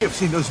You've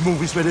seen those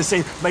movies where they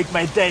say, make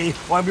my day,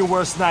 or I'm your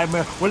worst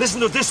nightmare. Well, listen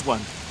to this one.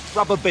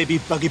 Rubber baby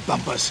buggy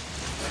bumpers.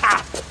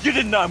 Ha! You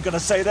didn't know I'm gonna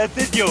say that,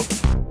 did you?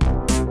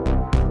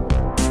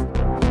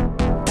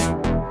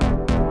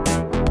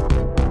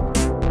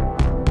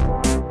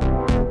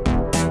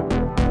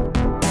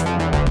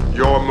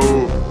 Your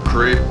move,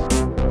 creep.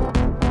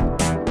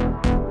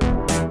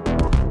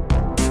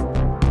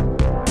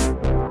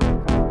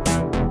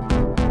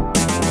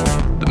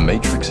 The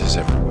Matrix is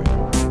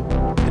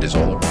everywhere. It is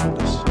all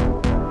around us.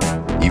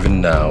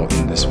 Even now,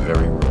 in this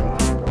very room.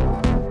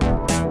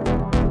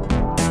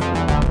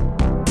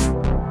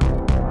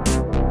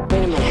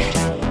 Wait a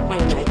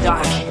minute,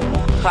 Doc.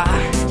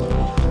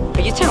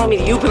 Are you telling me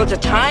that you built a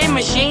time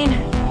machine?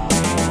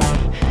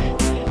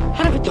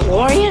 Out of a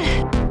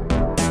DeLorean?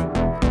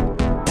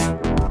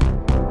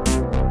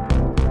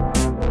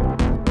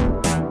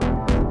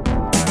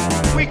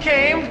 We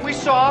came, we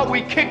saw,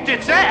 we kicked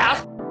its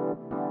ass.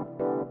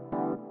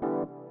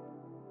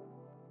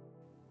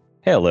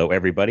 Hello,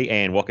 everybody,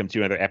 and welcome to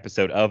another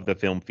episode of the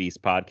Film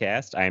Feast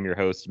podcast. I am your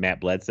host, Matt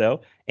Bledsoe,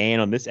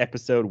 and on this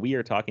episode, we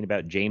are talking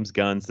about James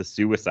Gunn's The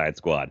Suicide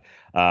Squad.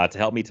 To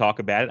help me talk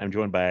about it, I'm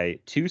joined by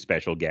two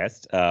special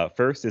guests.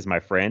 First is my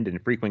friend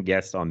and frequent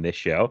guest on this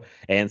show,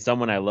 and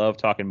someone I love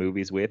talking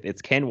movies with.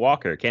 It's Ken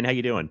Walker. Ken, how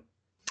you doing?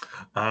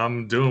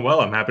 I'm doing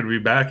well. I'm happy to be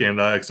back and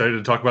excited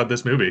to talk about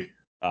this movie.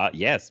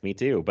 Yes, me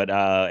too.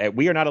 But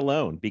we are not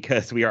alone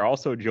because we are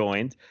also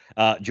joined.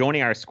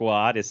 Joining our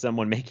squad is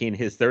someone making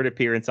his third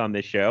appearance on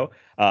this show.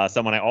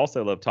 Someone I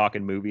also love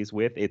talking movies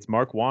with. It's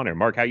Mark Warner.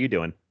 Mark, how you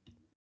doing?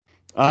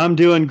 I'm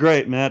doing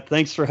great, Matt.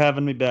 Thanks for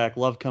having me back.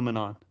 Love coming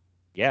on.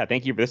 Yeah,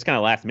 thank you. This kind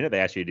of last minute they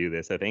asked you to do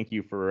this, so thank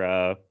you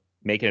for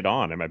making it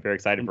on. I'm very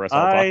excited for us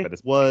all to talk about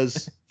this. I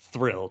was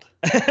thrilled.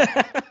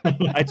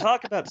 I've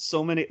talked about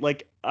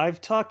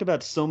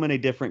so many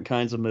different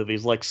kinds of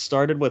movies, like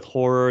started with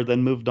horror,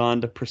 then moved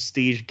on to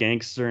prestige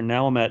gangster, and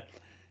now I'm at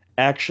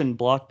action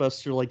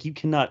blockbuster. Like, you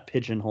cannot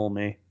pigeonhole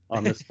me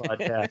on this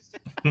podcast.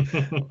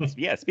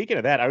 Yeah, speaking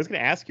of that, I was going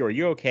to ask you, are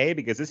you okay?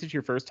 Because this is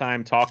your first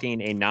time talking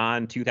a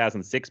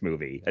non-2006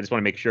 movie. I just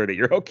want to make sure that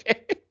you're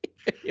okay.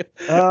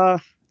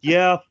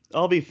 Yeah,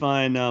 I'll be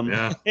fine.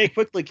 Yeah. Hey,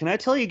 quickly, can I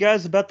tell you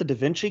guys about the Da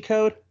Vinci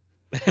Code?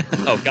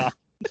 Oh, God.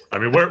 I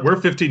mean,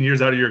 we're 15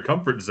 years out of your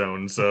comfort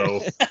zone,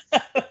 so.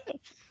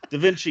 Da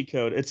Vinci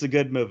Code. It's a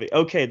good movie.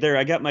 Okay, there.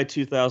 I got my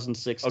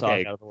 2006 talk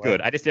out of the way.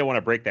 Good. I just didn't want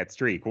to break that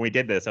streak. When we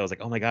did this, I was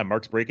like, oh my God,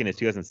 Mark's breaking his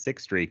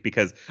 2006 streak,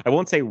 because I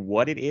won't say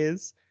what it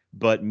is,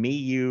 but me,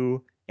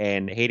 you,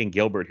 and Hayden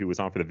Gilbert, who was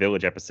on for the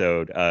Village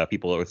episode,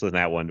 people who listen to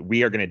that one,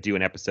 we are going to do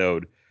an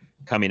episode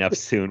coming up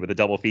soon with a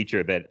double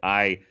feature that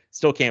I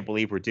still can't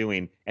believe we're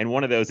doing. And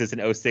one of those is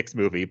an 06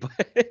 movie. But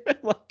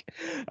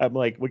I'm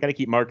like, we got to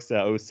keep Mark's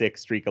 06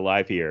 streak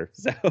alive here.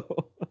 So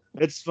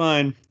it's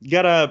fine. You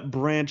gotta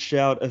branch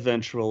out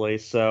eventually.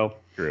 So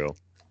true.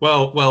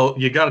 Well,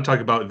 you got to talk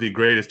about the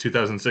greatest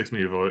 2006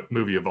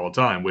 movie of all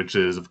time, which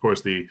is, of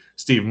course, the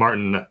Steve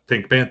Martin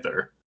Pink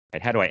Panther.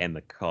 And how do I end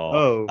the call?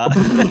 Oh. 1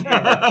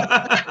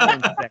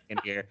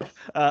 second here.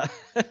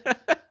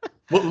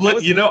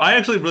 Well, I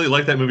actually really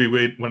liked that movie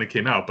when it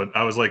came out, but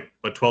I was like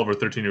a 12 or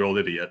 13-year-old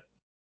idiot.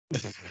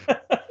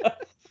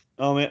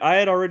 Oh, man, I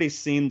had already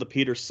seen the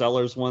Peter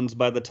Sellers ones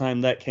by the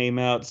time that came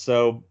out,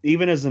 so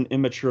even as an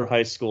immature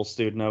high school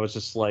student, I was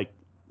just like,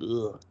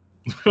 ugh.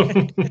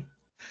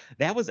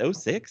 That was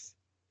 06?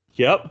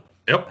 Yep.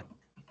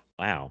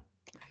 Wow.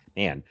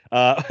 Man.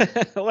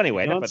 Well,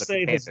 anyway. Don't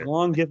say has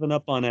long given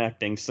up on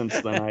acting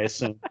since then, I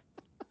assume.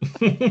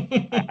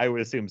 I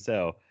would assume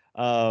so.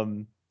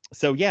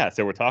 So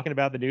we're talking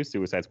about the new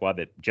Suicide Squad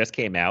that just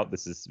came out.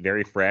 This is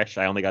very fresh.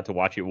 I only got to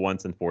watch it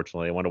once,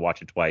 unfortunately. I want to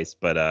watch it twice,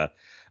 but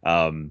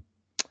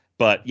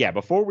yeah,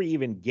 before we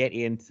even get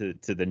into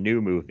the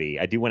new movie,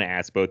 I do want to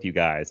ask both you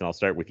guys, and I'll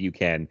start with you,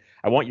 Ken.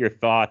 I want your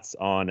thoughts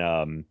on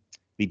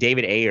the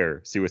David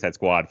Ayer Suicide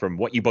Squad. From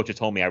what you both just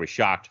told me, I was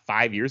shocked.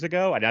 5 years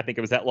ago? I did not think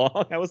it was that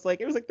long. I was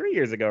like, it was like 3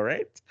 years ago,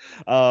 right?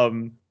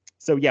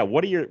 So yeah,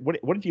 what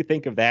did you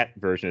think of that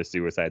version of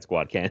Suicide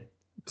Squad, Ken?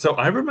 So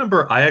I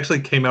remember I actually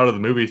came out of the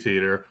movie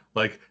theater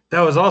like, that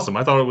was awesome.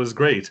 I thought it was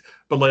great.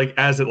 But like,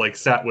 as it like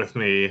sat with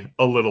me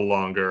a little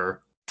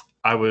longer,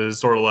 I was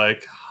sort of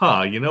like,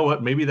 you know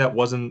what? Maybe that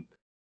wasn't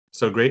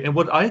so great. And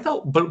what I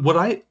thought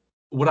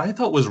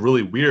was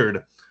really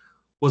weird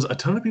was a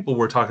ton of people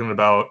were talking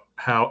about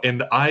how,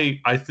 and I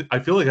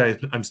feel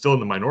like I'm still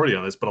in the minority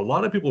on this, but a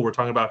lot of people were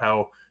talking about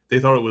how they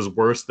thought it was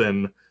worse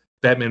than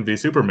Batman v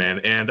Superman.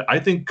 And I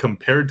think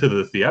compared to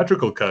the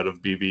theatrical cut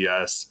of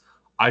BVS,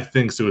 I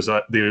think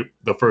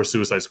the first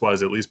Suicide Squad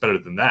is at least better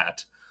than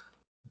that.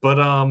 But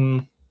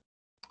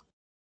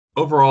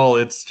overall,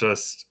 it's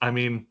just, I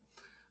mean,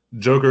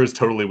 Joker is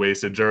totally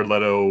wasted. Jared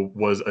Leto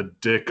was a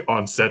dick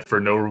on set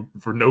for no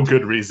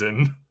good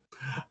reason.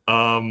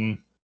 The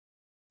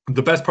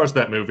best parts of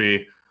that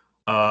movie,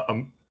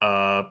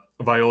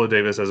 Viola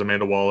Davis as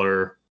Amanda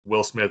Waller,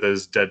 Will Smith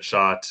as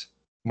Deadshot,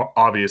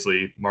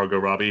 obviously Margot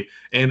Robbie,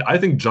 and I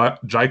think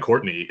Jai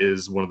Courtney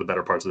is one of the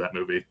better parts of that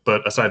movie.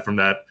 But aside from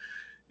that,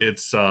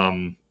 it's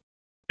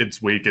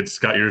it's weak. It's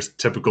got your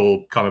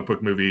typical comic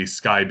book movie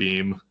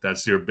Skybeam.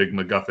 That's your big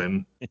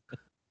MacGuffin.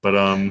 But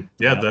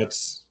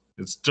it's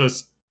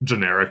just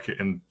generic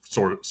and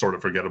sort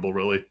of forgettable,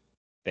 really.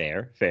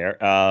 Fair.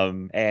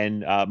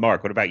 And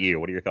Mark, what about you?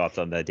 What are your thoughts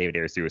on the David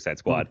Ayer Suicide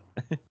Squad?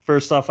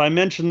 First off, I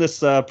mentioned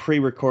this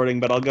pre-recording,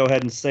 but I'll go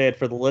ahead and say it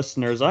for the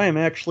listeners. I am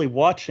actually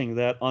watching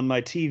that on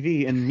my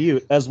TV in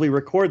mute as we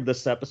record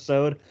this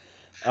episode,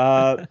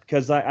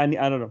 because I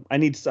don't know. I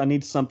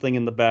need something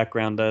in the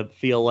background to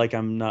feel like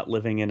I'm not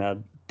living in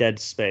a dead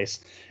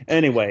space.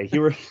 Anyway, you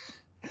were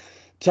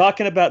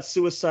talking about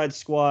Suicide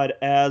Squad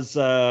as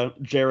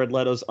Jared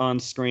Leto's on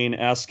screen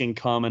asking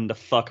Common to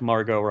fuck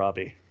Margot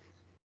Robbie.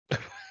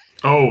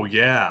 Oh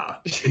yeah.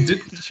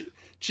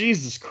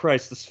 Jesus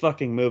Christ, this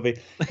fucking movie.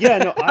 Yeah,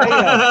 no,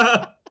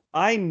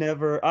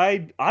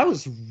 I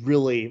was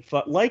really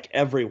like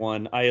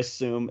everyone, I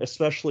assume,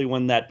 especially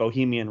when that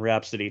Bohemian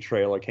Rhapsody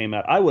trailer came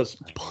out. I was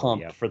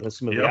pumped for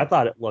this movie. I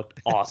thought it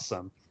looked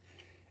awesome.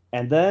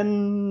 And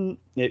then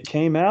it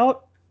came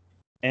out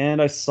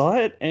and I saw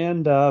it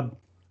and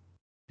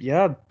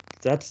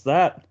that's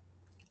that.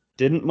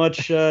 Didn't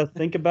much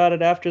think about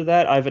it after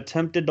that. I've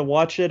attempted to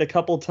watch it a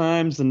couple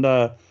times and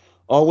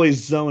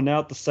always zone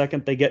out the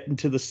second they get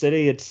into the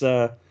city. It's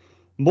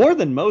more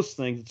than most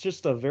things. It's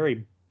just a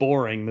very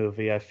boring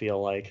movie, I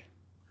feel like.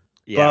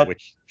 Yeah, but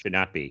which should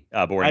not be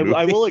a boring movie.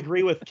 I will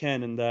agree with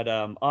Ken in that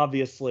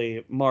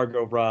obviously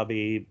Margot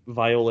Robbie,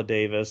 Viola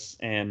Davis,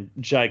 and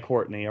Jai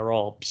Courtney are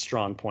all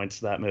strong points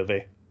to that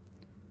movie.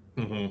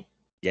 Mm-hmm.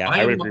 Yeah,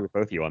 I would agree with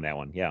both of you on that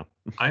one. Yeah.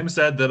 I'm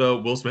sad that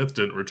Will Smith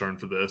didn't return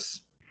for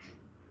this.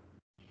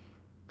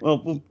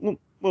 Well,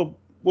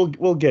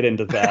 we'll get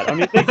into that. I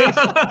mean,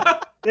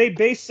 they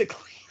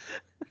basically,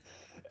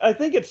 I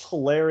think it's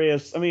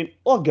hilarious. I mean,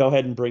 I'll go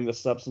ahead and bring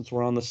this up since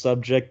we're on the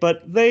subject,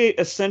 but they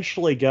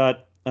essentially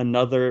got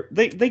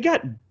they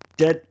got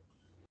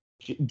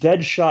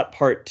Deadshot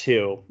Part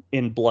 2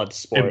 in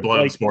Bloodsport. In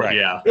Bloodsport,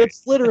 yeah.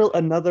 It's literally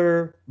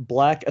another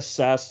black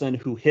assassin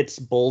who hits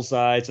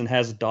bullseyes and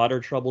has daughter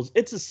troubles.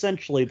 It's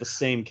essentially the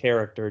same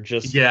character,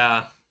 just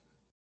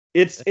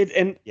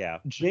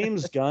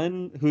James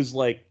Gunn, who's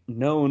like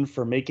known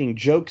for making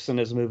jokes in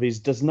his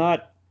movies,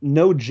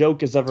 no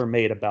joke is ever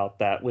made about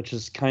that, which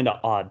is kind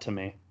of odd to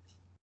me.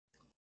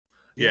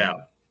 Yeah.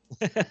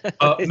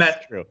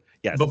 Matt, true.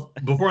 Yes.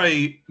 Before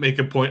I make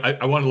a point,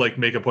 I want to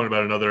make a point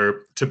about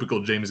another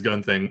typical James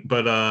Gunn thing.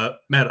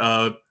 But Matt,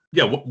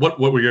 what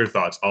were your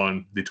thoughts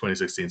on the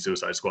 2016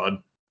 Suicide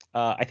Squad?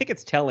 I think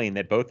it's telling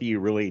that both of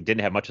you really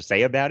didn't have much to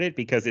say about it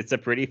because it's a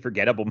pretty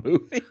forgettable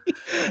movie.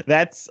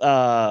 That's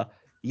I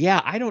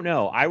don't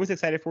know. I was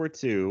excited for it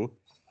too.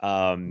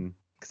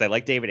 Because I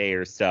like David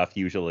Ayer's stuff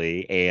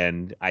usually,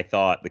 and I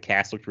thought the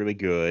cast looked really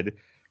good.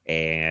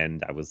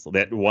 And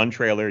that one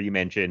trailer you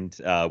mentioned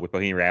with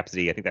Bohemian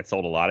Rhapsody, I think that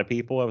sold a lot of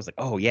people. I was like,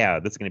 oh yeah,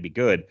 this is going to be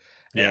good.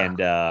 Yeah.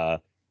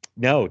 And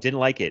no, didn't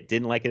like it.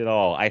 Didn't like it at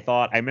all. I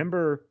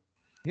remember,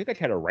 I think I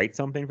tried to write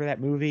something for that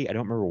movie. I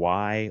don't remember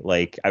why.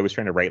 Like I was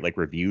trying to write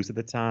reviews at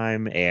the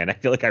time, and I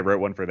feel like I wrote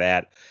one for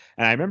that.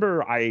 And I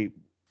remember I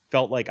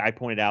felt like I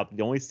pointed out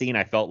the only scene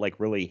I felt like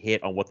really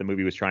hit on what the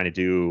movie was trying to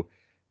do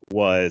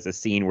was a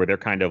scene where they're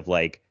kind of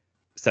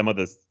some of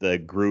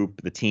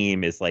the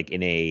team is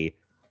in a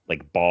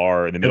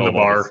bar in the middle of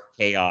all this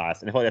chaos,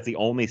 and I feel like that's the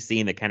only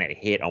scene that kind of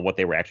hit on what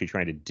they were actually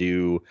trying to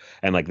do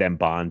and them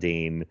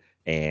bonding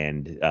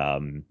and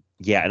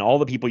and all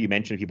the people you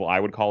mentioned, people I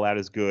would call out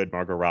as good: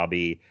 Margot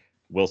Robbie,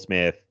 Will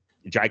Smith,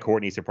 Jai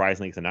Courtney,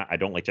 surprisingly, because I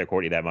don't like Jai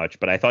Courtney that much,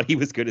 but I thought he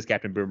was good as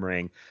Captain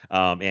Boomerang,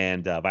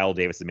 and Viola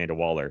Davis and Amanda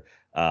Waller.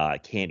 I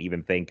can't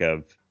even think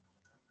of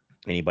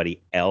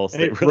anybody else.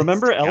 Hey,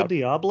 remember El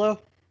Diablo?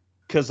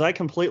 Because I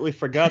completely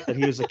forgot that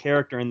he was a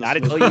character in this. Not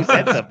until you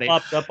said something.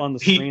 Popped up on the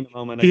screen a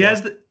moment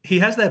ago. He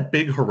has that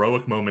big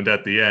heroic moment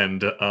at the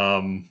end.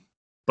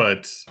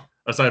 But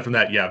aside from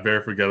that,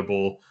 very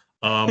forgettable.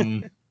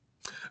 One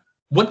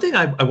thing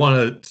I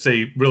want to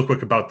say real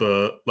quick about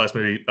the last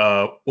movie.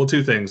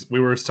 Two things. We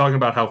were talking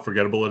about how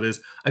forgettable it is.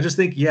 I just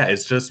think,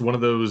 it's just one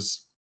of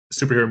those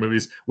superhero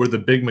movies where the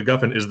big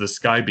MacGuffin is the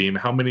Skybeam.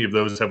 How many of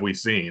those have we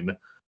seen?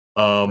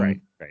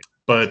 Right.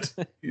 But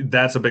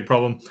that's a big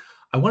problem.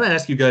 I want to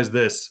ask you guys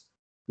this.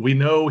 We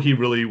know he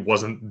really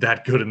wasn't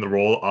that good in the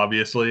role,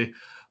 obviously,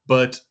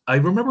 but I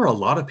remember a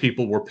lot of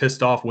people were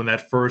pissed off when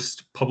that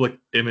first public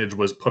image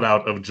was put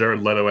out of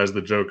Jared Leto as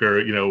the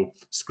Joker,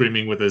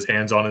 screaming with his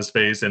hands on his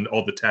face and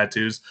all the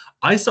tattoos.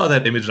 I saw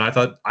that image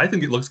and I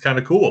think it looks kind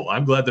of cool.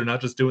 I'm glad they're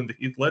not just doing the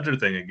Heath Ledger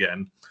thing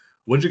again.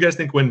 What did you guys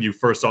think when you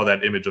first saw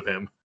that image of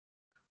him?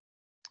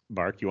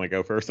 Mark, you want to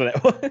go first on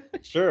that one?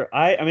 Sure.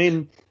 I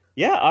mean,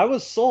 I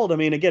was sold. I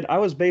mean, again, I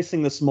was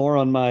basing this more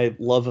on my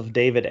love of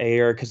David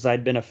Ayer because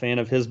I'd been a fan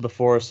of his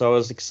before, so I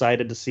was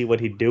excited to see what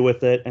he'd do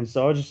with it. And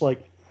so I was just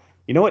like,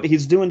 you know what?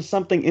 He's doing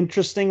something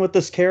interesting with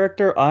this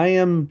character.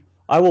 I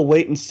will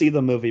wait and see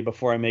the movie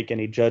before I make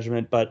any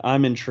judgment, but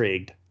I'm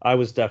intrigued. I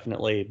was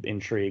definitely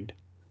intrigued.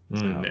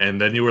 And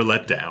then you were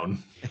let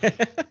down.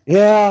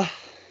 Yeah.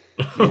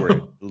 You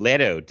were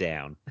Leto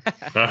down.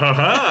 All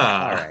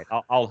right,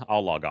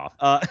 I'll log off.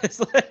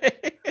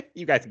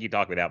 You guys can keep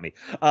talking without me.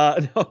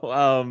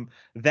 No,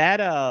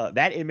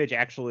 that image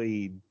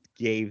actually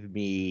gave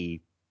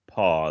me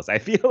pause. I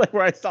feel like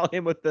where I saw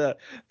him with the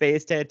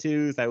face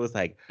tattoos, I was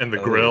like, And the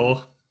oh,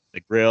 grill.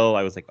 the grill.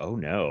 I was like, oh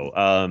no.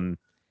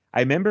 I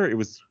remember it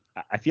was.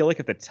 I feel like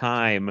at the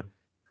time,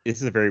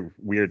 this is a very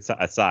weird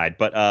aside,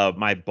 but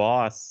my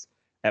boss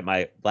at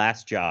my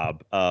last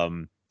job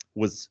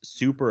was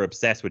super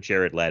obsessed with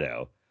Jared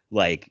Leto,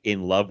 like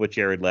in love with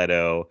Jared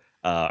Leto.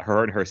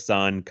 Her and her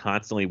son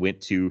constantly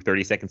went to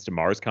 30 Seconds to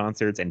Mars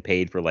concerts and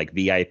paid for like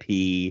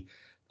VIP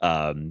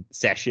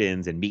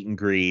sessions and meet and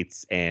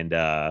greets.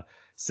 And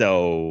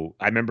so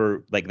I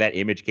remember like that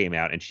image came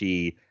out and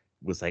she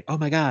was like, oh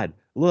my God,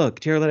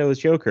 look, Jared Leto is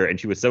Joker. And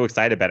she was so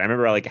excited about it. I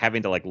remember like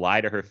having to like lie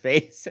to her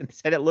face and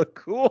said it looked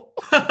cool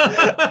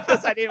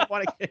because I didn't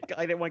want to get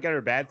on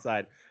her bad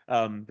side.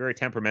 Very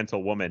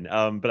temperamental woman.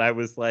 But I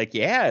was like,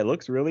 yeah, it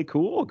looks really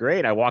cool.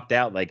 Great. I walked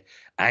out like,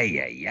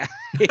 yeah.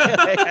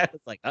 I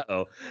was like,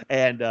 uh-oh.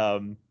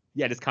 And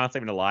yeah, just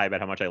constantly having to lie about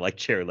how much I like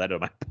Jared Leto,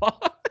 my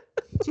boss.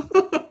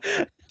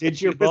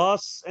 Did your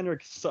boss and her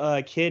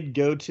kid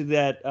go to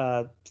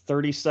that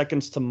 30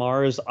 Seconds to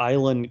Mars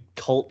Island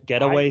cult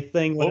getaway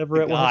thing, whatever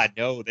it was? God,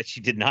 no, that she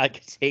did not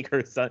take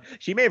her son.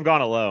 She may have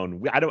gone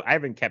alone. I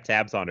haven't kept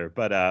tabs on her,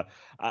 but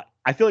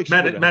I feel like she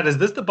Matt, is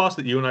this the boss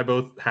that you and I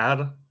both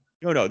had?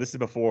 No, this is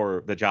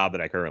before the job that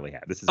I currently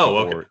have. This is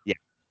okay.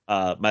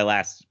 My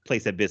last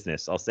place of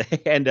business, I'll say.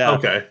 And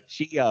okay.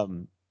 She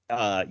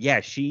I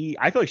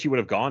feel like she would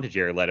have gone to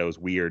Jared Leto's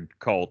weird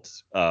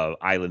cult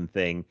island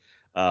thing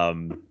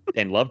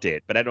and loved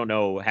it, but I don't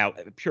know how.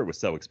 I'm sure it was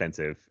so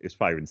expensive. It's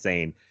probably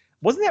insane.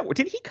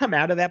 Did he come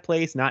out of that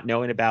place not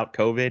knowing about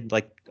COVID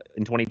like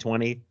in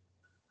 2020?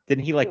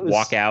 Didn't he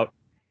walk out?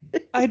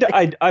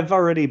 I've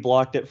already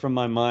blocked it from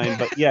my mind,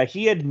 but yeah,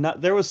 he had not.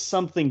 There was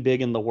something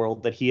big in the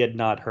world that he had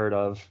not heard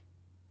of.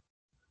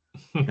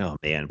 Oh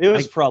man, it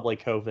was probably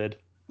COVID.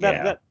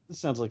 That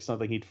sounds like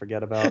something he'd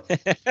forget about.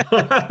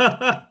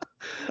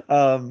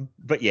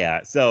 But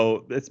yeah,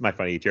 so it's my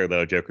funny Jared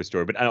Leto Joker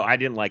story. But I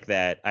didn't like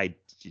that.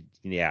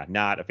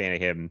 Not a fan of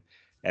him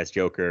as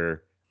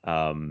Joker.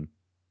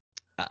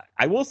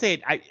 I will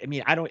say, I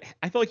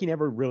feel like he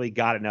never really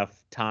got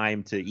enough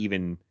time to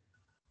even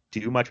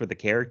do much with the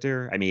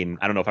character. I mean,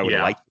 I don't know if I would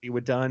have liked what he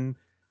would have done,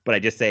 but I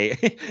just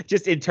say,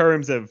 just in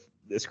terms of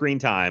the screen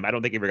time, I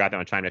don't think he ever got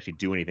enough time to actually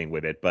do anything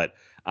with it. But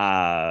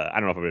I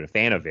don't know if I've been a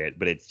fan of it,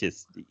 but it's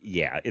just,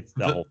 it's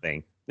the whole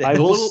thing. I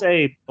will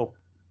say,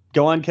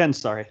 go on, Ken.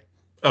 Sorry.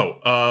 Well,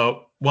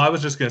 I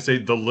was just going to say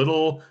the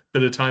little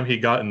bit of time he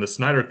got in the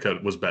Snyder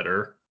Cut was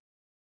better.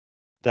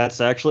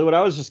 That's actually what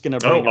I was just going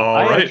to bring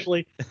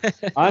up.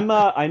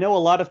 I know a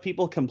lot of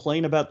people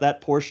complain about that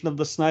portion of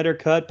the Snyder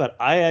Cut, but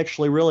I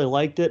actually really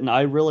liked it, and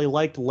I really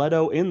liked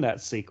Leto in that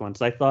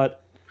sequence. I thought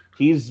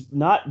he's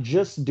not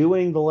just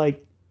doing the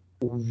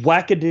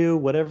wackadoo,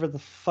 whatever the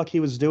fuck he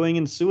was doing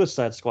in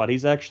Suicide Squad.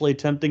 He's actually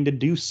attempting to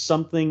do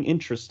something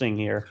interesting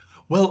here.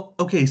 Well,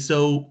 okay,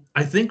 so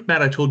I think,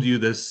 Matt, I told you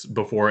this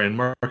before, and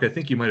Mark, I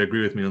think you might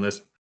agree with me on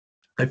this.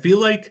 I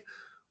feel like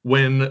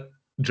when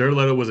Jared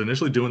Leto was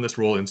initially doing this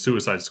role in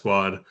Suicide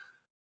Squad,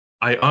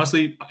 I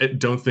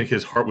don't think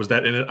his heart was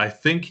that in it. I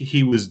think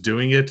he was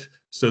doing it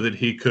so that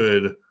he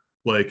could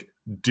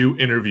do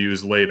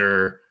interviews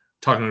later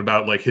talking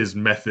about his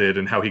method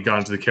and how he got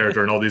into the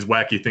character and all these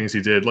wacky things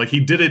he did. He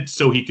did it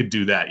so he could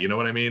do that. You know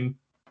what I mean?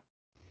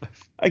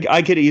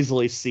 I could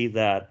easily see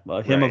that.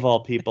 Him of all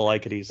people, I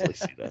could easily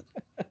see that.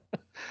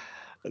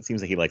 It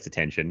seems like he likes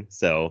attention,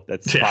 so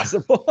that's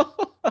possible.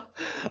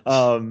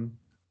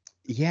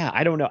 Yeah,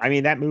 I don't know. I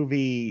mean, that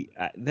movie,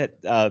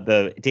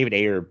 the David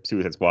Ayer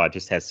Suicide Squad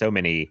just has so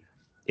many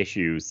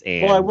issues.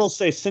 And well, I will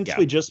say, since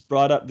we just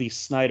brought up the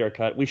Snyder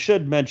Cut, we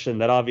should mention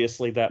that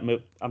obviously that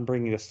I'm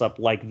bringing this up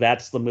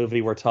that's the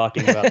movie we're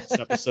talking about this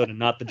episode and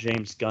not the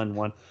James Gunn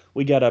one.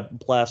 We got to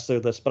blast through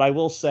this. But I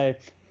will say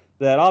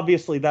that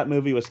obviously that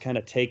movie was kind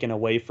of taken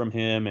away from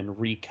him and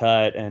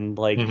recut. And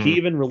he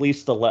even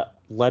released a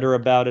letter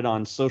about it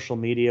on social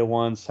media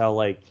once,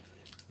 how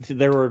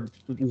there were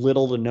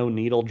little to no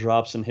needle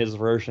drops in his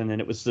version,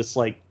 and it was this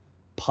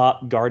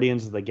pop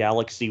Guardians of the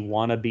Galaxy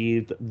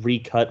wannabe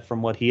recut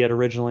from what he had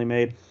originally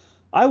made.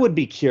 I would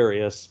be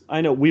curious.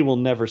 I know we will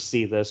never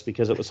see this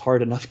because it was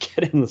hard enough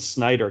getting the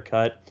Snyder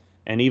Cut,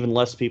 and even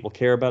less people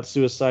care about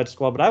Suicide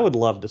Squad, but I would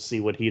love to see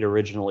what he'd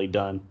originally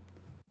done.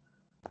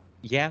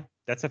 Yeah,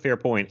 that's a fair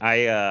point.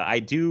 I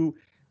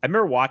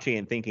remember watching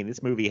and thinking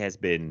this movie has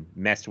been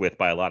messed with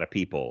by a lot of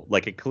people.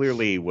 It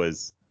clearly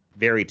was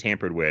very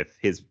tampered with,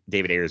 his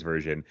David Ayer's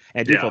version,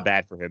 and I do feel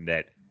bad for him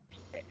that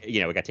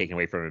it got taken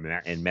away from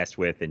him and messed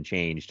with and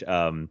changed.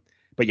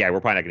 But yeah, we're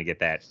probably not going to get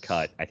that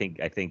cut. I think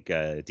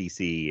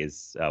DC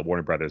is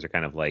Warner Brothers are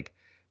kind of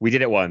we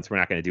did it once, we're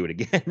not going to do it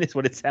again. Is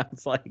what it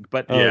sounds like.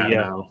 But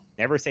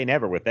never say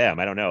never with them.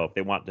 I don't know if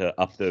they want to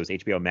up those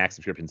HBO Max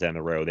subscriptions down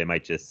the road. They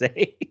might just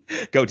say,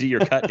 "Go do your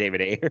cut, David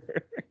Ayer."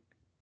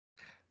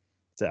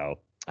 So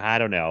I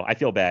don't know. I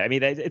feel bad. I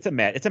mean, it's a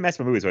mess. It's a mess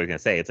of a movie is what I was going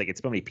to say. It's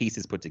it's so many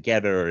pieces put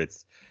together.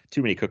 It's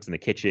too many cooks in the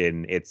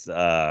kitchen. It's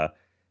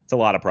it's a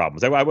lot of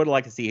problems. I would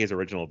like to see his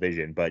original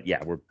vision, but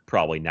yeah, we're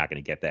probably not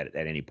going to get that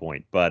at any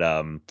point. But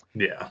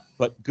yeah.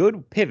 But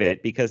good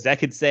pivot, because I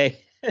could say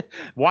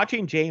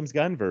watching James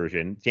Gunn's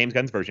version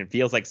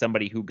feels like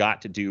somebody who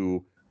got to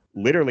do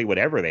literally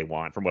whatever they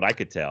want, from what I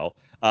could tell.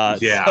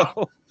 Yeah.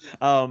 So,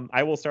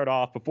 I will start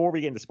off before we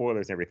get into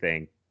spoilers and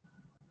everything.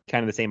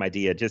 Kind of the same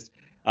idea. Just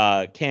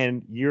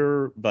Ken,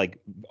 your like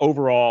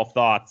overall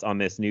thoughts on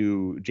this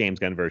new James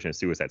Gunn version of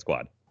Suicide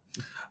Squad?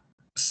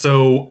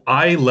 So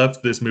I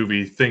left this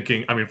movie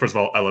thinking, I mean, first of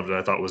all, I loved it.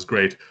 I thought it was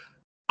great.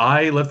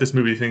 I left this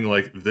movie thinking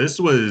like this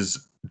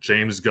was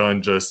James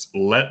Gunn just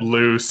let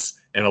loose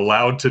and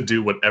allowed to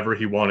do whatever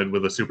he wanted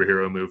with a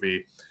superhero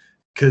movie,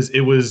 because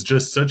it was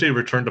just such a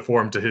return to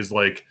form to his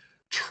like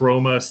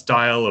trauma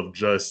style of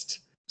just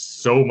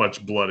so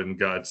much blood and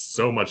guts,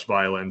 so much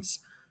violence,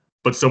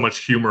 but so much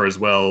humor as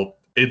well.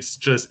 It's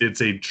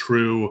a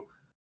true,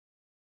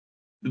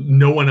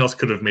 no one else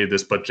could have made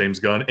this but James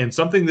Gunn. And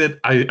something that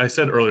I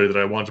said earlier that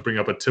I wanted to bring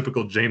up, a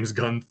typical James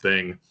Gunn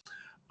thing.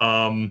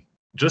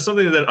 Just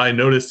something that I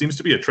noticed seems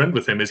to be a trend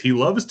with him is he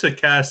loves to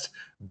cast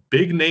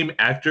big name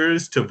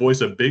actors to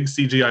voice a big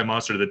CGI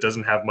monster that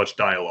doesn't have much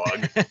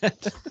dialogue.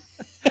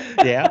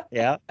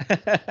 Yeah.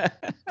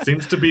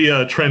 Seems to be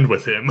a trend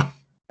with him.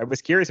 I was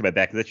curious about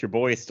that because that's your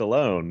boy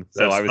Stallone.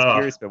 So I was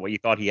curious about what you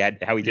thought he had,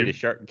 how he did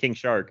his King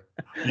Shark.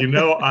 I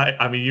love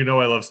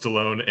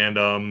Stallone,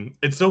 and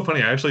it's so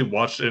funny. I actually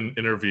watched an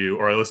interview,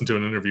 or I listened to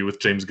an interview with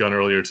James Gunn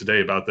earlier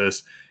today about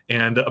this,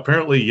 and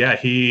apparently, yeah,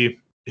 he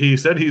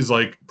said he's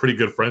like pretty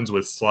good friends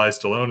with Sly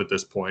Stallone at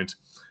this point,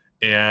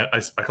 and I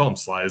call him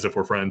Sly as if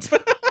we're friends,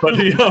 but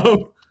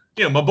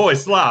my boy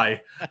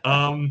Sly.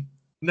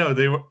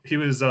 He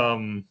was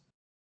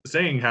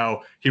saying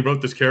how he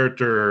wrote this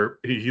character.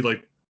 He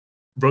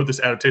wrote this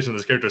adaptation of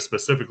this character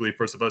specifically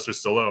for Sylvester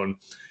Stallone,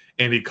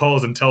 and he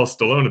calls and tells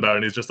Stallone about it,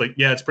 and he's just like,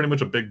 yeah, it's pretty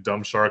much a big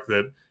dumb shark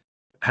that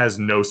has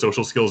no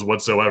social skills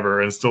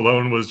whatsoever. And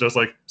Stallone was just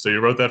like, so you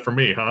wrote that for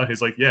me, huh?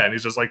 He's like, yeah. And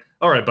he's just like,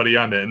 all right, buddy,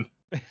 I'm in.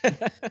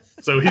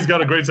 So he's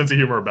got a great sense of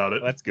humor about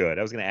it. That's good.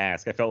 I was going to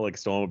ask. I felt like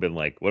Stallone would have been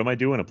like, what am I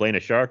doing? I'm playing a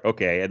shark?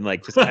 Okay. And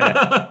like, just kind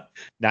of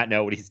not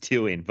know what he's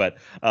doing. But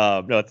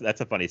no,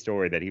 that's a funny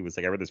story that he was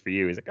like, I wrote this for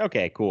you. He's like,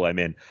 okay, cool, I'm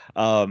in.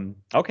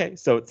 Okay.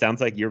 So it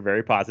sounds like you're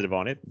very positive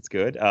on it. It's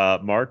good.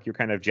 Mark, your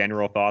kind of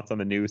general thoughts on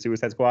the new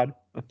Suicide Squad?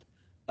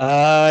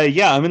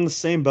 Yeah, I'm in the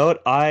same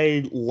boat.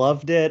 I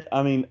loved it.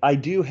 I mean, I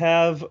do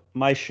have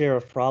my share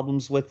of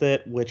problems with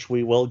it, which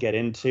we will get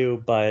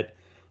into, but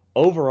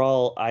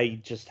overall,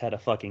 I just had a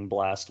fucking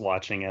blast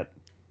watching it.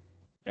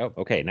 Oh,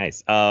 okay,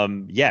 nice.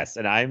 Yes,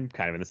 and I'm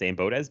kind of in the same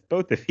boat as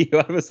both of you.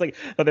 I was like,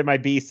 thought there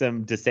might be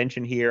some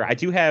dissension here. I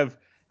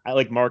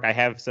like Mark, I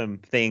have some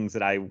things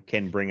that I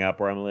can bring up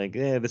where I'm like,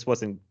 this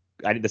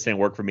didn't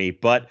work for me.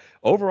 But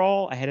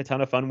overall, I had a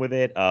ton of fun with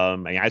it. I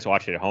mean, I just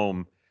watched it at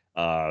home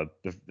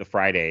the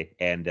Friday,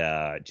 and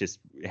just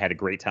had a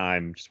great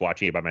time just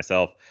watching it by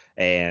myself.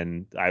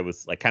 And I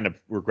was like kind of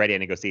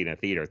regretting to go see it in a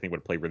theater. I think it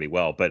would play really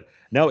well. But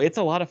no, it's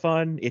a lot of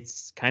fun.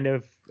 It's kind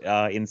of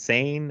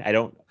insane.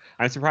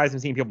 I'm surprised I'm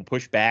seeing people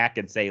push back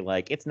and say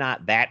like it's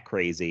not that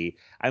crazy.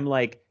 I'm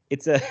like,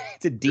 it's a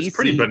DC. It's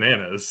pretty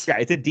bananas. Yeah,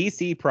 it's a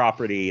DC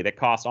property that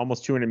cost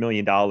almost $200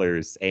 million,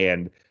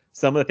 and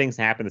some of the things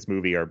that happen in this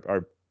movie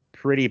are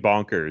pretty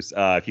bonkers.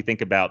 If you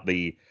think about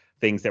the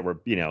things that were,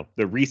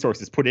 the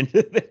resources put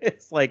into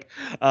this,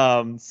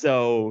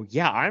 so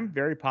yeah, I'm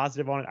very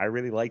positive on it. I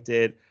really liked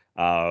it.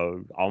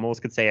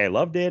 Almost could say I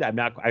loved it. I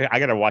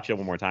gotta watch it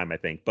one more time, I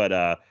think, but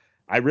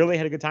I really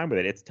had a good time with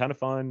it. It's a ton of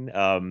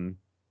fun.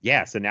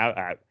 Yeah. So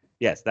now,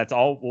 yes, that's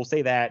all. We'll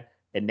say that,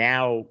 and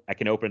now I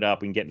can open it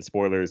up and get into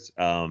spoilers.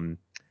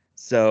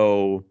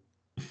 So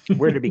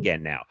where to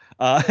begin now?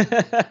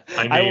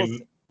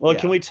 Well,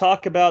 can we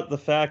talk about the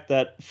fact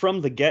that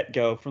from the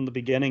get-go, from the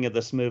beginning of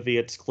this movie,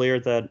 it's clear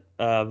that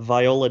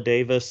Viola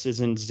Davis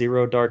is in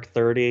Zero Dark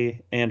 30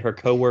 and her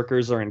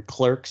coworkers are in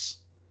Clerks?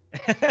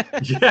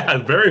 Yeah,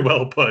 very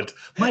well put.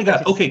 My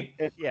God. Okay.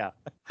 Yeah.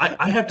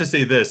 I have to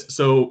say this.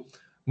 So,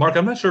 Mark,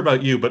 I'm not sure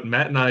about you, but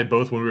Matt and I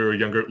both, when we were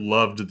younger,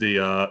 loved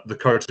the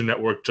Cartoon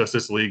Network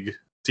Justice League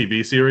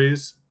TV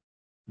series.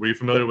 Were you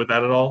familiar with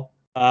that at all?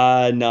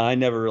 No, I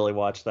never really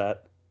watched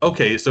that.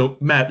 Okay, so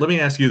Matt, let me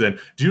ask you then.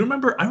 Do you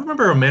remember? I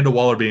remember Amanda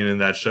Waller being in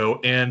that show,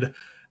 and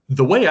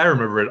the way I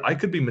remember it, I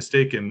could be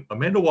mistaken.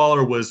 Amanda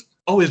Waller was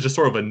always just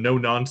sort of a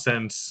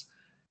no-nonsense,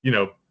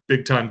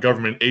 big-time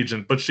government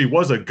agent, but she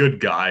was a good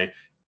guy.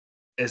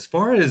 As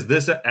far as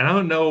this, and I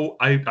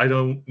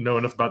don't know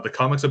enough about the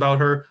comics about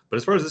her, but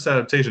as far as this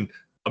adaptation,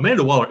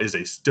 Amanda Waller is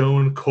a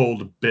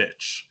stone-cold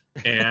bitch,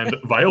 and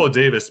Viola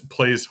Davis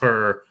plays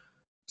her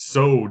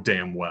so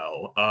damn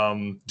well.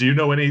 Do you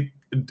know any?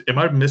 Am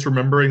I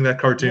misremembering that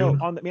cartoon?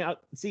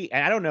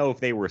 I don't know if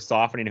they were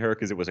softening her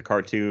because it was a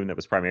cartoon that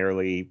was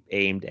primarily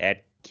aimed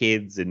at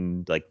kids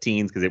and like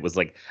teens, because it was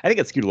like, I think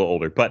it skewed a little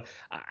older, but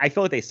I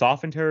feel like they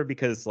softened her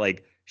because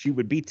like she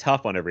would be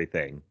tough on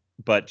everything,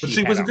 but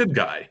she was a good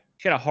guy.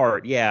 She had a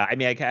heart. Yeah. I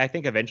mean, I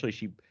think eventually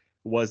she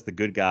was the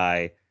good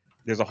guy.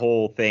 There's a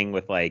whole thing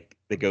with like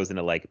that goes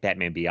into like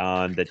Batman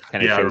Beyond that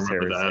kind of shows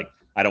her as like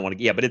I don't want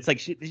to. Yeah, but it's like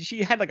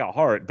she had like a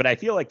heart, but I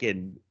feel like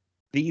in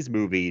these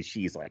movies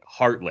she's like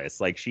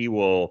heartless. Like she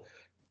will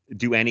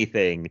do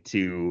anything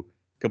to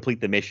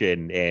complete the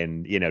mission,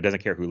 and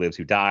doesn't care who lives,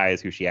 who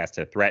dies, who she has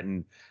to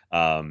threaten.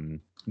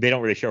 They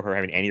don't really show her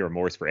having any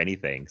remorse for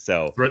anything.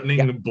 So Threatening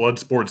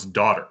Bloodsport's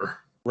daughter.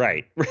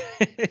 right.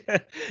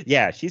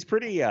 Yeah, she's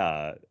pretty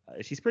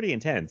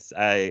intense.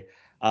 I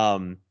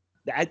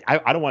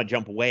don't want to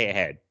jump way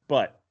ahead,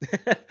 but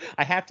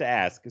I have to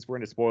ask, because we're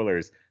into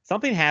spoilers,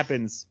 something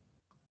happens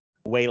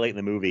way late in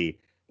the movie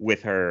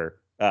with her,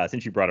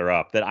 since you brought her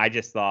up, that I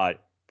just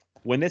thought,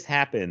 when this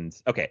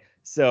happens, okay,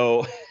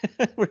 so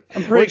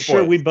I'm pretty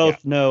sure we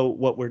both know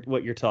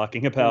what you're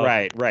talking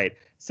about. Right.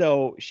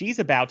 So she's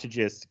about to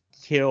just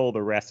kill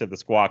the rest of the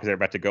squad because they're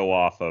about to go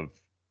off of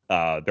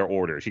their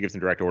orders. She gives them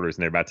direct orders,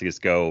 and they're about to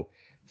just go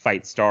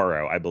fight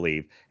Starro, I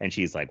believe. And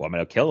she's like, well, I'm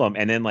gonna kill him.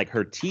 And then like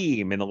her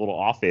team in the little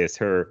office,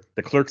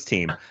 the clerks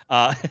team,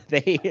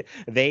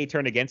 they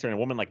turn against her, and a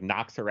woman like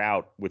knocks her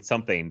out with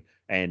something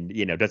and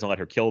doesn't let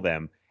her kill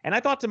them. And I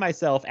thought to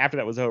myself, after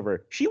that was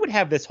over, she would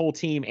have this whole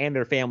team and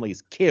their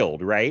families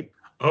killed, right?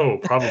 Oh,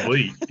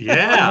 probably.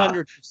 Yeah.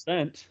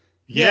 100%.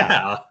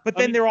 Yeah. But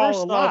then they're all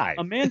first alive.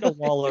 off, Amanda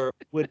Waller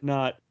would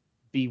not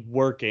be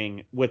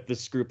working with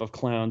this group of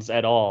clowns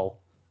at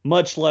all,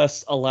 much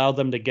less allow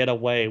them to get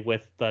away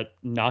with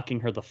knocking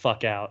her the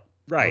fuck out.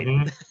 Right.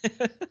 Mhm.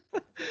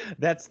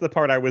 That's the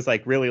part I was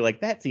like, really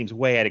like, that seems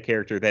way out of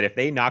character, that if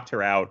they knocked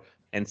her out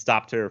and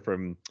stopped her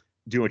from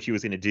doing what she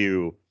was going to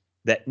do,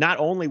 that not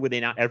only would they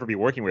not ever be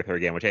working with her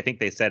again, which I think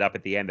they set up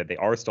at the end that they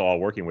are still all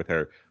working with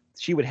her,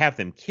 she would have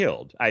them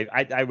killed.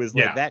 I was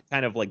like, that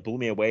kind of like blew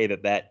me away,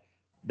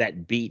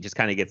 that beat just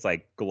kind of gets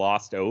like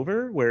glossed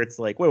over, where it's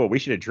like, wait, we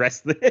should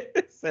address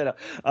this. And,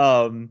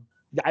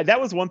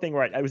 that was one thing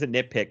where I was a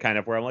nitpick kind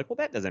of, where I'm like, well,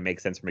 that doesn't make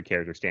sense from a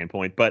character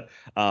standpoint. But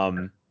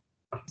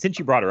since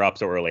you brought her up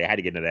so early, I had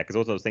to get into that, because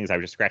those are those things I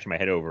was just scratching my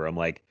head over.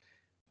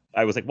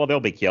 I was like, well, they'll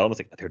be killed. I was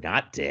like, they're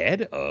not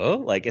dead.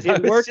 Oh, like it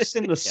works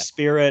in the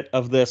spirit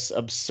of this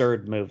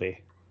absurd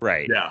movie.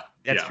 Right. Yeah.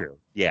 That's true.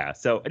 Yeah.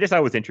 So I just thought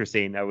it was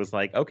interesting. I was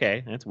like,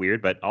 okay, that's weird,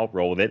 but I'll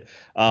roll with it.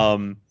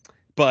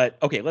 But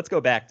okay, let's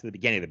go back to the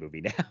beginning of the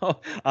movie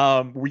now.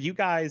 Were you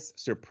guys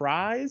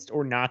surprised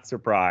or not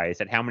surprised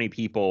at how many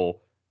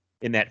people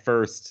in that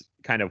first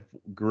kind of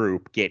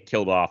group get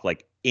killed off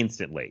like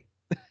instantly?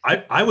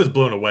 I was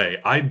blown away.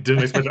 I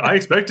didn't expect I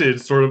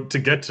expected sort of to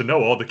get to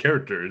know all the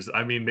characters.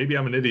 I mean, maybe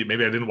I'm an idiot.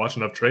 Maybe I didn't watch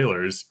enough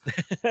trailers.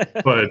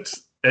 But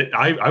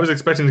I was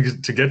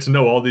expecting to get to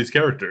know all these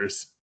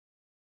characters.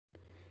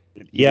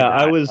 Yeah,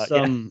 I was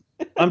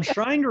I'm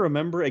trying to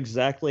remember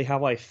exactly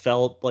how I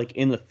felt like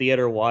in the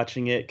theater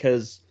watching it,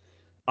 because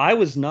I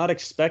was not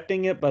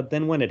expecting it, but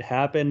then when it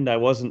happened, I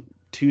wasn't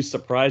too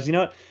surprised.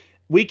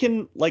 We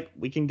can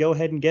go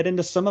ahead and get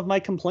into some of my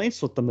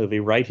complaints with the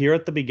movie right here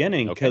at the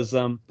beginning, because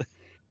to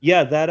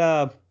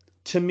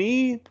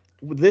me,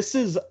 this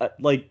is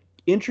like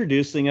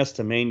introducing us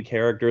to main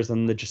characters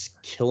and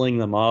just killing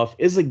them off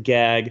is a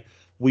gag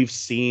we've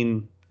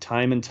seen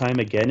time and time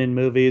again in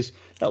movies.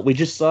 We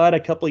just saw it a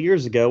couple of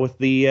years ago with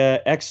the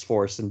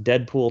X-Force and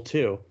Deadpool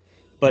 2.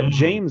 But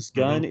James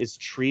Gunn is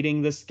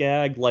treating this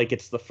gag like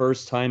it's the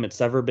first time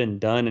it's ever been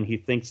done, and he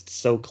thinks it's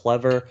so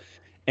clever.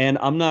 And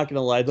I'm not going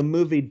to lie, the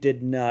movie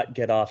did not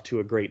get off to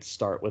a great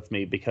start with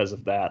me because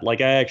of that.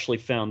 Like, I actually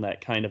found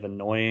that kind of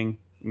annoying,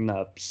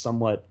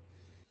 somewhat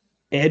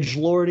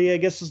edgelordy, I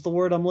guess is the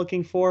word I'm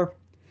looking for.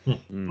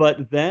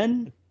 But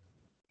then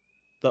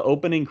the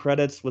opening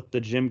credits with the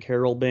Jim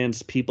Carroll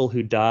band's People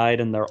Who Died,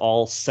 and they're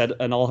all set,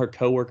 and all her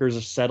coworkers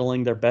are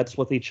settling their bets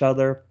with each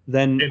other.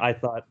 Then I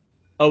thought,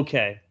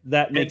 okay,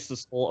 that makes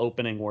this whole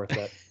opening worth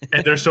it.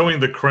 And they're showing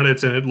the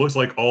credits, and it looks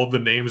like all the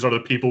names are the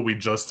people we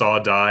just saw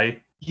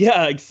die.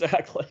 Yeah,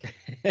 exactly.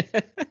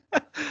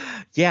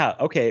 Yeah.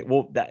 Okay.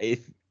 Well,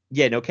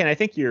 Ken, I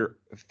think you're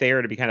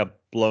fair to be kind of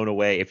blown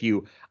away.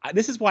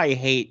 This is why I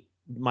hate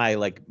my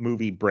like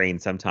movie brain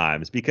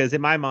sometimes, because in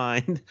my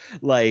mind,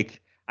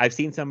 like, I've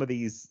seen some of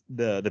these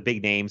the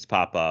big names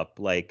pop up,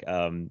 like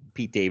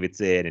Pete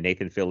Davidson and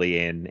Nathan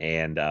Fillion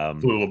and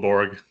Flula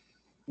Borg.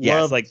 Yes,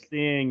 Loved like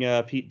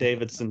seeing Pete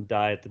Davidson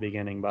die at the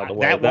beginning. By the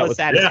way, that was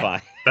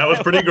satisfying. Yeah, that was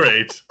pretty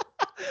great.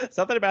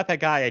 Something about that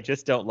guy I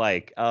just don't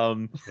like.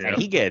 And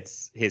he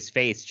gets his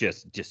face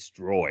just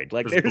destroyed,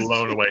 like just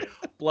blown away.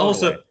 Blown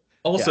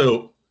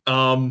away.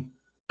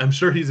 I'm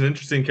sure he's an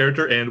interesting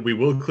character, and we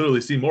will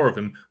clearly see more of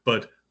him.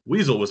 But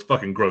Weasel was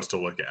fucking gross to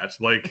look at.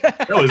 Like,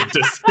 that was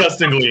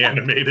disgustingly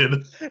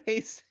animated.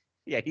 He's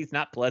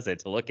not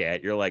pleasant to look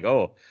at. You're like,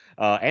 oh,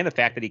 and the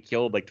fact that he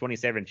killed like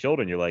 27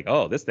 children, you're like,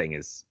 oh, this thing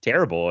is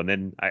terrible. And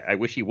then I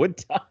wish he would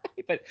die,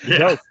 but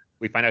no,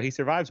 we find out he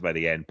survives by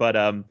the end. But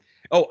I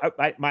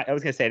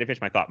was gonna say, I didn't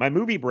finish my thought. My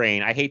movie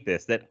brain, I hate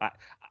this. That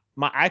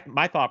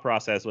my thought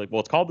process was like, well,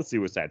 it's called The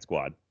Suicide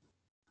Squad.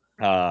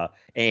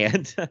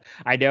 And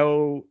I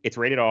know it's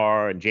rated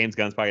R, and James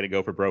Gunn's probably gonna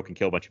go for broke and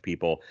kill a bunch of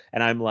people.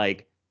 And I'm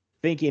like,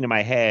 thinking in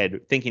my head,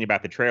 thinking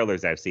about the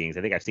trailers I've seen. I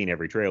think I've seen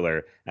every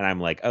trailer, and I'm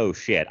like, oh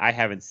shit, I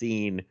haven't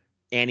seen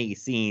any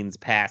scenes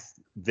past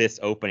this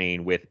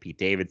opening with Pete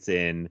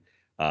Davidson,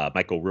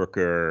 Michael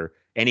Rooker,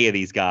 any of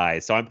these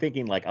guys. So I'm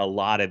thinking like a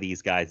lot of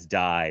these guys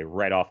die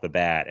right off the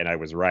bat, and I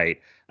was right.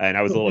 And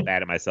I was a little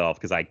mad at myself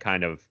because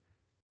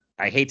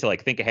I hate to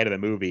like think ahead of the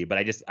movie, but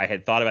I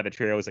had thought about the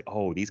trailer. I was like,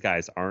 oh, these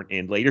guys aren't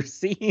in later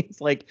scenes.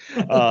 Like,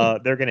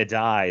 they're going to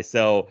die.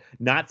 So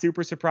not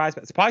super surprised,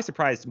 but probably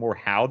surprised more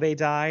how they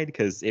died.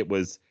 Cause it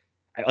was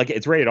like,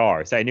 it's rated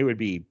R. So I knew it would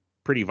be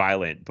pretty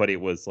violent, but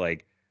it was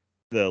like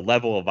the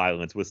level of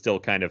violence was still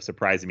kind of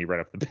surprising me right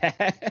off the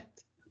bat.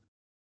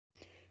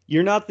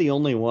 You're not the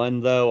only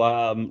one,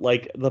 though.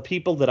 Like the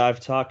people that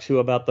I've talked to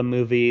about the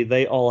movie,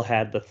 they all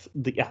had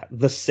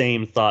the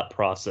same thought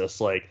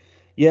process. Like,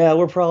 yeah,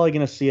 we're probably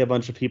going to see a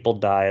bunch of people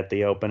die at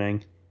the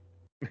opening,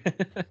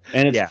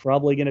 and it's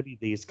probably going to be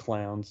these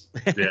clowns.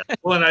 Yeah.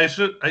 Well, and I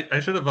should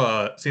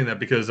have seen that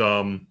because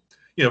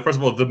first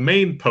of all, the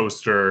main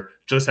poster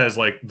just has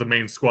like the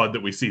main squad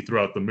that we see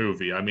throughout the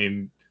movie. I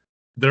mean,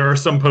 there are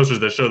some posters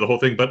that show the whole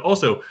thing, but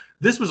also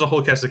this was a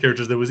whole cast of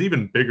characters that was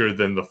even bigger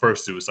than the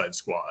first Suicide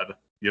Squad,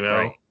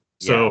 Right.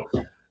 So,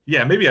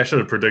 yeah, maybe I should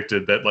have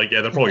predicted that, like,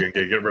 they're probably going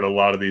to get rid of a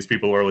lot of these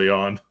people early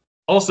on.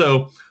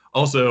 Also,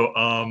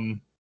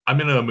 I'm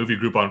in a movie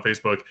group on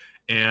Facebook,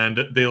 and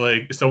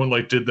someone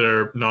did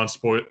their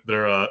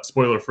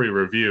spoiler-free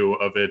review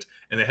of it,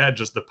 and they had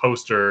just the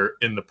poster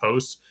in the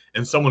post,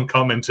 and someone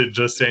commented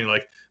just saying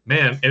like,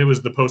 man, and it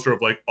was the poster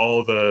of like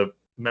all the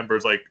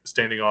members like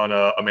standing on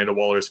Amanda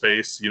Waller's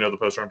face. You know the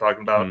poster I'm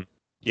talking about? Mm.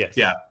 Yes.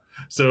 Yeah.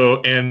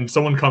 So, and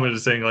someone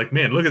commented saying like,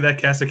 man, look at that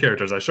cast of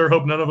characters. I sure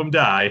hope none of them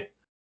die.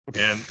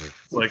 And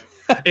like,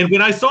 and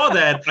when I saw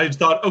that, I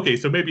thought, okay,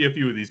 so maybe a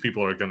few of these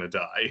people are going to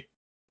die.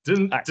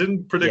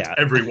 Didn't predict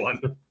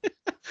everyone.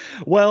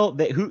 Well,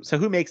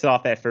 who makes it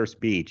off that first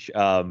beach?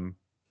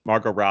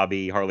 Margot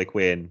Robbie, Harley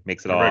Quinn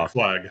makes it off.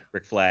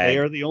 Rick Flag. They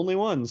are the only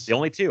ones. The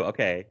only two.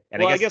 Okay.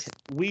 And I guess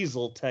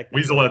Weasel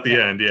technically. Weasel at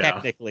the end, yeah.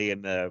 Technically,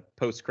 in the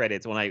post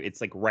credits, it's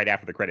like right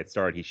after the credits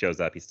start, he shows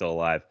up. He's still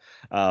alive.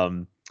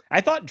 I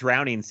thought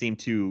drowning seemed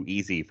too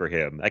easy for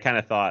him. I kind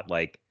of thought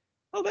like,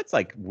 oh, that's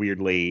like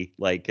weirdly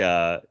like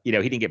he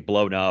didn't get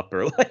blown up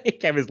or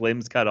like have his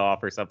limbs cut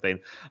off or something.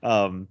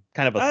 Kind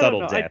of a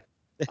subtle death.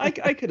 I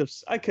could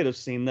have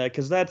seen that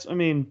because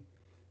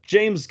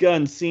James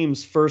Gunn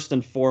seems first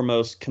and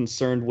foremost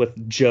concerned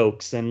with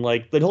jokes, and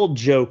like the whole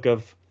joke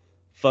of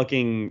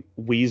fucking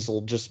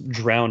Weasel just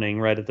drowning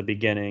right at the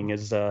beginning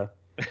is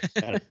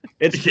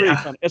it's pretty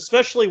funny,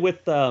 especially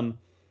with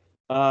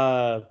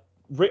I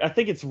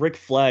think it's Rick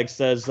Flag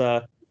says,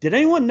 did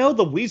anyone know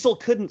the Weasel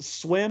couldn't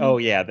swim? Oh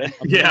yeah,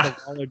 Amanda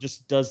Waller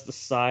just does the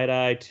side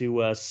eye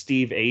to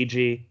Steve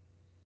Agee.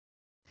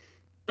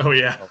 Oh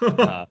yeah.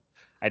 I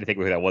had to think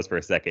of who that was for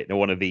a second. No,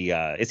 one of the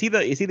is he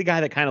the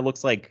guy that kind of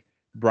looks like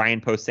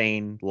Brian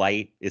Posehn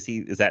light? Is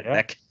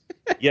that?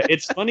 Yeah,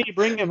 it's funny you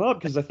bring him up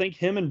because I think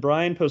him and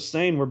Brian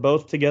Posehn were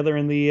both together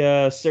in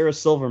the Sarah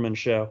Silverman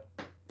show.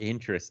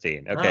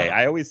 Interesting. Okay,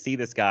 I always see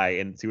this guy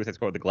in Suicide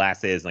Squad with the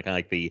glasses, like kind of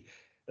like the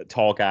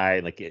tall guy.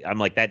 Like I'm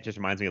like that just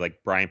reminds me of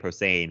like Brian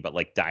Posehn, but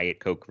like Diet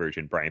Coke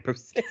version Brian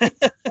Posehn.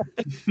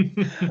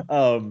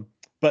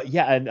 But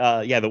yeah, and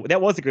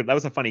that was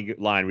a funny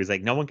line. It was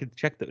like no one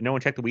checked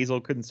the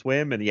Weasel couldn't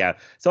swim, and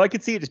so I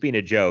could see it just being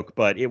a joke,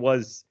 but it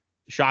was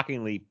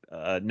shockingly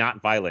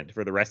not violent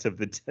for the rest of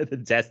the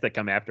deaths that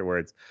come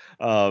afterwards.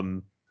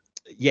 And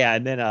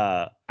then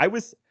the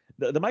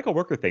Michael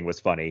Rooker thing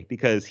was funny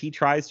because he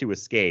tries to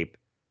escape,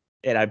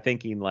 and I'm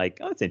thinking like,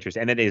 oh, that's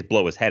interesting, and then they just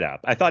blow his head up.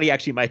 I thought he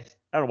actually might.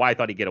 I don't know why I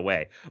thought he'd get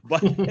away,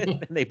 but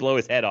then they blow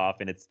his head off,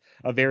 and it's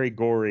a very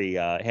gory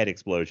head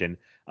explosion.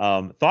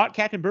 Thought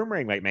Captain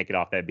Boomerang might make it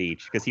off that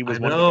beach because he was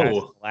one of the guys in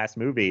the last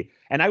movie,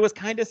 and I was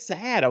kind of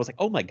sad. I was like,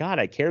 oh my god,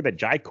 I care that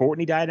Jai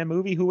Courtney died in a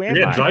movie. Who am I?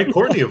 Yeah, Jai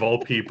Courtney of all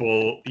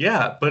people.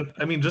 Yeah, but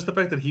I mean, just the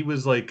fact that he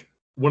was like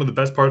one of the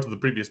best parts of the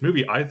previous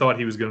movie, I thought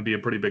he was going to be a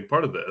pretty big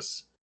part of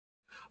this.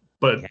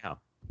 But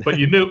but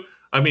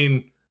I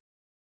mean,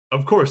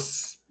 of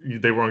course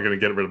they weren't going to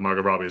get rid of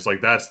Margot Robbie. It's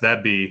like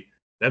that'd be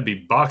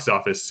box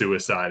office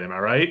suicide. Am I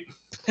right?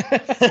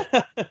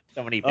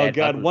 So many oh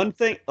god, one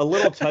thing, a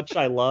little touch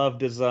I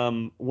loved is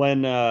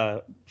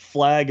when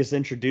Flag is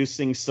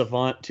introducing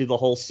Savant to the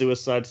whole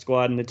Suicide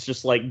Squad, and it's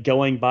just like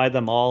going by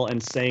them all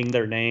and saying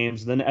their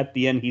names. Then at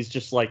the end, he's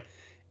just like,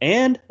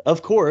 and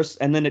of course,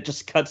 and then it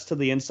just cuts to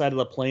the inside of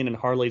the plane, and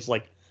Harley's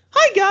like,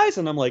 "Hi guys,"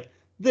 and I'm like,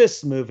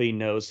 this movie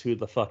knows who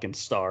the fucking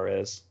star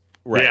is.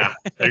 Right. Yeah,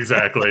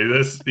 exactly.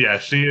 She's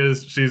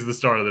the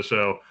star of the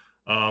show.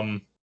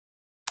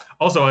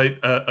 Also,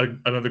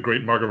 another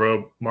great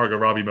Margot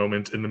Robbie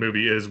moment in the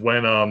movie is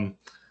when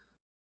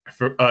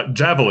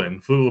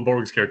Javelin, Flula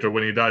Borg's character,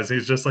 when he dies,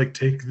 he's just like,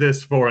 take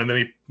this for, and then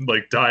he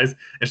like dies,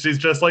 and she's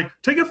just like,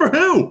 take it for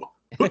who?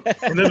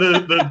 And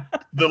then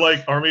the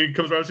like army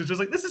comes around, she's just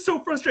like, this is so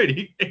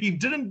frustrating. He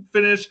didn't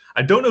finish.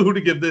 I don't know who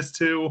to give this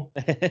to.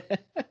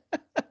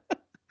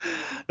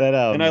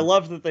 And I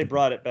love that they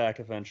brought it back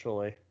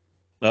eventually.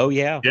 Oh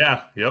yeah.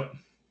 Yeah. Yep.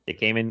 It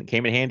came in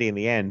handy in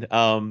the end.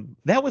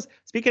 That was,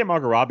 speaking of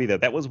Margot Robbie though,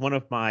 that was one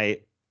of my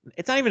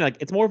it's not even like,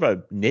 it's more of a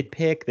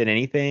nitpick than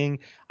anything.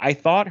 I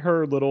thought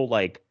her little,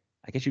 like,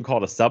 I guess you'd call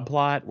it a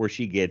subplot where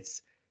she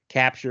gets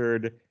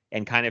captured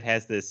and kind of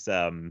has this,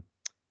 I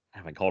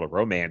haven't called it a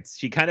romance.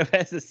 She kind of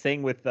has this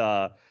thing with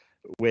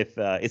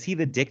is he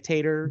the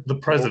dictator? The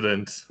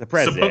president. The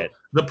president.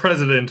 The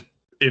president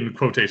in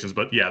quotations,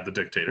 but yeah, the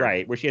dictator.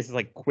 Right, where she has this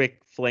like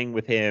quick fling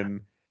with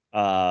him,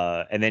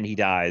 and then he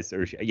dies,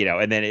 or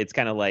and then it's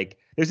kind of like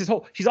there's this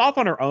whole, she's off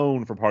on her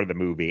own for part of the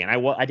movie, and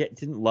I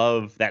didn't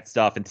love that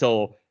stuff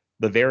until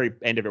the very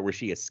end of it where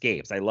she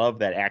escapes. I love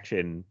that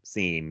action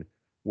scene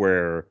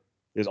where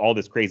there's all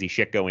this crazy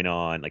shit going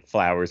on, like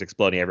flowers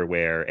exploding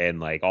everywhere, and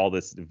like all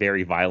this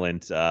very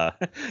violent. And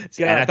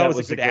I thought it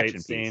was a good action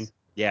scene.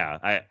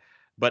 Yeah,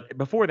 but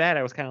before that,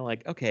 I was kind of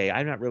like, okay,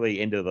 I'm not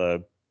really into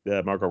the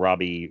Margot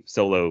Robbie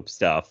solo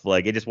stuff.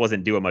 Like, it just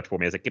wasn't doing much for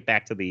me. I was like, get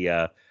back to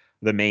the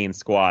main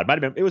squad.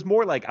 Might have been. It was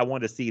more like I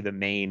wanted to see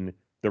the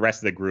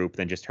rest of the group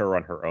than just her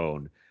on her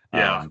own.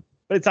 Yeah,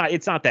 but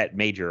it's not that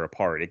major a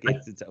part.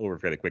 It's over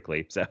fairly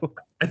quickly. So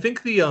I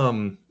think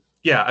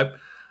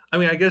I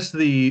mean, I guess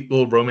the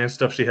little romance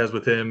stuff she has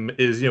with him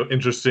is,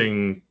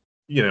 interesting,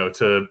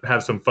 to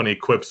have some funny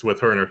quips with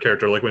her and her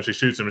character. Like when she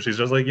shoots him, she's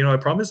just like, I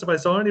promised if I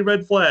saw any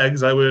red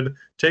flags, I would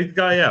take the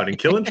guy out. And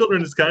killing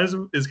children is kind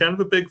of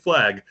a big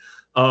flag.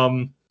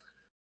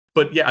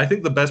 But yeah, I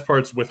think the best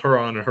parts with her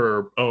on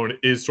her own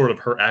is sort of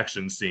her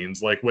action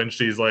scenes. Like when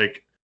she's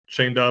like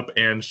chained up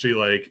and she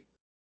like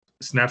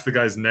snaps the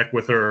guy's neck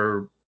with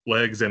her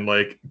legs and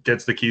like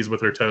gets the keys with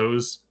her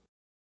toes.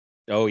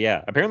 Oh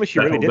yeah. Apparently she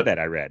really did that,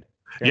 I read.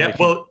 Yeah,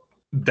 well,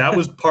 that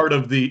was part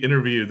of the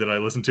interview that I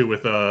listened to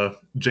with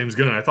James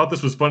Gunn. I thought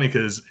this was funny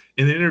because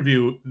in the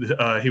interview,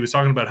 he was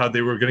talking about how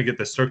they were going to get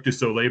the Cirque du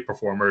Soleil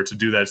performer to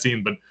do that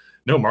scene, but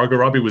no, Margot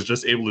Robbie was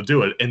just able to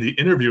do it. And the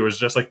interviewer was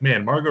just like,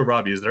 man, Margot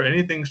Robbie, is there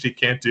anything she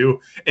can't do?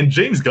 And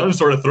James Gunn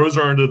sort of throws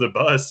her under the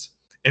bus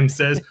and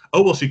says,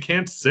 oh, well, she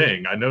can't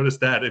sing. I noticed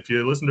that. If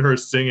you listen to her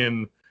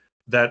singing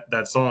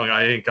that song,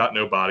 I Ain't Got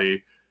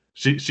Nobody,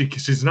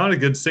 she's not a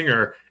good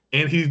singer.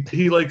 And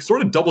he like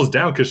sort of doubles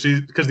down because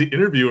the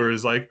interviewer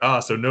is like,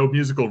 so no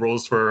musical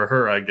roles for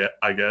her, I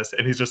guess.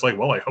 And he's just like,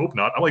 well, I hope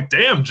not. I'm like,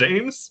 damn,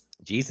 James.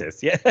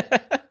 Jesus, yeah.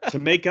 To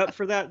make up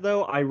for that,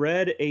 though, I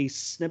read a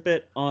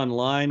snippet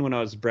online when I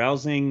was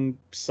browsing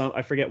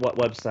I forget what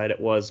website it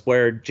was,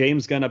 where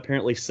James Gunn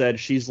apparently said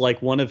she's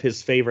like one of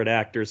his favorite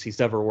actors he's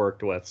ever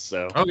worked with.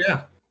 So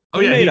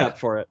he made up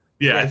for it.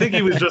 Yeah, I think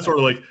he was just sort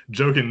of like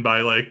joking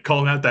by like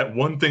calling out that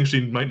one thing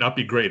she might not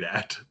be great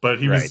at, but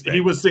he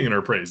was singing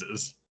her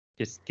praises.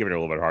 Just giving her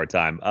a little bit of a hard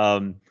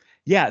time.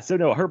 Yeah, so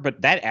no, but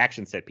that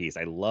action set piece,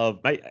 I love.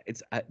 My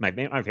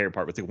favorite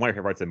part, but it's like one of my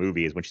favorite parts of the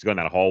movie is when she's going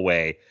down a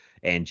hallway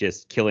and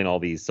just killing all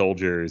these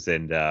soldiers,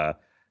 and I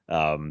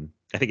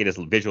think it just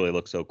visually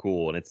looks so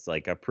cool, and it's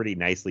like a pretty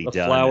nicely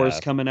done.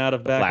 Flowers coming out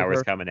of back.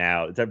 Flowers coming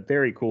out. It's a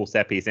very cool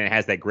set piece, and it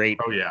has that great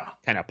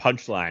kind of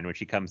punchline when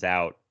she comes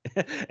out,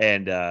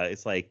 and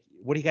it's like,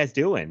 "What are you guys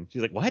doing?"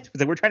 She's like, "What?" It's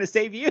like, "We're trying to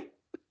save you."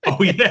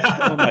 Oh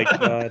yeah! Oh my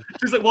god!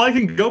 She's like, "Well, I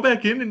can go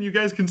back in, and you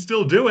guys can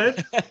still do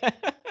it."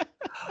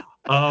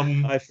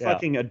 I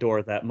fucking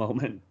adore that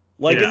moment.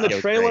 Like in the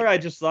trailer, I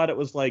just thought it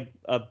was like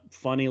a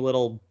funny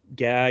little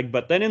gag,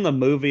 but then in the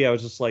movie, I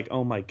was just like,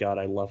 "Oh my god,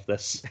 I love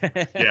this."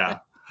 Yeah.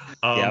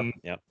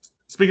 Yep.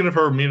 Speaking of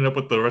her meeting up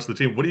with the rest of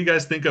the team, what do you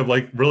guys think of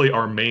like really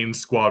our main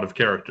squad of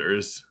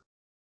characters?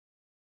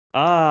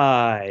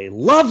 I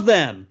love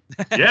them.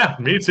 Yeah,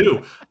 me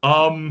too.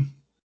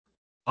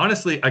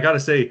 Honestly, I gotta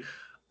say,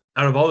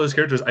 out of all those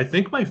characters, I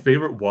think my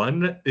favorite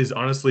one is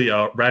honestly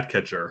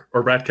Ratcatcher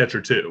or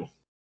Ratcatcher 2.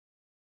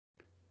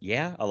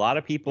 Yeah, a lot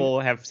of people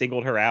have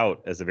singled her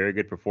out as a very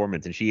good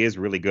performance, and she is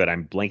really good.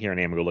 I'm blanking her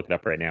name. I'm going to look it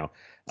up right now.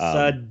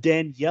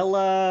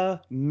 Daniela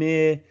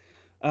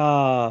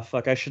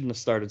fuck, I shouldn't have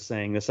started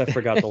saying this. I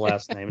forgot the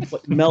last name. It's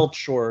like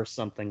Melchor or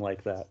something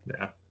like that.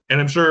 Yeah,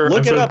 and I'm sure...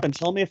 Look it up and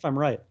tell me if I'm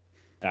right.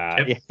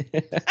 And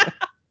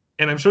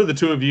I'm sure the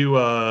two of you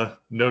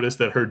noticed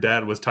that her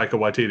dad was Taika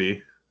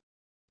Waititi.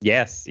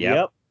 Yes.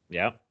 Yep.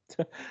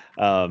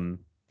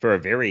 For a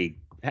very...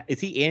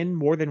 Is he in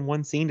more than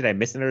one scene? Did I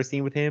miss another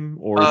scene with him?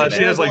 Or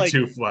she has like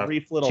two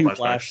brief little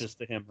flashes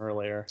to him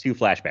earlier. 2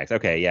 flashbacks.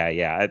 Okay,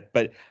 yeah.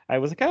 But I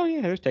was like, oh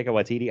yeah, there's Taika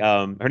Waititi.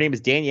 Her name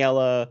is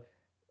Daniela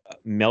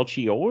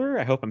Melchior.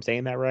 I hope I'm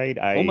saying that right.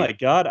 Oh my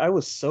god, I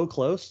was so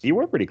close. You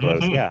were pretty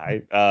close.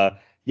 Mm-hmm.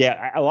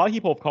 Yeah. A lot of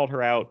people have called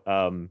her out.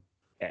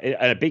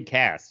 A big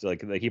cast. Like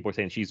people are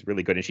saying she's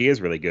really good, and she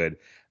is really good.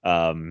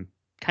 Kind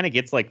of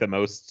gets like the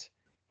most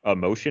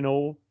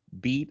emotional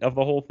beat of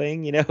the whole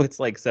thing, it's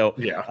like, so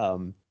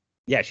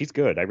yeah, she's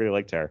good. I really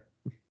liked her.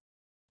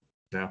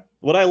 Yeah,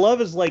 what I love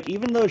is like,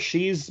 even though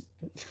she's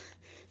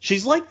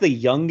like the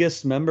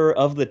youngest member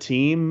of the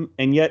team,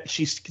 and yet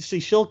she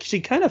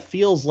kind of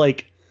feels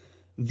like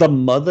the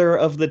mother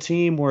of the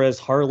team, whereas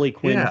Harley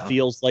Quinn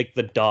feels like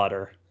the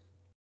daughter.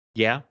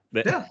 Yeah,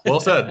 well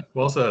said.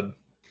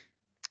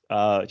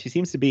 She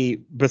seems to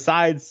be,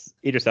 besides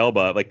Idris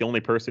Elba, like the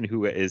only person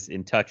who is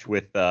in touch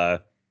with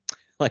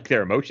like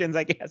their emotions,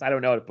 I guess. I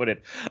don't know how to put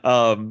it.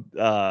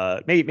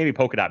 Maybe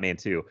Polka Dot Man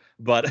too,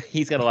 but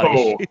he's got a lot of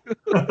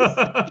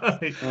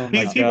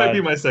issues. He might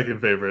be my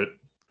second favorite.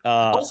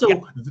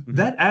 Also,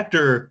 that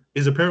actor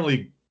is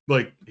apparently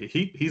like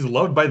he's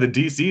loved by the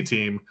DC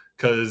team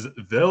because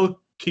they'll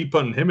keep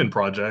putting him in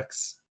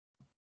projects.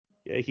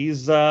 Yeah, he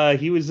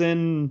was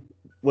in.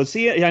 Was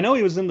he? I know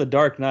he was in The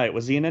Dark Knight.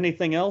 Was he in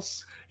anything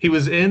else? He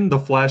was in the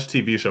Flash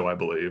TV show, I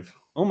believe.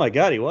 Oh my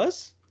God, he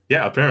was.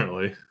 Yeah,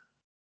 apparently.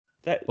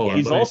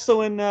 He's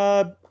also in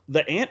the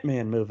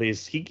Ant-Man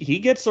movies. He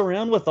gets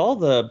around with all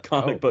the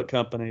comic book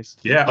companies.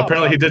 Yeah,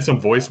 apparently he did some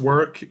voice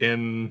work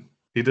on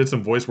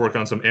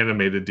some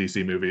animated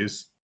DC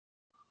movies.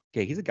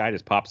 Yeah, he's a guy who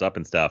just pops up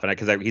and stuff, and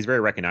because he's very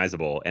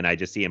recognizable, and I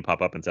just see him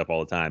pop up and stuff all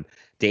the time.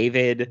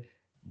 David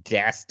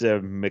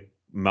Dastmalchian?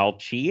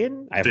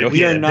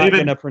 We are not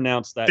going to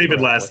pronounce that. David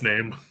correctly. last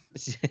name.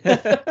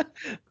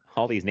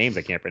 All these names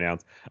I can't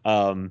pronounce.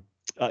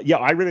 Yeah,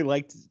 I really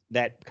liked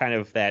that kind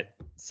of that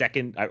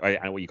second. I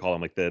know what you call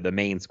them, like the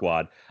main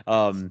squad.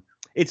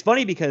 It's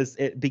funny because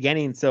James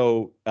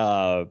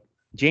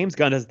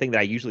Gunn does a thing that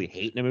I usually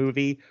hate in a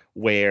movie,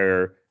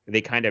 where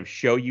they kind of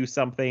show you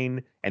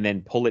something and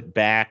then pull it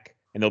back,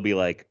 and they'll be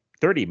like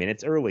 30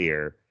 minutes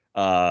earlier.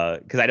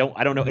 Because I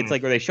don't know. It's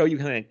like where they show you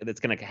something that's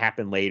going to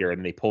happen later, and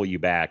then they pull you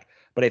back.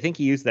 But I think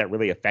he used that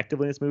really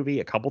effectively in this movie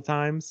a couple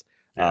times.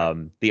 Yeah.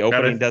 The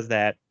opening does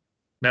that.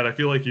 Matt, I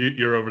feel like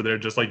you're over there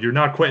just like you're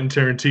not Quentin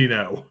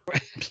Tarantino.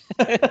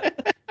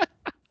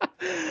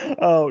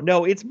 Oh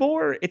no, it's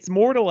more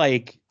to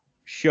like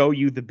show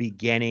you the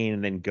beginning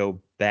and then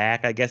go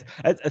back. I guess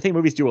I think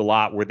movies do a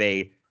lot where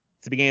it's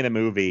the beginning of the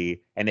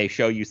movie and they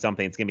show you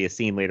something. It's gonna be a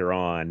scene later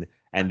on,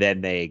 and then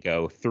they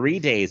go 3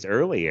 days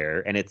earlier,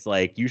 and it's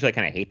like usually I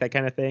kind of hate that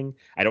kind of thing.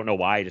 I don't know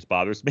why, it just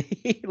bothers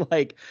me.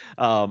 Like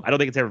I don't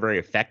think it's ever very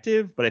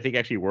effective, but I think it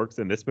actually works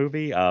in this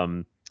movie.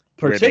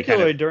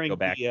 Particularly during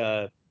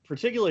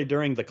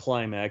the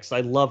climax,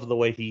 I love the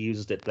way he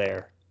used it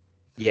there.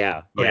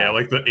 Yeah. Yeah,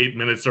 like the 8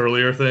 minutes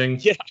earlier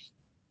thing.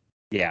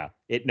 Yeah.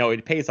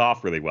 It pays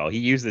off really well. He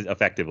used it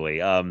effectively.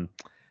 The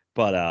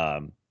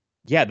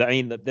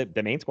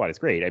main squad is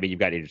great. I mean, you've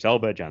got Idris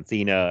Elba, John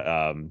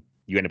Cena.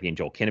 You end up getting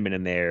Joel Kinnaman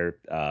in there.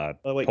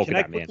 Can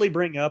I quickly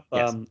bring up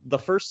the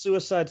first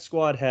Suicide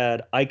Squad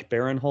had Ike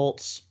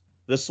Barinholtz.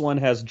 This one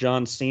has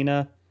John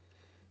Cena.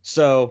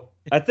 So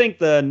I think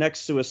the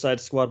next Suicide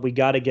Squad, we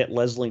got to get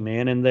Leslie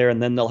Mann in there, and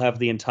then they'll have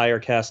the entire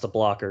cast of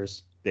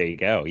blockers. There you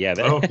go. Yeah.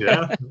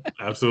 Yeah,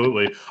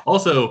 absolutely.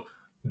 Also,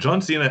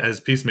 John Cena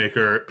as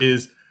Peacemaker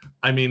is,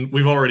 I mean,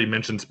 we've already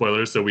mentioned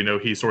spoilers, so we know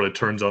he sort of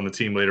turns on the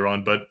team later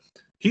on, but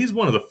he's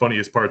one of the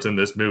funniest parts in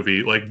this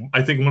movie. Like,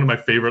 I think one of my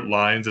favorite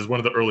lines is one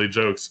of the early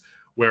jokes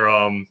where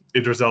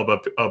Idris Elba,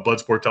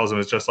 Bloodsport, tells him,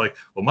 it's just like,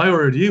 well, my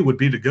order to you would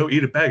be to go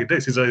eat a bag of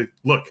dicks. He's like,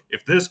 look,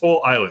 if this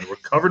whole island were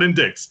covered in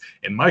dicks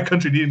and my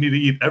country needed me to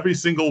eat every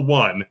single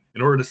one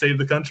in order to save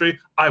the country,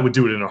 I would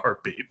do it in a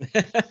heartbeat.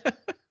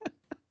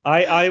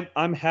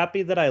 I'm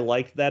happy that I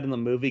liked that in the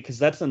movie, because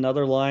that's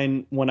another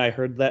line, when I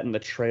heard that in the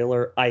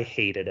trailer, I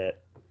hated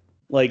it.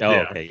 Like,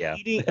 okay, yeah.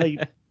 Eating,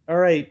 all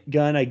right,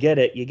 Gunn, I get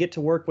it. You get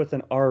to work with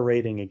an R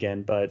rating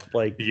again, but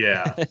like,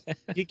 yeah,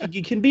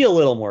 you can be a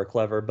little more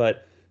clever.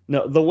 But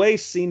no, the way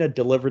Cena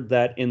delivered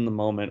that in the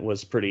moment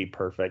was pretty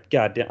perfect.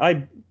 God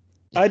damn,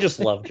 I just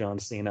love John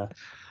Cena.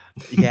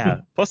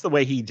 Yeah. Plus the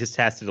way he just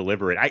has to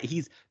deliver it.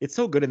 It's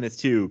so good in this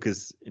too,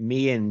 because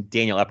me and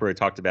Daniel Epper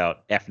talked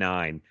about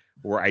F9,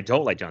 where I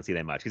don't like John Cena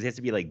that much because he has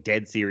to be like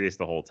dead serious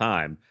the whole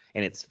time.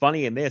 And it's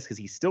funny in this because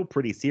he's still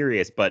pretty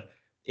serious, but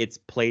it's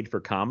played for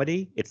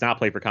comedy. It's not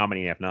played for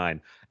comedy in F9,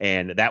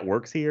 and that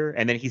works here.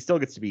 And then he still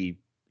gets to be,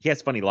 he has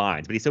funny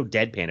lines, but he's so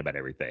deadpan about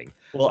everything.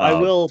 Well, I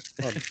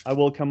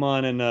will come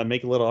on and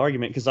make a little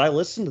argument, because I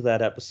listened to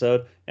that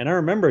episode, and I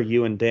remember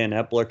you and Dan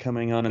Epler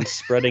coming on and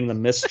spreading the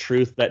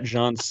mistruth that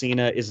John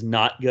Cena is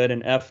not good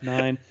in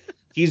F9.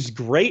 He's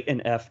great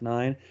in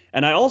F9,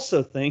 and I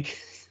also think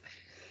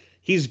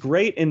he's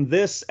great in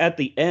this at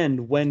the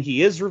end when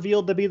he is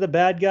revealed to be the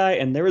bad guy,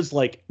 and there is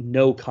like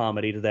no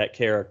comedy to that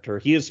character.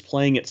 He is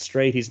playing it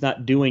straight. He's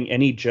not doing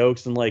any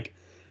jokes, and like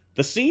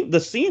the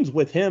scenes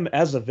with him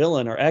as a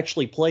villain are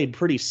actually played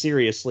pretty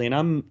seriously, and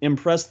I'm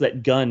impressed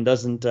that Gunn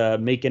doesn't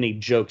make any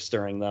jokes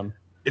during them.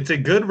 It's a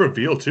good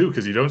reveal too,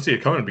 because you don't see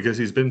it coming, because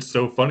he's been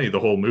so funny the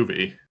whole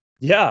movie.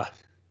 Yeah.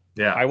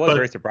 I was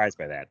very surprised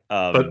by that.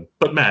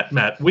 But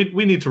Matt,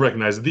 we need to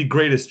recognize the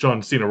greatest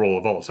John Cena role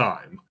of all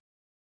time.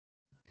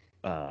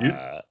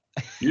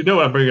 You know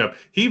what I'm bringing up.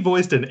 He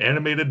voiced an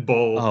animated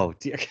bull. Oh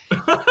dear.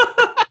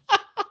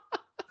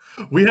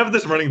 We have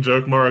this running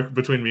joke, Mark,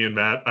 between me and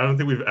Matt. I don't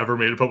think we've ever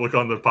made it public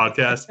on the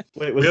podcast.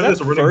 Wait, was that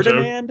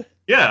Ferdinand? Joke.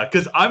 Yeah,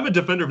 because I'm a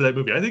defender of that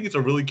movie. I think it's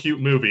a really cute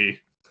movie.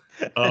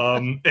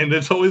 And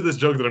it's always this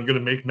joke that I'm going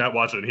to make Matt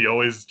watch it, and he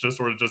always just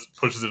sort of just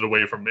pushes it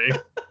away from me.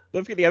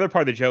 Don't forget the other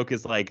part of the joke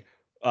is like,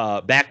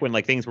 back when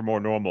like things were more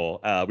normal,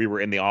 we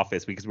were in the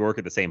office because we work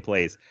at the same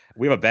place.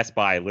 We have a Best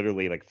Buy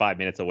literally like 5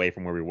 minutes away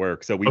from where we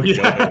work, so we would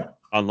go there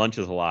on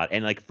lunches a lot,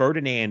 and like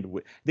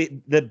Ferdinand,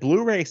 the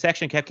Blu-ray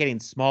section kept getting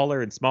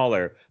smaller and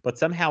smaller, but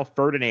somehow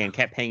Ferdinand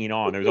kept hanging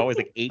on. There was always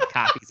like 8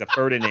 copies of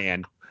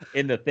Ferdinand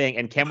in the thing,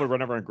 and Ken would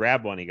run over and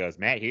grab one. He goes,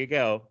 "Matt, here you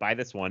go, buy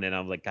this one," and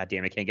I'm like, "God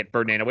damn, I can't get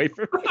Ferdinand away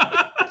from me."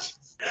 Oh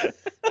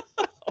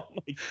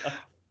my god!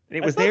 And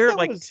it was there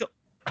like,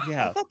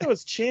 I thought that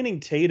was Channing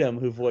Tatum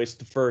who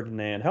voiced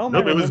Ferdinand. How am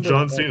Nope, I it was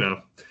John that?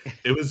 Cena.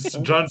 It was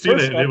John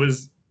Cena,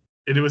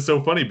 and it was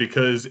so funny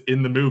because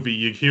in the movie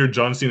you hear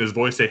John Cena's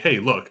voice say, "Hey,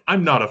 look,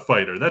 I'm not a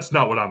fighter. That's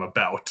not what I'm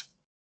about."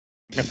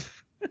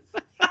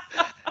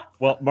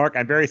 Well, Mark,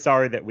 I'm very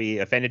sorry that we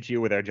offended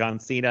you with our John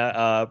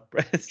Cena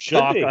Should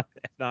talk be. on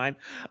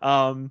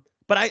F9.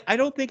 But I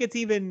don't think it's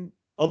even.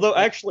 Although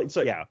actually,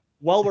 so Yeah.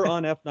 while we're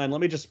on F9,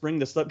 let me just bring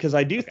this up because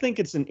I do think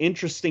it's an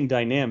interesting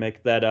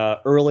dynamic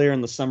that earlier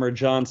in the summer,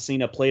 John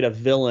Cena played a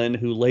villain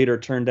who later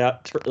turned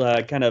out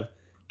kind of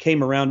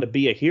came around to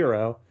be a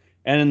hero.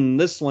 And in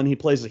this one, he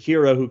plays a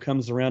hero who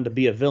comes around to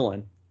be a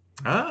villain.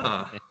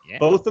 Ah, Yeah.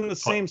 Both in the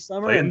same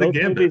summer, playing and the both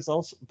gambit.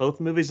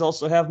 movies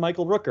also have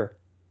Michael Rooker.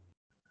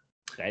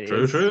 That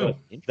True, is true.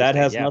 interesting, That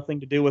has yeah.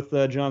 nothing to do with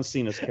John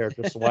Cena's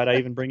character, so why'd I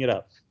even bring it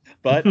up?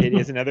 But it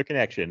is another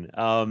connection.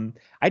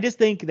 I just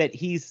think that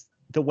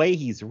the way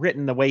he's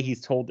written, the way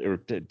he's told or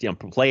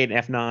play in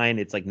F9,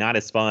 it's like not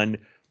as fun.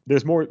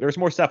 There's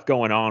more stuff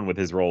going on with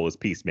his role as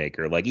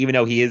Peacemaker. Like even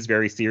though he is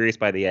very serious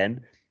by the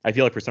end, I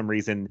feel like for some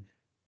reason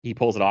he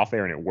pulls it off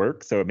there and it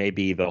works. So it may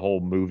be the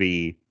whole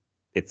movie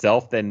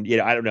itself. Then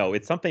I don't know.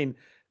 It's something.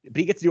 But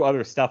he gets to do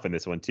other stuff in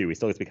this one too. He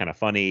still gets to be kind of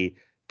funny,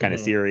 kind of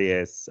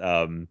serious.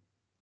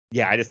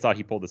 Yeah, I just thought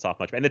he pulled this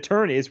off much. And the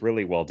turn is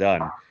really well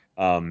done.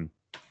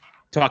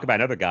 Talk about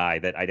another guy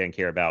that I didn't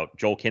care about.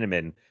 Joel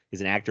Kinnaman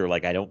is an actor.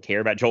 Like, I don't care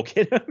about Joel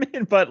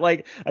Kinnaman. But,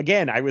 like,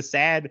 again, I was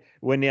sad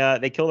when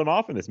they killed him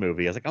off in this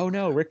movie. I was like, oh,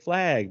 no, Rick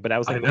Flag. But I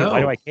was like, wait,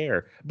 why do I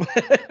care?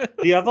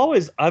 Yeah,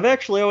 I've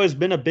actually always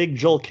been a big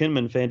Joel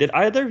Kinnaman fan. Did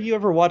either of you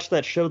ever watch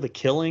that show, The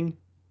Killing?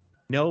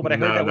 No, but I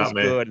heard No, that was not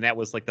me. good. And that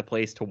was, like, the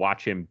place to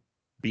watch him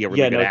be a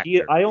really good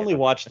actor. I only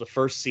watched the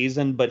first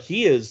season, but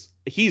he's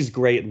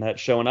great in that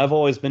show. And I've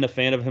always been a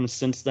fan of him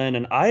since then.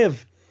 And I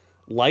have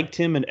liked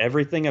him in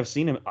everything I've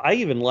seen him. I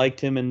even liked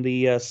him in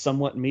the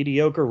somewhat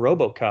mediocre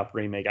RoboCop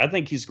remake. I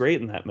think he's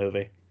great in that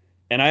movie.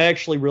 And I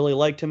actually really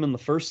liked him in the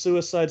first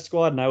Suicide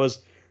Squad, and I was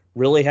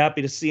really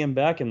happy to see him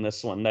back in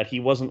this one, that he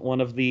wasn't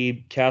one of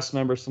the cast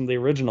members from the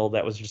original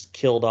that was just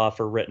killed off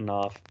or written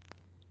off.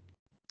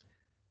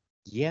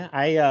 Yeah,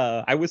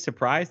 I was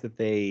surprised that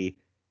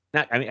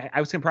I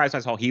was surprised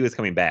when I saw he was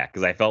coming back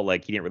because I felt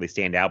like he didn't really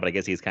stand out, but I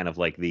guess he's kind of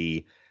like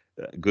the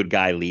good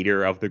guy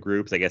leader of the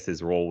groups. I guess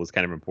his role was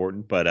kind of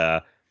important, but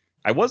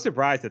I was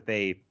surprised that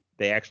they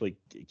actually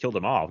killed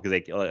him off because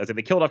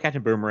they killed off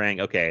Captain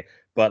Boomerang. Okay,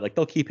 but like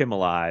they'll keep him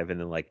alive, and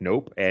then like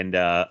nope. And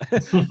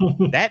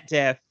that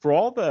death, for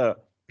all the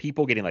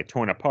people getting like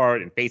torn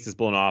apart and faces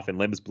blown off and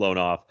limbs blown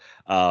off,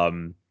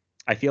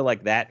 I feel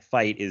like that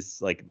fight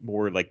is like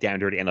more like down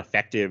dirty and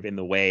effective in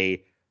the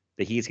way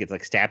that he gets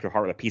like stabbed to the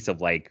heart with a piece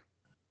of like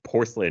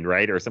porcelain,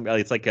 right, or something.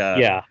 It's like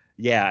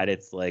yeah, and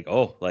it's like,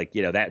 oh, like,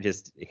 that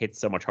just hits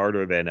so much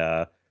harder than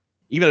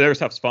even though their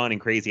stuff's fun and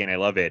crazy and I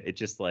love it, it's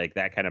just like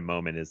that kind of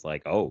moment is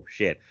like, oh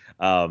shit.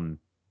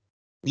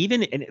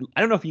 Even, and I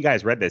don't know if you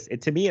guys read this,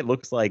 to me it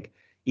looks like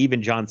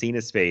even John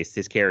Cena's face,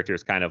 his character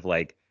is kind of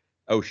like,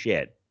 oh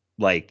shit,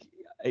 like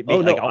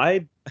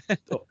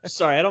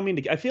sorry, I don't mean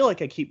to. I feel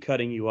like I keep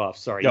cutting you off.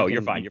 Sorry. No,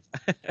 you're fine.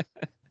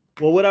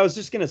 Well, what I was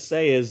just going to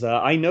say is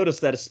I noticed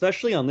that,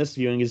 especially on this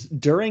viewing, is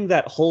during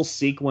that whole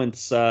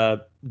sequence,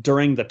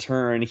 during the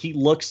turn, he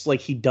looks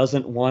like he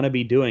doesn't want to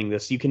be doing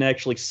this. You can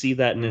actually see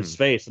that in his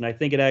face. And I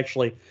think it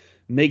actually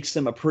makes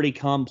him a pretty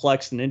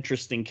complex and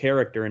interesting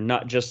character and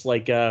not just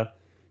like a,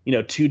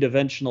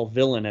 two-dimensional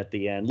villain at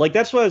the end. Like,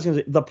 that's what I was going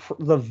to say.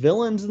 The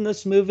villains in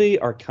this movie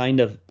are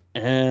kind of,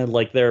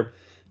 like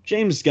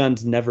James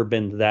Gunn's never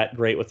been that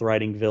great with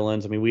writing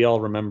villains. I mean, we all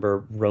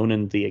remember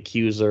Ronan the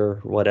Accuser,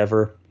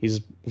 whatever.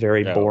 He's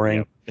very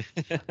boring.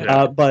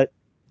 Yeah. But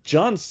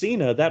John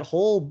Cena, the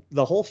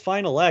whole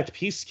final act,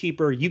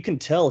 Peacekeeper, you can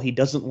tell he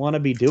doesn't want to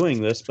be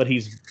doing this, but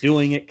he's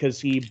doing it because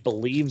he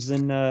believes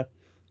in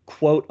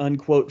quote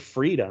unquote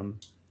freedom.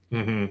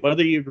 Mm-hmm.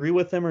 Whether you agree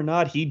with him or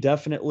not, you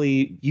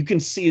can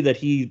see that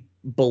he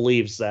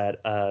believes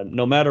that.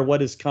 No matter what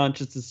his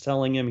conscience is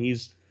telling him,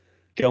 he's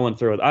going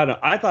through it.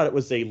 I thought it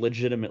was a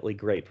legitimately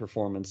great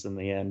performance in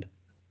the end.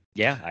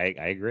 Yeah,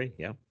 I agree.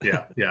 Yeah.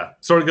 Yeah.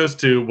 Sort of goes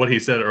to what he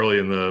said early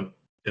in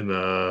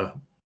the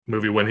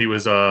movie when he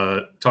was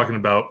talking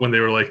about when they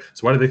were like,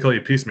 so why do they call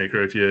you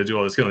Peacemaker if you do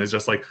all this killing? He's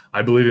just like,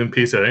 I believe in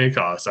peace at any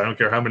cost. I don't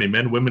care how many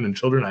men, women, and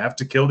children I have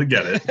to kill to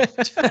get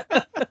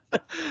it.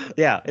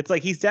 Yeah, it's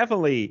like he's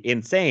definitely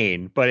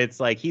insane, but it's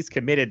like he's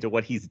committed to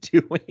what he's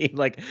doing.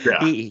 Like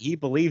he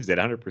believes it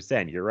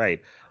 100%. You're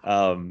right.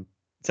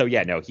 So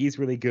yeah, no, he's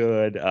really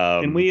good.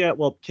 Can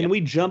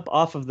we jump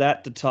off of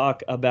that to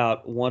talk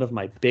about one of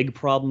my big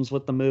problems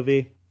with the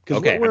movie? Because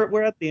Okay.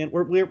 we're at the end.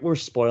 We're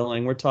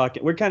spoiling. We're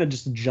talking. We're kind of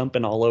just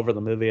jumping all over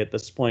the movie at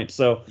this point.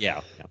 So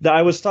Yeah.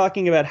 I was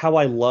talking about how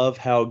I love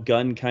how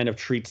Gunn kind of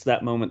treats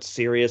that moment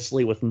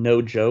seriously with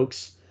no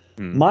jokes.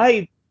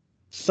 Mm.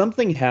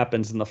 Something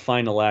happens in the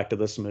final act of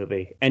this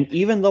movie, and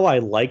even though I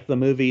like the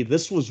movie,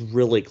 this was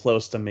really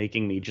close to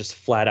making me just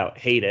flat out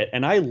hate it.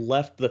 And I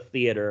left the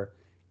theater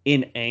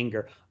in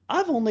anger.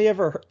 I've only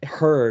ever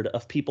heard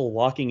of people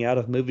walking out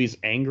of movies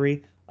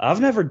angry.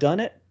 I've never done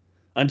it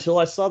until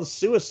I saw the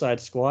Suicide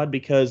Squad,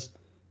 because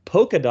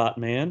Polka Dot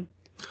Man,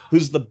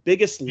 who's the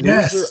biggest loser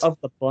Yes. of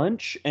the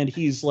bunch, and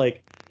he's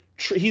like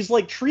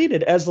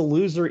treated as a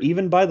loser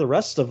even by the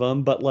rest of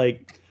them, but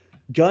like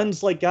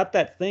Gunn's like got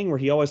that thing where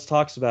he always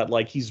talks about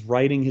like he's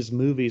writing his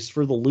movies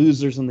for the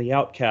losers and the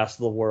outcasts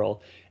of the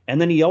world.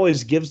 And then he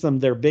always gives them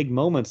their big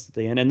moments at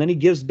the end. And then he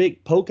gives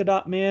Big Polka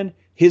Dot Man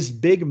his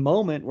big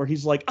moment where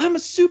he's like, I'm a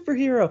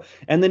superhero.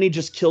 And then he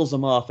just kills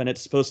him off, and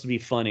it's supposed to be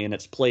funny, and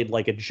it's played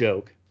like a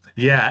joke.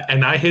 Yeah,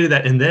 and I hated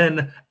that. And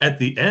then at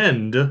the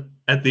end,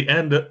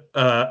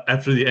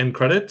 after the end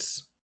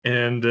credits,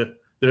 and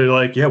they're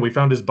like, "Yeah, we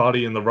found his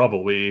body in the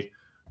rubble. We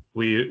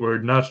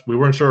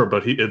weren't sure,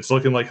 but it's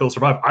looking like he'll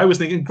survive." I was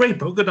thinking, "Great,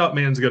 Polka Dot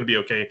Man's gonna be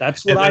okay."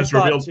 That's what And then I it's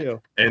thought revealed-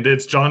 too. And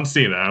it's John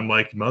Cena. I'm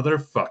like,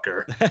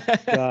 motherfucker.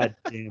 God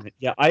damn it.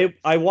 Yeah,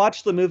 I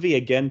watched the movie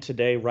again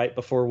today right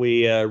before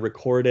we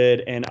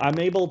recorded, and I'm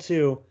able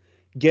to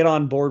get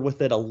on board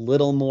with it a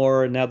little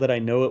more now that I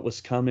know it was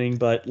coming.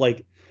 But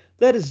like,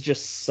 that is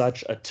just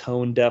such a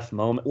tone deaf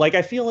moment. Like,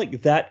 I feel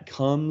like that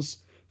comes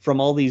from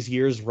all these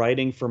years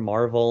writing for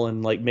Marvel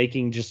and like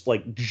making just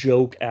like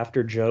joke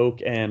after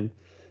joke, and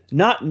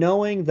not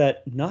knowing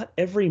that not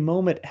every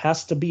moment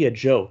has to be a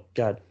joke.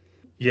 God.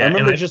 Yeah, I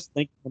remember and just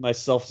thinking to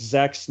myself,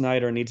 Zack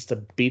Snyder needs to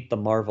beat the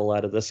Marvel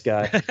out of this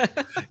guy.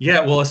 Yeah,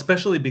 well,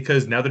 especially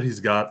because now that he's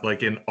got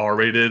like an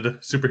R-rated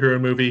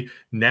superhero movie,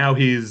 now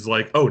he's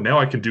like, oh, now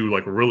I can do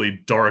like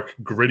really dark,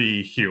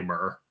 gritty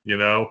humor, you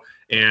know?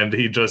 And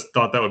he just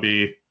thought that would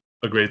be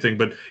a great thing.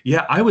 But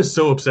yeah, I was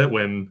so upset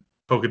when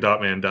Polka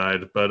Dot Man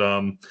died. But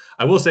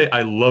I will say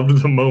I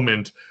loved the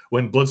moment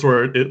when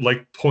Blitzword it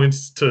like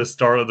points to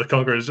Star of the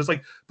Conqueror. It's just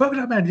like, Polka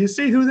Dot Man, do you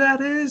see who that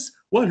is?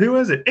 What? Who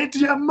is it? It's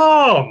your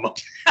mom.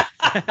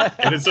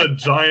 And it's a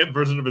giant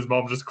version of his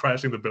mom just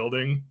crashing the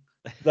building.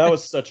 That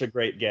was such a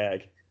great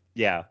gag.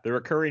 Yeah, the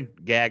recurring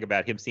gag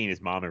about him seeing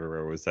his mom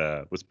everywhere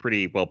was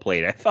pretty well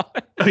played, I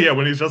thought. Oh, yeah,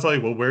 when he's just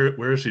like, well,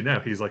 where is she now?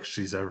 He's like,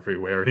 she's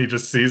everywhere. And he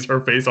just sees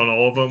her face on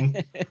all of them.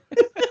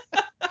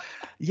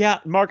 Yeah,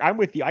 Mark, I'm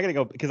with you. I gotta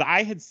go because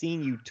I had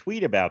seen you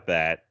tweet about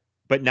that,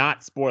 but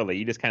not spoil it.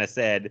 You just kind of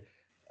said,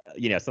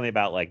 something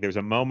about like there's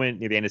a moment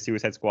near the end of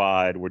Suicide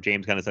Squad where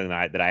James Gunn is something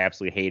that I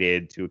absolutely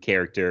hated to a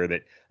character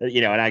that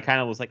and I kind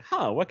of was like,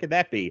 what could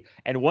that be?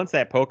 And once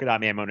that Polka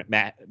Dot Man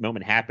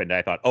moment happened,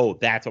 I thought, oh,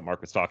 that's what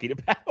Mark was talking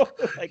about.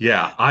 Like,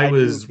 yeah, I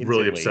was knew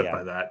really instantly, upset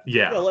by that.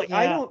 Yeah.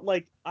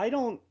 I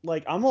don't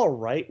I'm all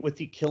right with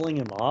you killing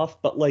him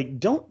off, but like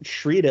don't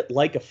treat it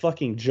like a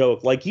fucking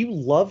joke. Like, you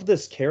love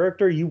this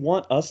character, you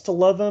want us to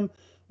love him,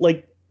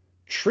 like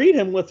treat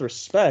him with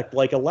respect.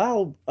 Like,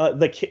 allow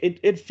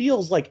it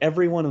feels like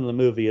everyone in the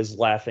movie is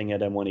laughing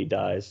at him when he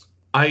dies.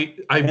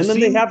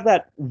 They have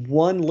that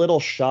one little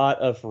shot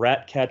of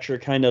Ratcatcher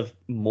kind of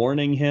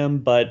mourning him,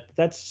 but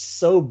that's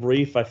so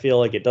brief. I feel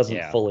like it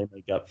doesn't fully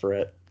make up for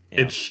it.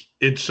 Yeah.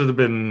 It should have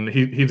been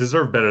he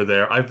deserved better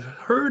there. I've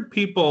heard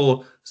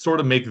people sort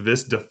of make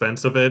this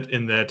defense of it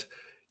in that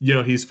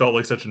he's felt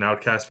like such an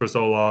outcast for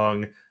so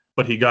long,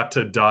 but he got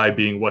to die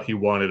being what he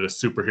wanted, a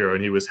superhero,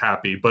 and he was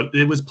happy. But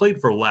it was played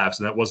for laughs,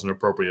 and that wasn't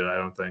appropriate, I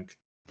don't think.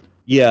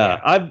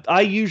 Yeah,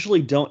 I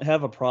usually don't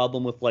have a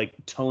problem with like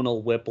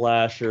tonal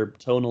whiplash or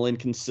tonal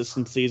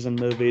inconsistencies in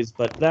movies,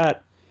 but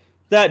that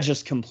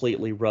just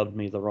completely rubbed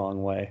me the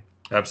wrong way.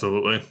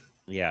 Absolutely.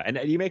 Yeah, and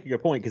you make a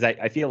good point because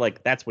I feel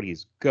like that's what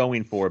he's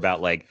going for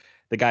about like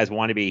the guys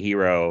want to be a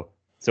hero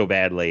so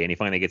badly, and he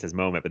finally gets his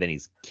moment, but then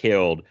he's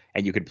killed,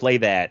 and you could play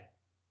that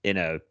in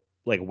a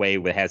way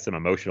that has some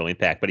emotional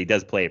impact, but he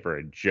does play it for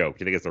a joke.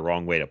 I think it's the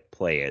wrong way to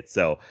play it.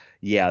 So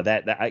yeah,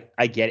 that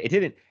I get it.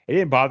 It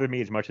didn't bother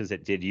me as much as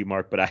it did you,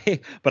 Mark, but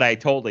I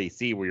totally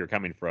see where you're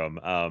coming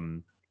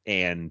from.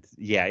 And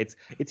yeah, it's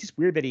just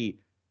weird that he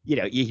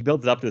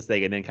builds up this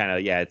thing and then kind of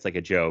it's like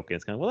a joke, and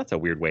it's kind of, well, that's a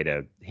weird way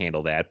to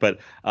handle that. But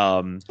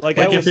I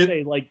would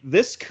say, like,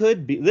 this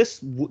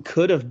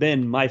could have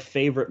been my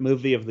favorite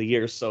movie of the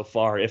year so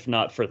far, if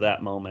not for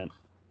that moment.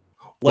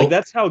 Like,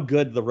 that's how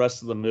good the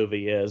rest of the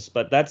movie is,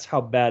 but that's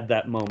how bad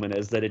that moment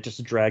is, that it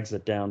just drags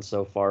it down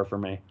so far for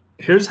me.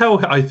 Here's how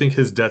I think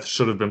his death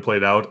should have been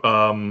played out,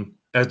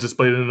 as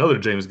displayed in another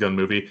James Gunn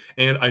movie.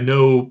 And I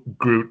know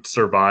Groot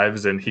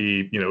survives and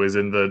he, is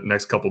in the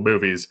next couple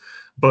movies,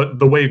 but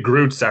the way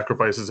Groot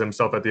sacrifices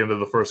himself at the end of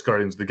the first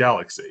Guardians of the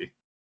Galaxy,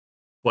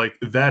 like,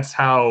 that's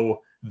how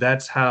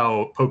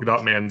Polka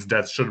Dot Man's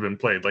death should have been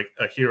played, like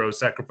a hero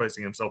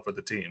sacrificing himself for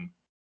the team.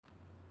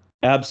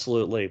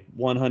 Absolutely,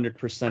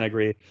 100%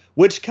 agree.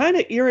 Which kind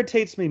of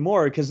irritates me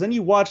more, because then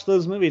you watch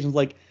those movies and it's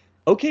like,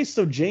 okay,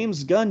 so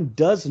James Gunn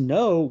does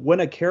know when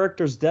a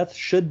character's death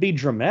should be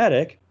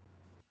dramatic.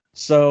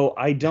 So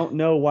I don't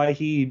know why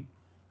he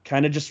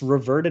kind of just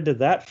reverted to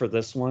that for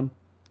this one.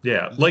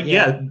 Yeah,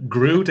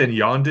 Groot and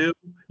Yondu.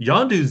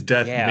 Yondu's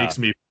death Yeah. makes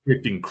me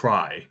freaking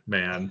cry,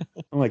 man.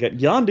 Oh my god,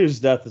 Yondu's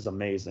death is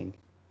amazing.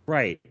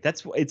 Right.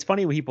 It's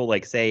funny when people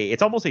like say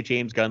it's almost like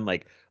James Gunn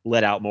like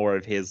let out more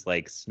of his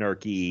like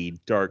snarky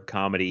dark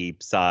comedy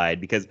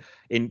side, because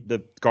in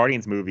the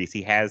Guardians movies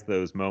he has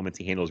those moments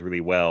he handles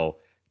really well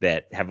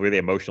that have really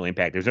emotional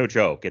impact. There's no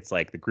joke. It's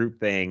like the group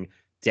thing,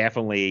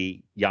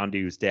 definitely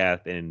Yondu's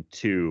death, and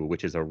 2,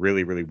 which is a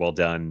really, really well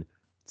done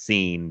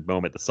scene,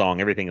 moment, the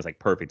song, everything is like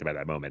perfect about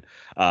that moment.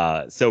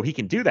 So he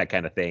can do that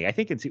kind of thing. I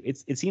think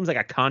it seems like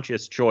a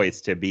conscious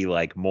choice to be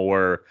like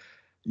more,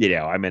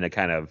 I'm in a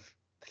kind of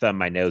thumb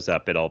my nose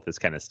up at all this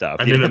kind of stuff.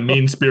 I'm in a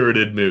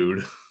mean-spirited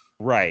mood.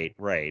 Right.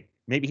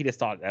 Maybe he just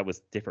thought that was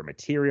different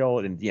material,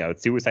 and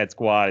Suicide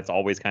Squad, it's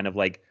always kind of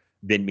like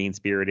been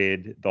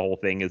mean-spirited. The whole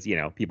thing is,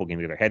 people can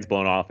get their heads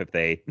blown off if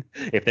they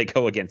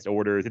go against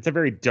orders. It's a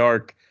very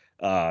dark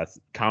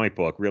comic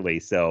book, really.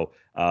 So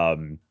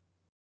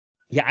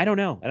yeah, I don't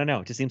know.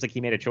 It just seems like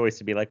he made a choice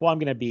to be like, well, I'm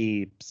gonna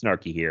be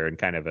snarky here and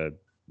kind of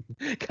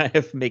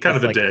make kind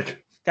of a like,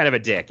 dick. Kind of a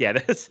dick, yeah.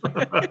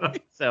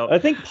 So I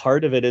think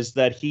part of it is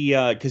that he,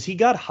 because he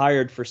got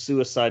hired for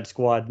Suicide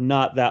Squad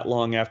not that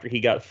long after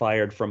he got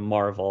fired from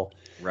Marvel,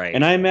 right.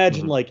 And I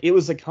imagine like it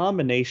was a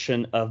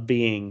combination of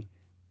being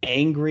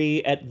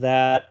angry at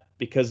that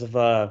because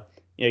of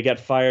he got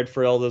fired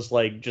for all those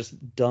like just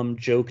dumb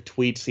joke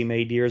tweets he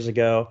made years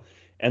ago,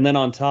 and then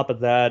on top of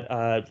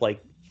that,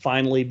 like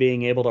finally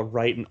being able to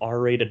write an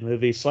R-rated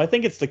movie. So I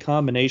think it's the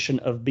combination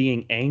of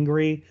being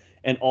angry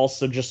and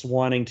also just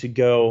wanting to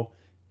go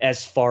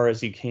as far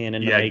as you can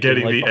in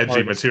getting like, the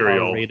edgy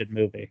material. R-rated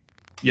movie.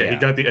 Yeah, he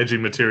got the edgy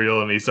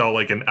material and he saw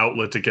like an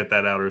outlet to get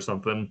that out or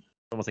something.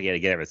 Almost like he had to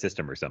get out of a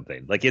system or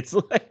something. Like it's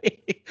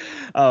like,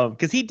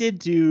 because he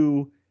did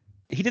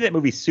that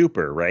movie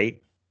Super,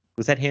 right?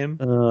 Was that him?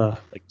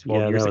 Like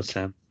 12 years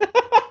ago.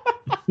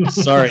 That was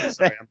him. Sorry.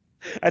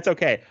 That's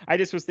okay. I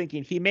just was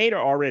thinking he made an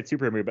R-rated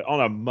Super movie, but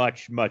on a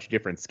much, much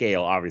different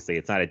scale. Obviously,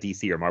 it's not a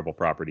DC or Marvel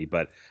property,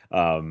 but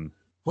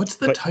what's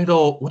the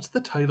title? What's the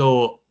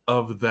title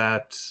of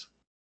that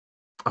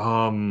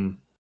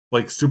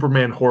like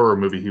Superman horror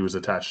movie he was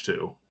attached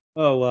to?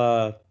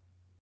 Fuck.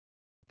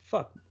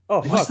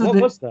 Oh, fuck. What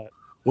was that?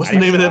 What's the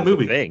name of that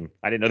movie?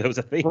 I didn't know that was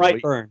a thing.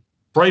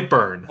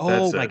 Brightburn.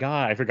 Oh my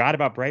god, I forgot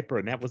about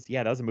Brightburn. That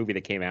was a movie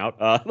that came out.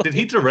 Did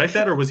he direct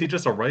that, or was he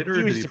just a writer?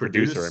 He was Did he a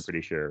produce? producer, I'm pretty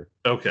sure.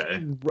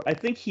 Okay. I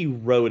think he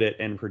wrote it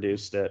and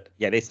produced it.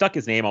 Yeah, they stuck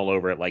his name all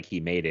over it like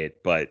he made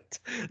it, but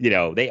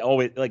they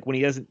always like when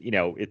he doesn't,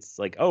 it's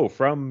like, oh,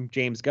 from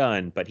James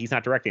Gunn, but he's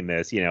not directing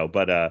this,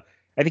 but I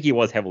think he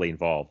was heavily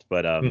involved.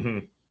 But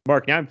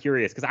Mark, now I'm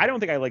curious because I don't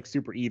think I like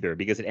Super either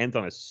because it ends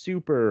on a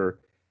super.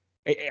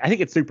 I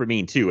think it's super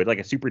mean too. It's like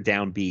a super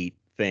downbeat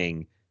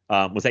thing.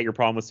 Was that your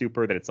problem with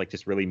Super? That it's like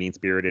just really mean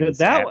spirited?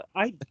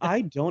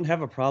 I don't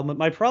have a problem.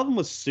 My problem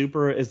with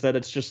Super is that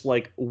it's just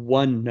like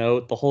one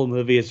note. The whole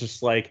movie is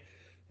just like,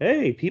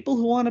 hey, people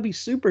who want to be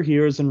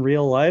superheroes in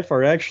real life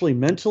are actually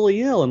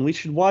mentally ill, and we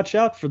should watch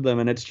out for them.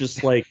 And it's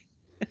just like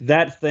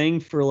that thing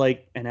for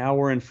like an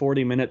hour and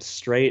 40 minutes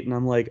straight, and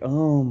I'm like,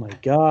 oh my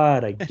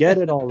god, I get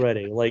it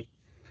already. Like,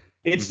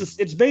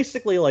 it's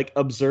basically like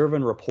Observe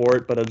and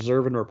Report, but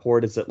Observe and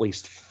Report is at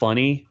least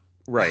funny,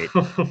 right?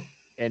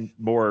 And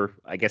more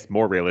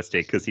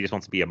realistic because he just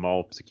wants to be a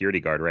mall security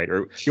guard, right?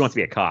 Or he wants to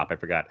be a cop. I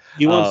forgot.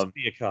 He wants to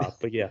be a cop,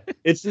 but yeah,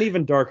 it's an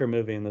even darker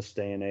movie in this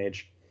day and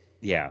age.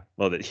 Yeah,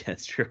 well,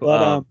 that's true.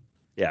 But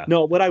yeah.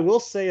 No, what I will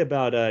say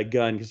about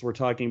Gunn, because we're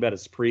talking about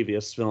his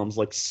previous films,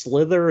 like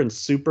Slither and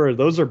Super,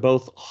 those are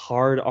both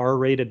hard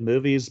R-rated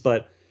movies,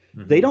 but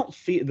they don't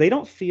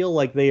feel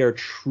like they are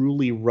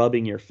truly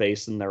rubbing your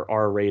face in their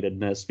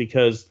R-ratedness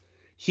because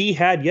he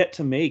had yet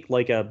to make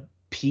like a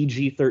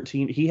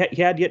PG-13. He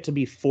had yet to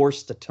be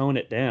forced to tone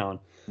it down.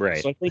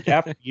 Right. So I think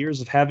after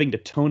years of having to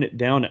tone it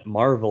down at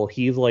Marvel,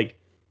 he like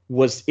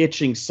was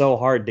itching so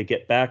hard to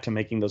get back to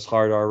making those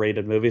hard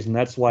R-rated movies, and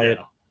that's why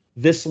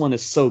this one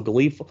is so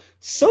gleeful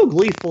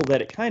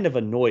that it kind of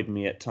annoyed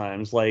me at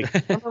times. Like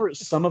I remember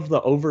some of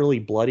the overly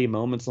bloody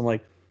moments. I'm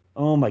like,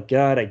 oh my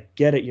god, I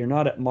get it. You're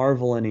not at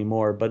Marvel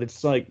anymore, but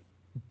it's like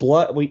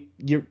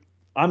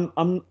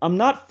I'm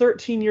not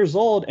 13 years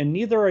old, and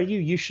neither are you.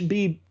 You should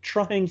be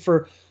trying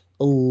for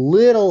a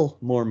little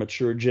more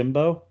mature,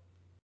 Jimbo.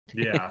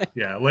 Yeah.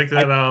 Like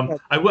that.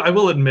 I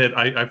will admit,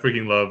 I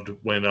freaking loved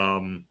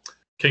when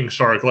King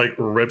Shark like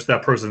rips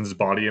that person's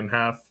body in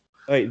half.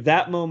 Right,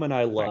 that moment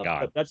I love.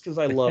 God. But that's because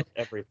I love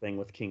everything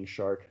with King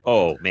Shark.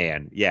 Oh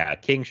man, yeah,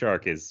 King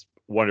Shark is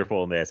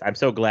wonderful in this. I'm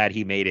so glad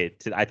he made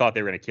it. I thought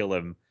they were gonna kill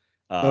him.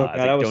 God,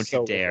 don't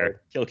you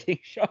dare kill King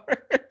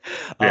Shark.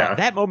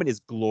 That moment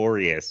is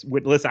glorious.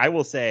 Listen, I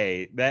will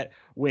say that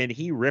when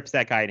he rips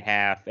that guy in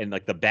half and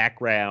like the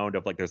background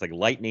of like there's like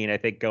lightning, I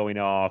think, going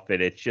off, and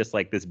it's just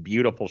like this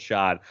beautiful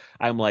shot.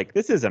 I'm like,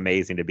 this is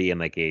amazing to be in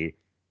like a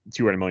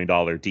 $200 million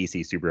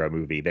DC superhero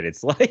movie. That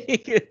it's like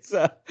it's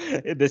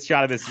this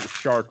shot of this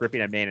shark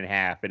ripping a man in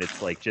half, and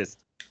it's like just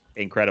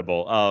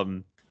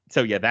incredible.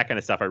 So yeah, that kind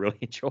of stuff I really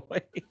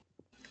enjoy.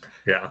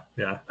 Yeah,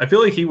 yeah. I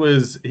feel like he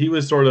was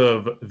sort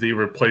of the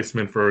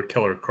replacement for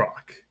Killer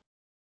Croc.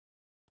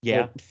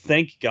 Yeah. Well,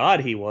 thank God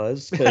he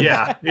was. 'Cause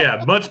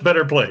Yeah, much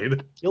better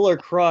played. Killer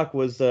Croc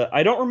was.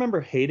 I don't remember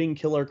hating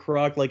Killer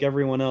Croc like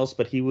everyone else,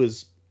 but he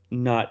was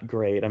not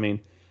great. I mean,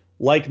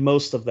 like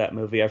most of that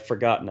movie, I've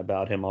forgotten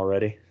about him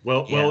already.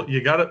 Well,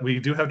 we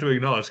do have to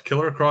acknowledge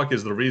Killer Croc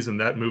is the reason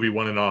that movie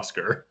won an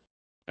Oscar.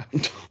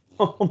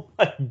 Oh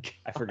my God.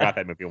 I forgot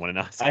that movie won an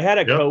Oscar. I had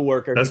a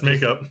coworker that's who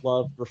just makeup.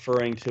 loved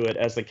referring to it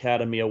as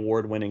Academy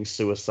Award-winning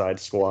Suicide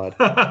Squad.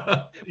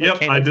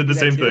 Yep, I did the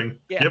same thing.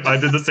 Yeah. Yep, I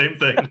did the same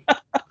thing.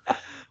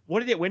 What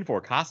did it win for?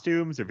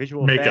 Costumes or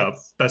visual Makeup.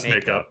 effects? Best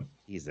makeup.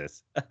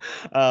 Jesus.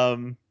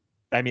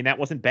 I mean, that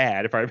wasn't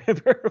bad if I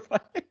remember.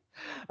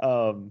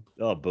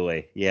 Oh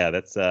boy. Yeah,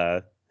 that's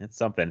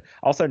something.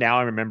 Also, now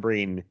I'm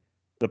remembering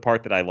the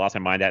part that I lost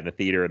my mind at in the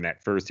theater in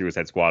that first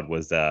Suicide Squad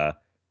was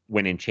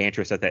when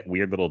Enchantress does that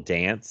weird little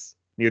dance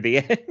near the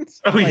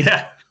end. Oh,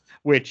 yeah.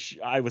 Which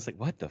I was like,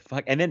 what the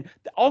fuck? And then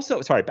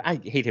also, sorry, I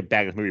hate to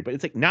bag this movie, but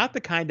it's like not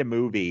the kind of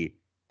movie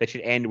that should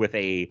end with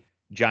a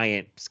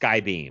giant sky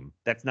beam.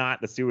 That's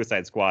not the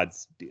Suicide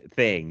Squad's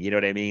thing. You know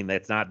what I mean?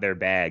 That's not their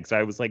bag. So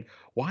I was like,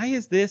 why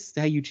is this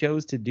how you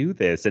chose to do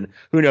this? And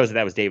who knows if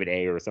that was David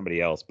Ayer or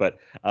somebody else. But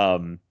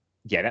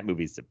yeah, that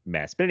movie's a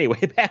mess. But anyway,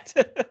 back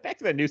to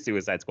the new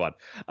Suicide Squad.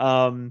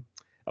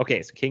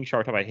 Okay, so King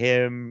Shark, talk about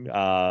him.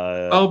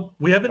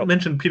 We haven't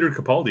mentioned Peter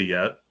Capaldi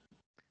yet.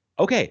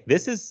 Okay,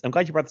 I'm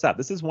glad you brought this up.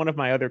 This is one of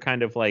my other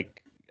kind of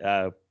like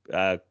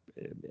nitpicks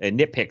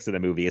of the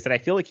movie is that I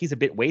feel like he's a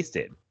bit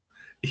wasted.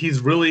 He's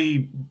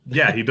really,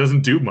 he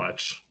doesn't do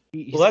much.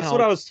 Well, that's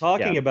what I was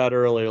talking about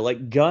earlier.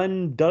 Like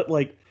Gunn,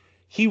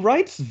 he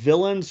writes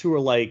villains who are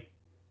like,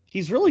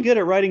 he's really good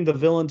at writing the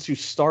villains who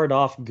start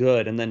off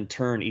good and then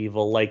turn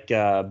evil, like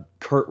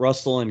Kurt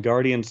Russell in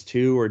Guardians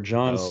 2 or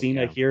John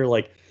Cena here.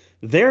 Like,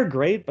 they're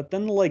great, but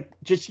then like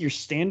just your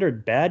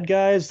standard bad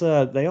guys,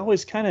 they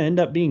always kind of end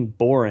up being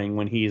boring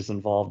when he's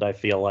involved, I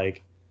feel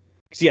like.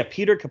 Because yeah,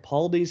 Peter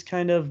Capaldi's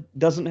kind of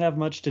doesn't have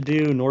much to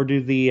do, nor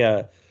do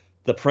the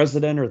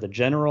president or the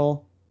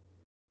general.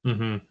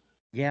 Mm-hmm.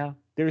 Yeah,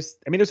 there's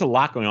a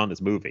lot going on in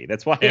this movie.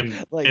 That's why, and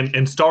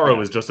Starro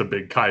is just a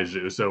big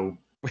kaiju, so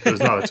there's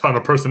not a ton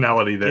of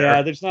personality there.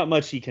 Yeah, there's not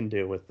much he can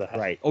do with that.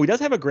 Right. Oh, he does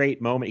have a great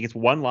moment. He gets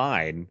one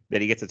line that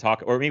he gets to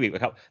talk, or maybe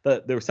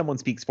there's someone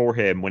speaks for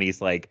him when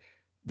he's like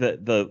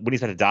when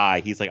he's about to die.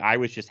 He's like, "I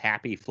was just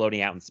happy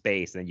floating out in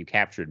space, and then you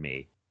captured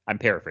me." I'm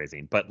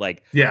paraphrasing, but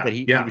like he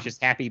was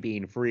just happy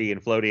being free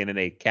and floating, and then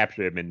they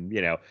captured him,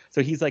 and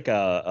so he's like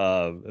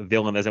a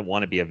villain doesn't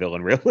want to be a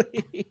villain,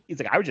 really. He's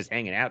like, I was just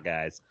hanging out,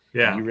 guys.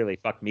 Yeah, and you really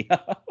fucked me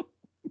up.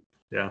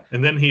 Yeah,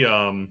 and then he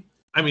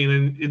I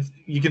mean,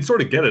 you can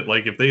sort of get it.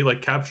 Like if they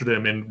like captured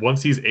him, and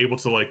once he's able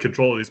to like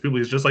control these people,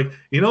 he's just like,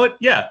 you know what?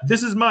 Yeah,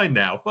 this is mine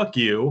now. Fuck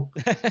you.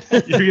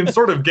 You can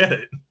sort of get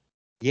it.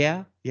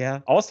 Yeah.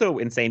 Also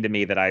insane to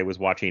me that I was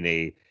watching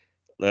a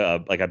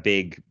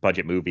big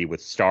budget movie with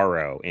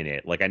Starro in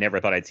it. Like I never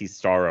thought I'd see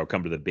Starro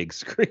come to the big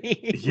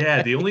screen.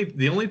 Yeah, the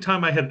only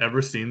time I had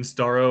ever seen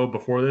Starro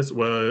before this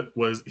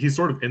was he's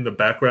sort of in the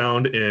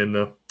background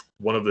in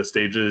one of the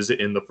stages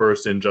in the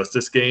first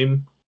Injustice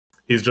game.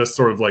 He's just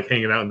sort of like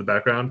hanging out in the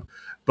background.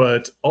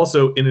 But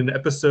also in an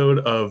episode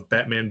of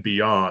Batman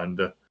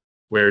Beyond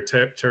where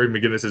Terry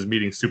McGinnis is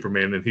meeting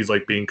Superman and he's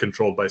like being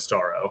controlled by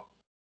Starro.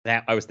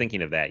 That I was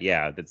thinking of that.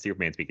 Yeah, that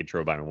Superman's being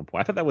controlled by him at one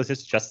point. I thought that was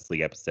just a Justice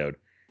League episode.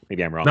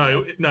 Maybe I'm wrong.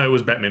 No, it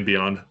was Batman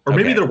Beyond. Or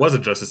maybe there was a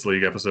Justice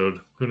League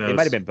episode. Who knows? It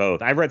might have been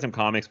both. I've read some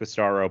comics with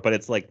Starro, but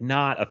it's like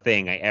not a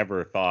thing I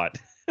ever thought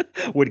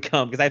would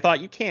come. Because I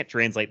thought you can't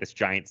translate this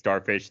giant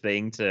starfish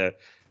thing to,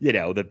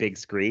 the big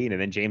screen.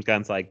 And then James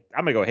Gunn's like,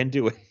 I'm going to go ahead and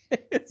do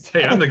it. So,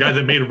 hey, I'm the guy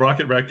that made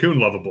Rocket Raccoon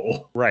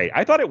lovable. Right.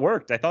 I thought it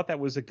worked. I thought that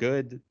was a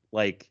good,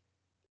 I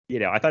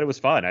thought it was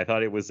fun. I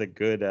thought it was a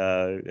good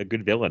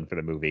villain for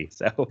the movie.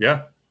 So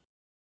yeah.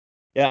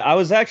 Yeah, I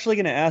was actually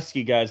going to ask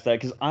you guys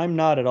that because I'm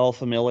not at all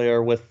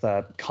familiar with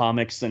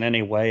comics in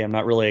any way. I'm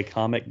not really a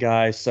comic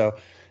guy. So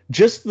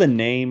just the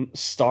name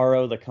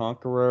Starro the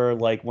Conqueror,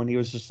 like when he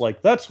was just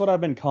like, that's what I've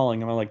been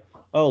calling him. I'm like,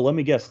 oh, let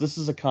me guess. This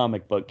is a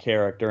comic book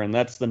character, and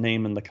that's the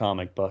name in the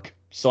comic book.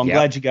 So I'm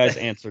glad you guys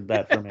answered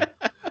that for me.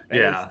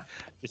 Yeah.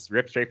 Just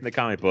ripped straight from the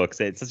comic books.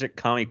 It's such a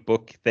comic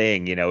book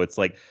thing. It's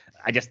like,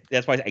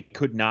 that's why I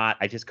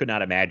just could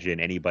not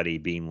imagine anybody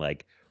being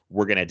like,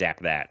 we're going to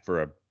adapt that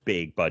for a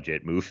big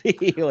budget movie.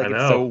 It's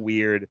so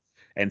weird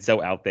and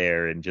so out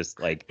there and just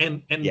like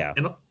and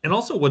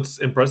also what's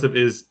impressive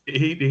is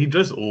he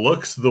just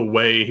looks the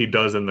way he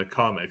does in the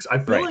comics. I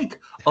feel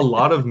like a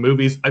lot of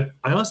movies I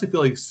honestly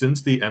feel like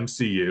since the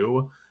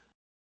MCU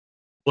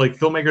like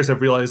filmmakers have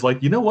realized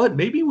like, you know what,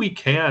 maybe we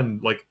can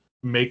like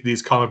make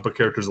these comic book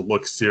characters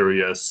look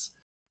serious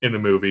in a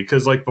movie,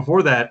 because like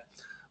before that,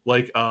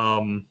 like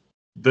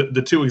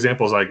the two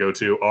examples I go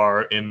to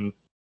are in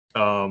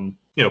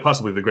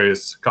possibly the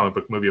greatest comic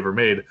book movie ever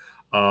made,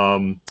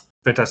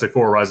 Fantastic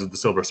Four: Rise of the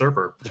Silver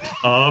Surfer.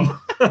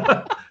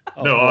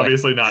 No,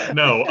 obviously not.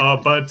 No,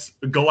 but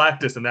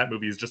Galactus in that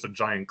movie is just a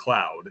giant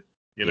cloud.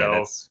 You Yeah, know,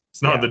 that's-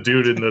 it's not yeah. the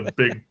dude in the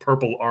big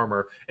purple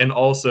armor, and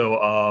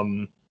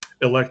also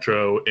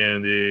Electro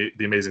in the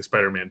Amazing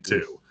Spider-Man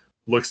 2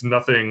 looks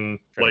nothing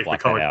Try to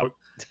like the block that comic out.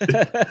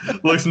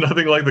 book. Looks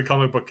nothing like the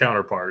comic book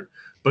counterpart.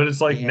 But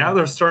it's like now Yeah.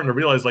 they're starting to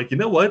realize, like, you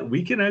know what?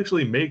 We can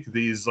actually make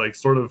these like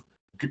sort of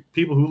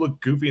people who look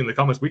goofy in the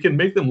comics. We can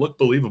make them look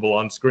believable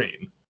on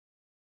screen.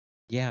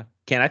 Yeah.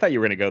 Ken, I thought you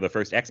were going to go the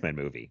first X-Men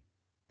movie.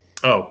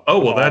 Oh, with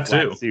well, all that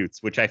black too.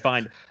 Suits, which I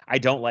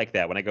don't like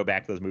that when I go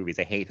back to those movies.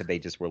 I hate that they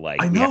just were like,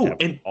 I we have know, to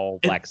have and- all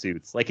and- black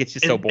suits. Like, it's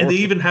just so And boring. they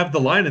even have the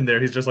line in there.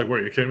 He's just like, "What,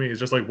 are you kidding me?" He's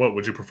just like, "What,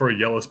 would you prefer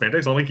yellow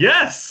spandex?" I'm like,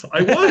 "Yes,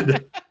 I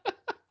would."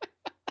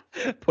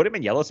 Put him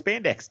in yellow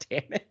spandex,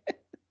 damn it.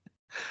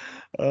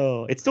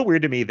 Oh, it's still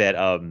weird to me that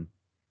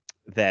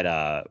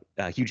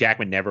Hugh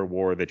Jackman never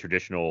wore the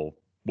traditional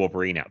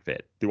Wolverine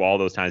outfit through all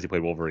those times he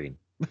played Wolverine.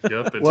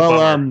 Yep. It's a Well,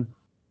 bummer.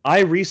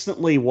 I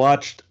recently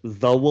watched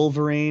The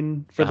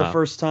Wolverine for the Uh-huh.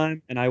 first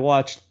time, and I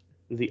watched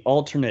the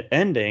alternate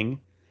ending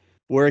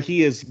where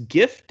he is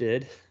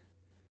gifted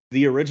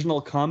the original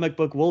comic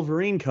book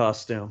Wolverine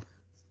costume.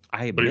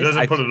 But he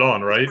doesn't put it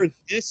on, right? We were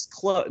this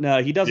close.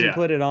 No, he doesn't Yeah.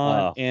 put it on,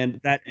 Oh. and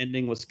that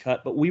ending was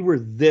cut. But we were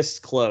this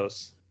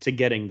close to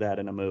getting that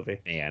in a movie.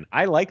 Man,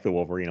 I like the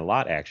Wolverine a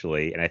lot,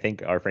 actually, and I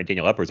think our friend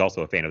Daniel Upper is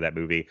also a fan of that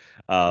movie.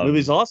 The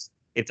movie's awesome.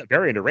 It's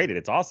very underrated.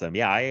 It's awesome.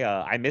 Yeah,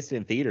 I missed it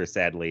in theater,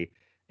 sadly,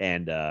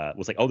 and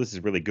was like, oh, this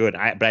is really good.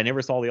 But I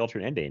never saw the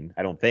alternate ending.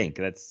 I don't think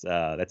that's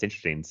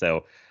interesting.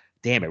 So,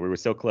 damn it, we were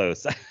so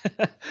close.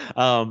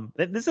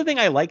 This is the thing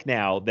I like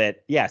now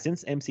that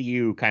since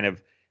MCU kind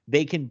of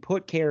they can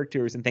put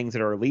characters and things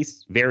that are at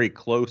least very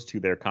close to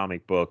their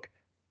comic book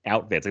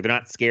outfits. Like they're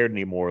not scared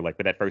anymore. Like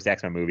with that first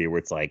X-Men movie where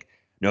it's like,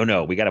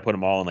 no, we got to put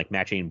them all in like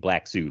matching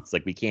black suits.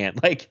 Like we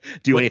can't like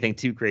do anything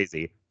too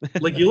crazy.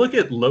 Like you look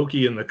at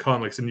Loki in the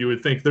comics, and you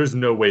would think there's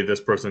no way this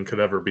person could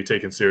ever be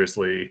taken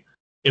seriously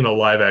in a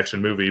live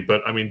action movie.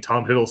 But I mean,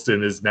 Tom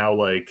Hiddleston is now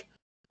like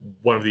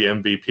one of the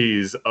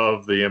MVPs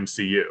of the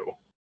MCU.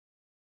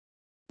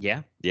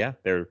 Yeah,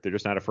 they're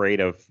just not afraid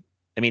of.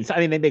 I mean,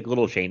 they make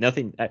little change.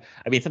 Nothing. I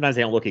mean, sometimes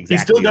they don't look exactly.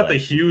 He's still got the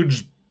like,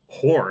 huge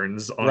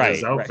horns on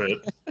his outfit,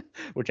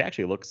 which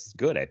actually looks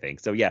good, I think.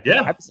 So yeah.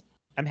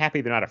 I'm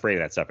happy they're not afraid of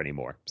that stuff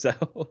anymore. So.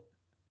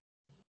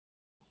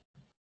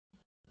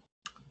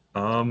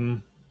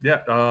 What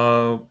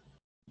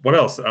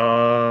else?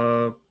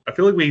 I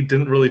feel like we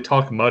didn't really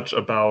talk much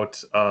about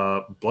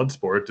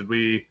Bloodsport, did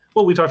we?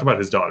 Well, we talked about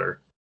his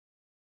daughter.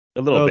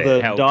 A little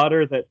bit. The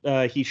daughter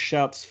that he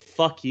shouts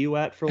 "fuck you"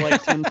 at for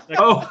like 10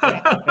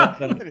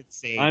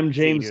 seconds. I'm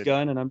James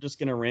Gunn, and I'm just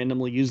gonna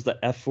randomly use the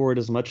F word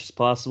as much as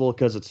possible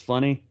because it's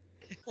funny.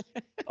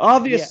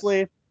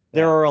 Obviously,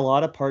 there are a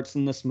lot of parts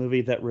in this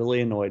movie that really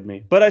annoyed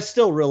me, but I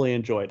still really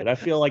enjoyed it. I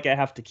feel like I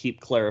have to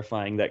keep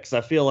clarifying that because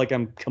I feel like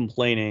I'm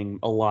complaining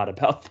a lot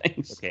about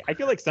things. Okay, I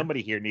feel like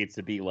somebody here needs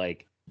to be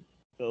like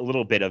a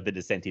little bit of the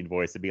dissenting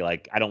voice to be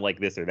like, I don't like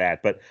this or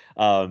that. But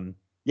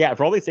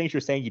for all these things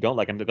you're saying you don't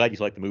like, I'm glad you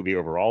like the movie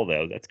overall,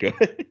 though. That's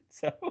good.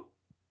 So.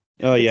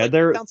 Oh yeah,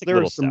 there sounds like are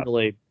little some stuff.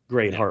 really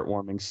great,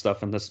 heartwarming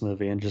stuff in this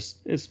movie, and just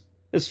it's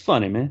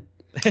funny, man.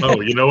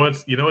 Oh, you know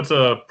what's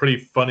a pretty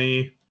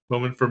funny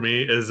moment for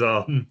me is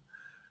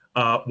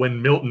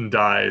when Milton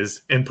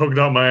dies and Polka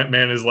Dot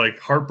Man is like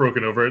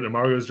heartbroken over it, and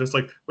Mario's just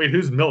like, "Wait,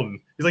 who's Milton?"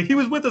 He's like, "He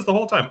was with us the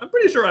whole time." I'm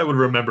pretty sure I would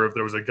remember if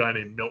there was a guy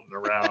named Milton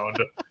around.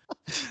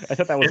 I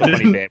thought that was And a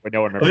funny then- bit, but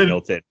no one remembers then-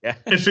 Milton. Yeah.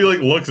 And she like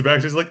looks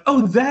back, she's like,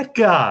 "Oh, that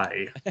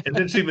guy," and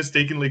then she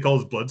mistakenly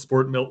calls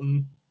Bloodsport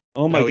Milton.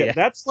 Oh my Oh, god,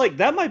 yeah.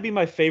 that might be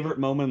my favorite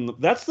moment.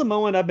 That's the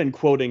moment I've been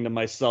quoting to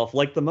myself.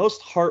 Like the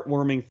most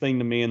heartwarming thing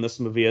to me in this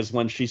movie is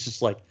when she's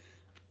just like,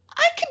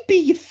 "I can be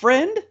your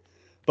friend,"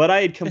 but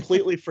I had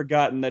completely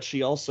forgotten that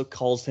she also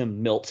calls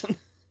him Milton.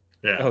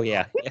 Yeah. Oh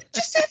yeah.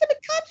 Just having a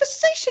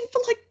conversation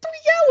for like 3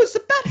 hours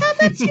about how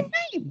that's your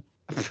name.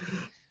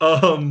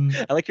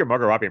 I like your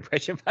Margot Robbie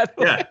impression, by the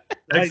way.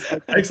 Yeah.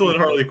 Excellent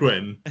Harley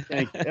Quinn.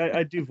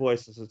 I do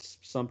voices. It's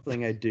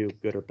something I do,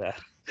 good or bad.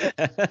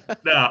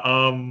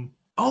 Yeah.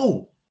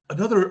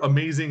 Another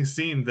amazing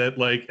scene that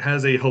like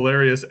has a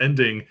hilarious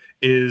ending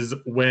is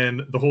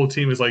when the whole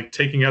team is like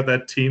taking out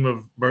that team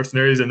of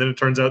mercenaries, and then it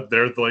turns out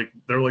they're like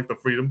the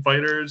freedom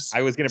fighters.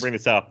 I was gonna bring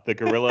this up, the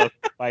guerrilla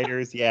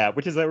fighters,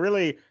 which is a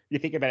really, you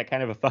think about it,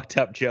 kind of a fucked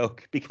up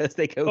joke because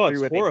they go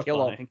through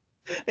and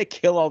they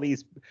kill all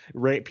these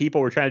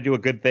people who are trying to do a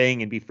good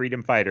thing and be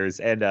freedom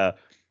fighters. And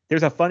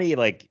there's a funny,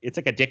 like, it's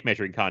like a dick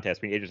measuring contest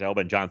between Idris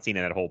Elba and John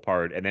Cena, that whole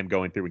part, and them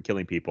going through and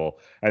killing people,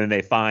 and then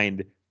they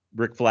find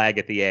Rick Flag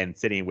at the end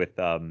sitting with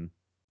I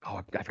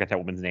forgot that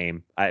woman's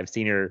name. I've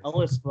seen her.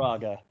 Alice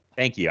Braga.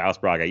 Thank you, Alice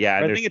Braga. Yeah,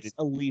 I think it's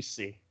Elise.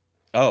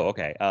 Oh,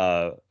 okay.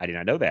 I did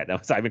not know that. No,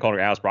 so I've been calling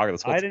her Alice Braga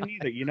this whole I time. didn't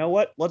either. You know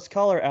what? Let's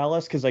call her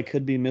Alice because I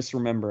could be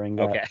misremembering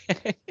that.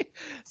 Okay.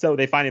 So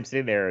they find him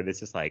sitting there, and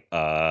it's just like,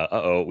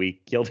 we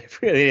killed.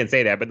 They didn't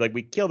say that, but like,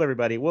 we killed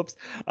everybody. Whoops.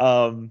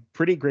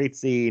 Pretty great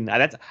scene.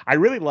 I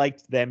really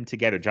liked them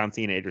together, John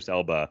Cena and Idris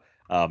Elba.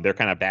 They're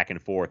kind of back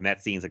and forth, and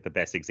that scene's like the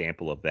best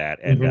example of that.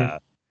 And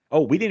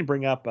Oh, we didn't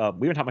bring up.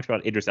 We didn't talk much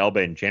about Idris Elba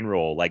in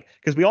general, like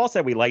because we all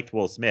said we liked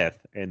Will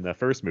Smith in the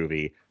first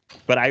movie,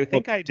 but I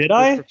think did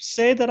I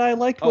say that I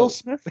liked Will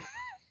Smith?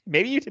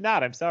 Maybe you did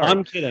not. I'm sorry.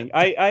 I'm kidding.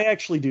 I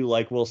actually do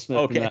like Will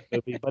Smith in that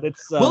movie, but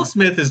it's Will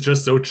Smith is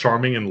just so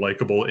charming and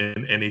likable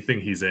in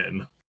anything he's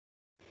in.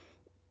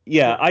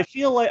 Yeah, I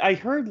feel like I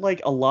heard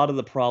like a lot of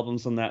the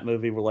problems in that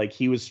movie were like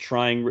he was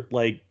trying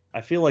like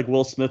I feel like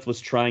Will Smith was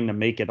trying to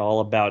make it all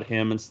about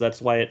him, and so that's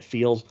why it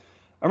feels.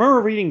 I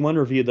remember reading one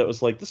review that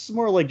was like, "This is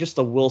more like just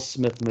a Will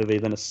Smith movie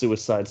than a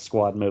Suicide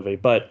Squad movie."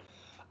 But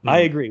I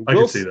agree. I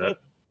Will can see Smith that.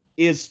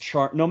 is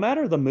no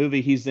matter the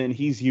movie he's in,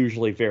 he's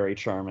usually very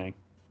charming.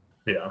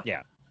 Yeah.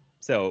 Yeah.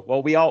 So,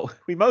 well, we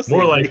mostly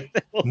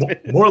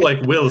more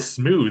like Will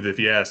Smooth, if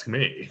you ask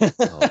me.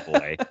 Oh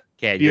boy,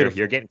 yeah,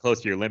 you're getting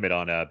close to your limit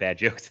on bad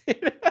jokes.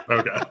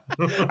 Okay.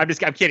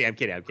 I'm kidding.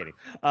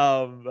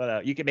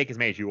 But you can make as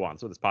many as you want.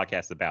 That's what this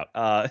podcast is about.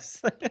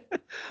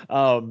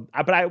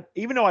 But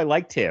even though I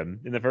liked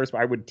him in the first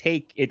one, I would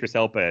take Idris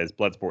Elba as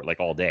Bloodsport like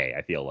all day.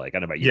 I feel like I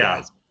don't know about you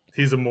guys.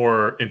 He's a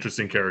more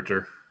interesting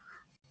character.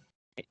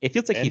 It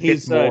feels like he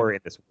fits more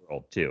in this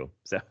world too.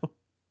 So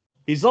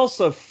he's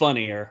also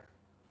funnier.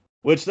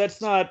 Which that's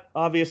not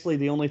obviously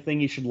the only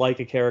thing you should like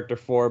a character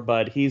for,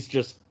 but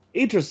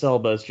Idris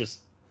Elba is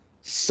just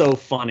so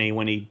funny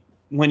when he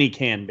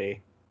can be.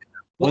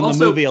 When the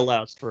movie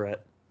allows for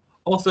it.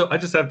 Also, I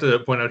just have to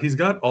point out he's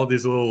got all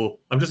these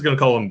little, I'm just gonna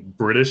call them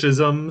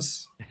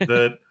Britishisms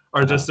that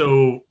are just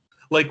so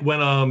like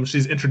when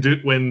she's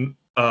introduced when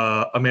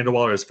Amanda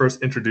Waller is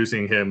first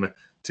introducing him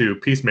to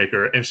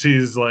Peacemaker, and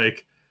she's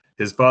like,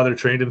 his father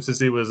trained him since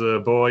he was a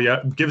boy.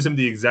 Yeah, gives him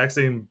the exact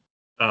same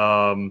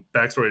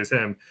backstory as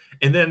him,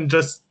 and then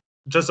just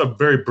a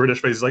very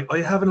British face, like, "Are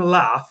you having a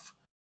laugh?"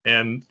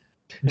 And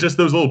just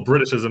those little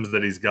Britishisms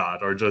that he's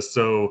got are just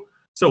so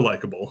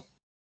likable.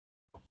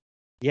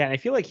 Yeah, I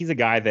feel like he's a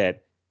guy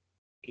that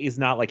is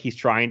not like he's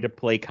trying to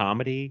play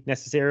comedy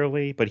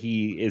necessarily, but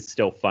he is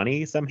still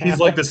funny somehow. He's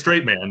like the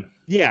straight man.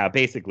 Yeah,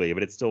 basically,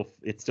 but it's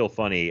still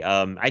funny.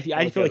 I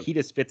feel like he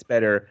just fits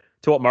better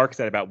to what Mark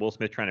said about Will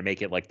Smith trying to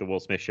make it like the Will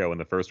Smith show in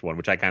the first one,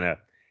 which I kind of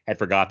had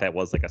forgot that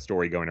was like a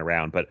story going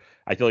around. But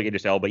I feel like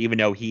Idris Elba, even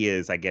though he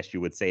is, I guess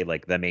you would say,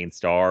 like the main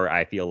star,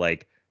 I feel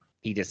like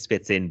he just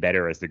fits in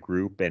better as the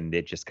group, and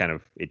it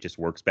just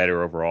works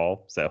better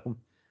overall. So,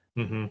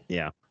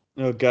 yeah.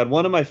 Oh God,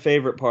 one of my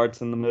favorite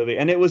parts in the movie,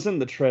 and it was in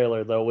the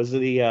trailer though, was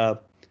the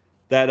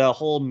that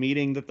whole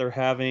meeting that they're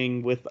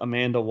having with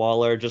Amanda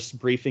Waller, just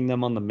briefing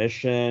them on the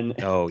mission.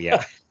 Oh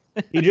yeah.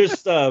 He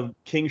just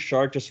King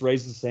Shark just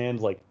raises his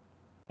hand like,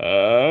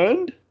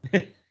 and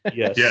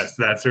yes,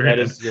 that's her. That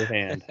hand. is your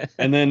hand.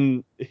 And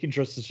then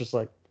Idris is just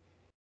like,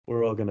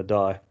 we're all gonna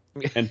die.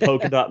 And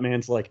Polka Dot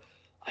Man's like,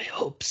 I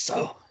hope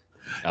so.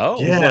 Oh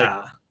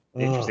yeah.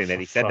 Like, interesting that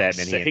he said that,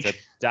 and then he ends up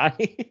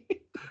dying.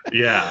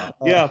 Yeah.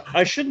 Yeah,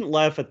 I shouldn't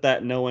laugh at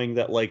that, knowing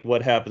that like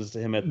what happens to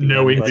him at the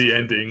knowing end, the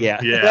ending. Yeah.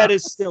 That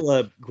is still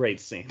a great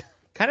scene.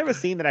 Kind of a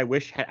scene that I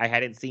wish I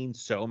hadn't seen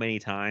so many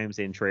times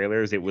in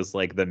trailers. It was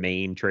like the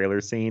main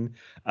trailer scene,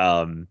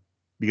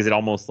 because it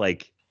almost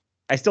like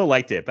I still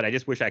liked it, but I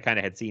just wish I kind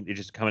of had seen it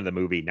just come into the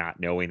movie not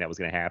knowing that was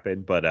going to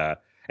happen. But I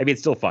mean,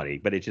 it's still funny,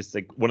 but it's just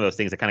like one of those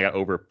things that kind of got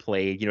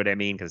overplayed. You know what I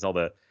mean? Because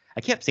I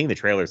kept seeing the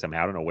trailer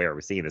somehow. I don't know where I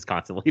was seeing this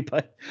constantly,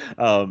 but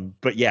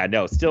yeah,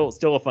 no, still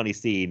a funny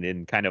scene,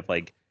 and kind of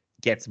like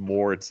gets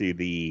more to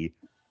the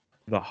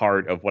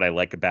heart of what I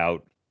like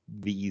about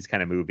these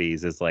kind of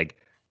movies is like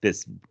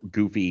this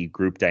goofy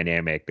group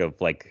dynamic of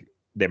like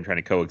them trying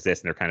to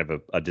coexist, and they're kind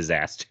of a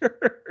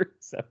disaster.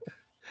 So.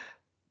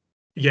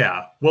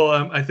 Yeah,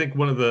 well, I think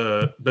one of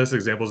the best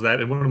examples of that,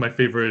 and one of my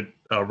favorite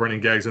running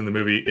gags in the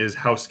movie, is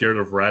how scared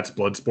of rats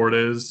Bloodsport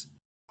is.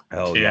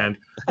 Oh, and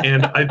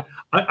I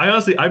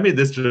honestly, I made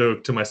this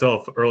joke to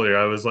myself earlier.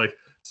 I was like,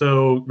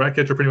 so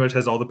Ratcatcher pretty much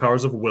has all the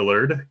powers of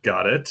Willard.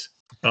 Got it.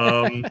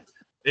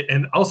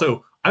 And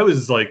also, I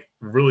was like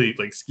really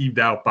like skeeved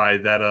out by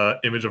that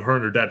image of her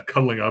and her dad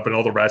cuddling up, and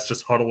all the rats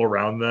just huddle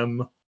around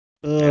them.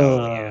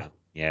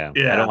 Yeah.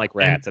 I don't like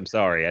rats. I'm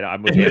sorry.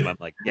 I'm with him. I'm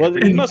like, well,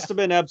 he must have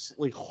been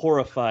absolutely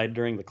horrified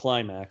during the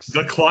climax.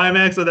 The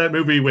climax of that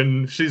movie,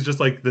 when she's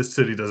just like, "This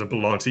city doesn't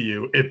belong to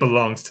you; it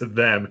belongs to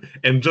them,"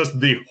 and just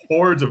the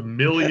hordes of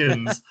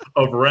millions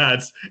of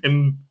rats,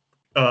 and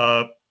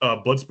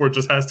Bloodsport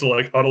just has to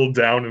like huddle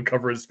down and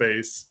cover his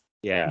face.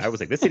 Yeah, I was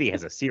like, this city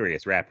has a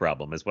serious rat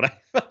problem, is what I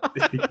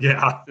thought.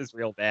 Yeah. This is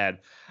real bad.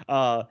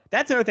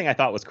 That's another thing I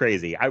thought was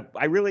crazy.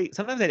 I really,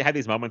 sometimes I have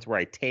these moments where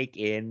I take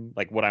in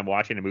like what I'm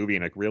watching a movie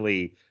and like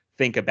really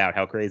think about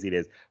how crazy it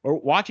is. We're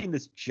watching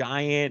this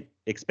giant,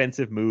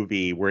 expensive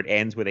movie where it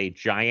ends with a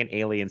giant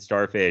alien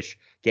starfish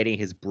getting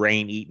his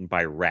brain eaten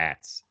by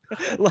rats.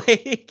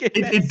 Like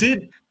it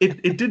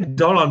did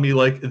dawn on me,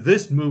 like,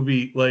 this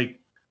movie like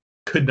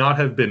could not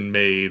have been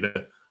made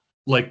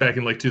like back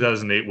in like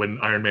 2008 when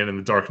Iron Man and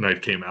the Dark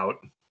Knight came out.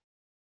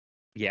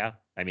 Yeah,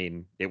 I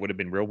mean, it would have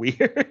been real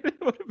weird.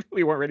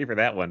 We weren't ready for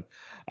that one.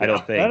 I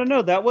don't think. I don't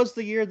know. That was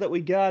the year that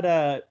we got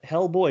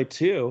Hellboy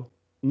 2.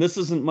 And this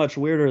isn't much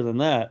weirder than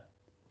that.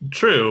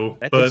 True,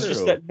 That's but It's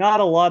just that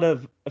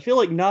I feel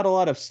like not a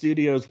lot of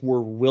studios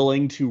were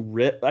willing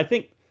to I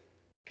think,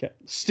 okay,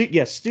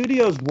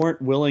 studios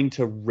weren't willing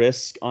to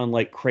risk on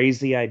like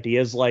crazy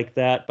ideas like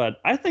that, but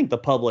I think the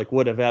public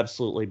would have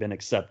absolutely been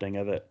accepting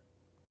of it.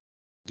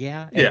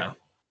 Yeah. yeah.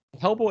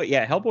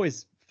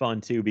 Hellboy's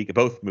fun too. Because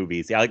both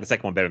movies. Yeah, I like the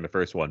second one better than the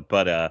first one.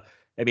 But I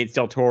mean, it's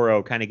Del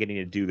Toro kind of getting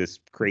to do this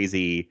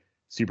crazy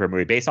super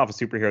movie based off a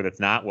superhero that's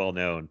not well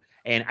known.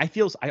 And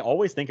I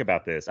always think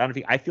about this.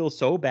 I feel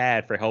so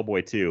bad for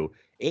Hellboy 2.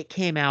 It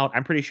came out,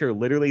 I'm pretty sure,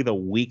 literally the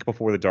week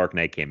before The Dark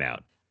Knight came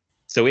out.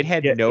 So it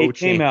had no it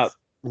came chance. out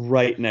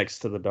right next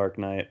to The Dark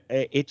Knight.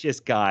 It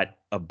just got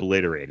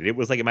obliterated. It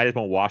was like it might have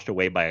been washed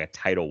away by a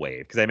tidal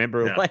wave. Because I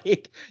remember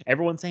like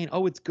everyone saying,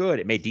 "Oh, it's good.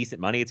 It made decent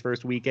money its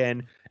first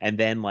weekend," and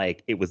then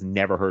like it was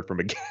never heard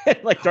from again.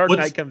 Like Dark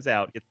Knight comes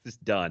out, it's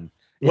just done.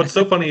 What's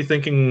so funny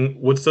thinking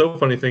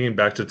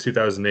back to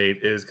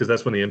 2008 is because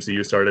that's when the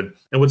MCU started.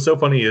 And what's so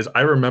funny is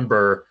I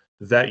remember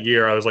that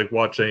year I was like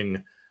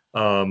watching,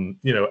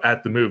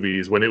 at the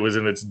movies when it was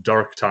in its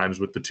dark times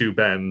with the two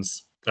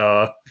Bens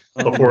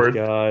before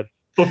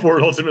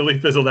it ultimately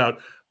fizzled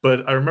out.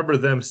 But I remember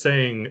them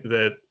saying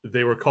that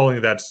they were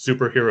calling that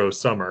superhero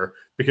summer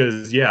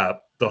because,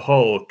 the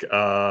Hulk,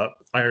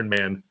 Iron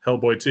Man,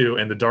 Hellboy 2,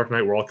 and The Dark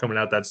Knight were all coming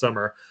out that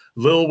summer.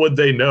 Little would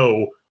they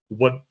know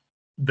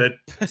that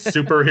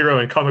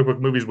superhero and comic book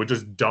movies would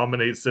just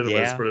dominate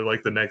cinemas for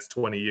like the next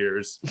 20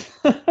 years.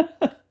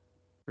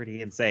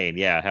 Pretty insane.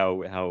 Yeah,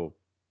 how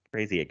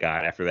crazy it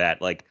got after that.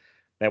 Like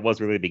that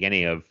was really the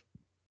beginning of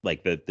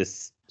like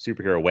this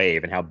superhero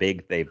wave and how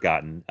big they've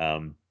gotten.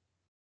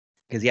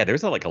 Because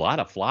there's like a lot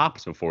of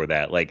flops before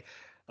that. Like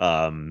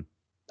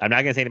I'm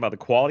not gonna say anything about the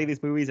quality of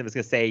these movies. I'm just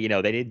gonna say,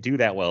 they didn't do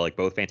that well. Like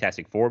both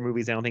Fantastic Four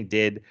movies, I don't think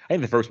did. I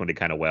think the first one did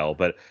kind of well,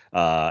 but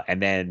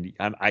and then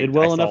I did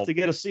well enough to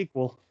get a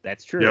sequel.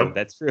 That's true. Yep.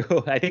 That's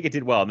true. I think it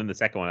did well. And then the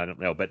second one, I don't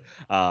know. But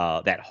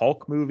that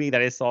Hulk movie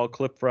that I saw a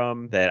clip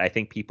from that I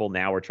think people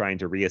now are trying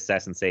to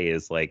reassess and say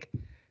is like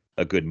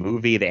a good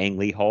movie, the Ang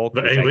Lee Hulk.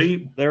 The Ang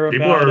Lee?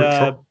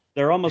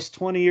 They're almost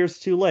 20 years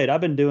too late.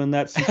 I've been doing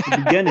that since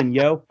the beginning,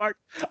 yo. Mark,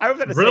 I was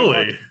going to say,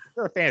 really? Mark,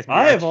 you're a fan.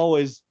 I have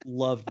always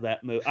loved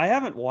that movie. I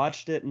haven't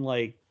watched it in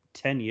like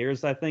 10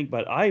 years, I think,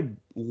 but I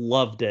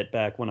loved it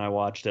back when I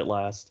watched it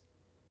last.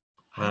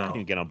 How can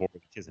you get on board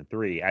with 2 and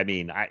 3? I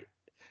mean,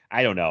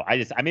 I don't know.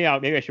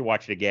 Maybe I should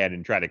watch it again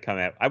and try to come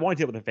out. I want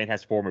to deal with the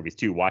Fantastic Four movies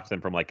too. Watch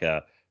them from like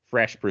a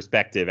fresh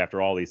perspective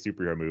after all these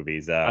superhero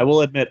movies. I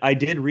will admit, I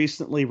did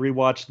recently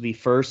rewatch the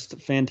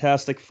first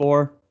Fantastic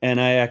Four, and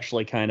I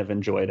actually kind of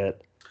enjoyed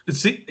it.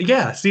 See,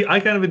 I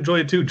kind of enjoy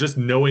it too, just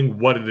knowing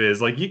what it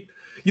is. Like, you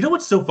know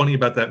what's so funny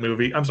about that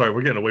movie? I'm sorry,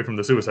 we're getting away from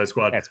the Suicide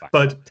Squad. That's fine.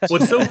 But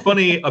what's so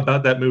funny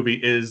about that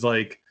movie is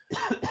like,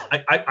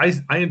 I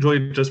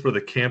enjoyed it just for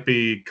the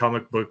campy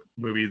comic book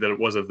movie that it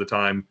was at the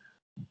time.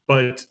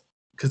 But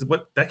because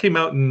that came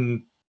out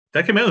in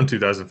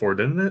 2004,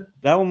 didn't it?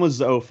 That one was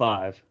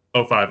 2005.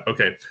 2005,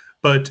 okay.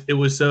 But it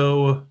was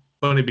so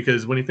funny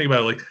because when you think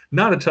about it, like,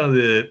 not a ton of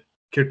the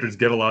characters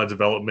get a lot of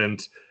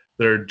development.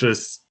 They're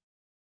just,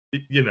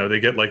 they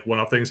get like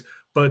one-off things.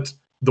 But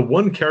the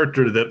one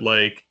character that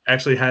like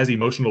actually has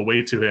emotional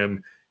weight to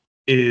him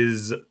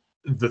is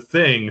the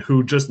Thing,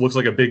 who just looks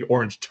like a big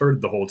orange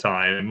turd the whole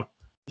time.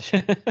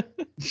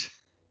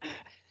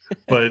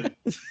 But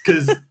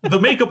because the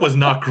makeup was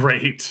not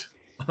great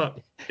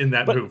in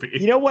that movie.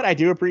 You know what I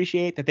do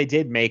appreciate? That they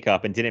did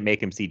makeup and didn't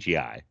make him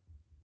CGI.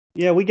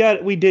 Yeah, we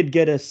did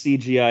get a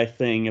CGI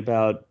thing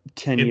about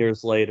 10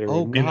 years later.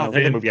 Oh God,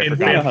 that movie I forgot.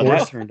 forgot How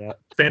that turned out.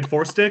 Fan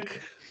Four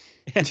Stick.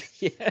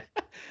 Yeah.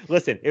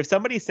 Listen, if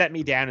somebody set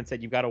me down and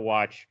said you've got to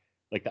watch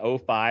like the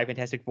 2005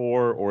 Fantastic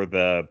Four or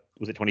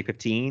was it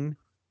 2015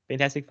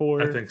 Fantastic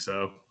Four? I think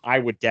so. I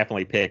would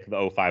definitely pick the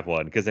 2005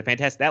 one because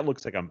that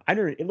looks like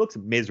it looks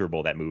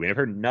miserable, that movie. I've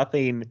heard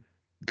nothing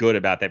good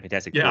about that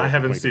Fantastic Four. Yeah, I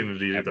haven't seen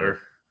it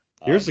either.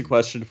 Here's a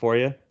question for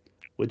you.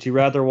 Would you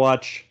rather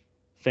watch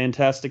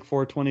Fantastic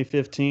Four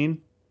 2015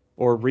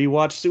 or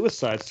rewatch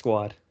Suicide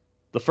Squad?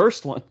 The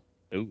first one.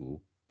 Ooh.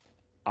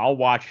 I'll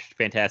watch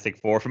Fantastic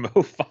Four from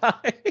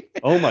 2005.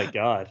 Oh my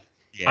God.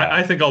 Yeah.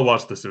 I think I'll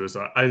watch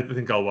I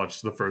think I'll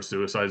watch the first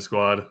Suicide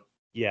Squad.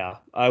 Yeah,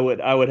 I would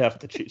have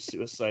to choose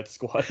Suicide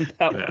Squad in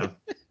that one.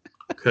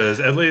 Because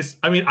at least,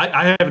 I mean,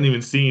 I haven't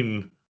even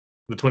seen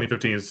the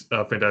 2015's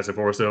Fantastic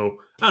Four, so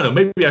I don't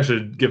know. Maybe I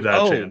should give that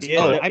a chance.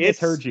 Yeah, I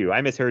misheard you.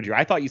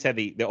 I thought you said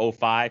the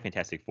 2005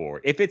 Fantastic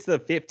Four. If it's the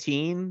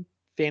 15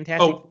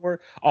 Fantastic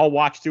Four, I'll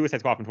watch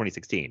Suicide Squad from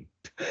 2016.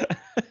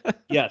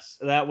 Yes,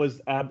 that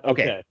was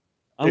okay.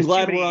 I'm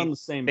glad we're on the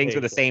same things page,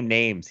 with the same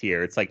names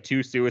here. It's like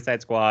 2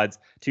 Suicide Squads,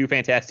 2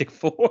 Fantastic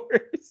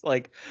Fours.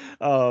 Like,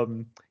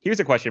 here's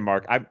a question,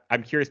 Mark.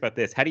 I'm curious about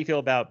this. How do you feel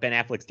about Ben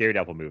Affleck's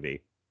Daredevil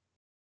movie?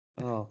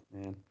 Oh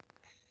man,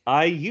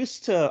 I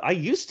used to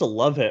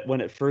love it when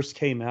it first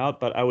came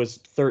out, but I was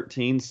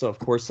 13, so of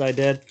course I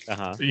did.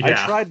 Uh-huh. Yeah.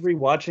 I tried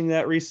rewatching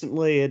that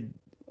recently.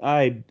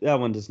 That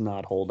one does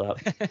not hold up.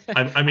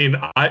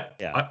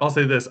 I'll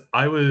say this: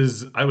 I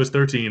was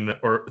 13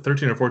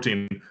 or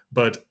 14,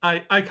 but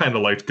I kind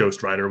of liked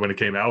Ghost Rider when it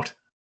came out.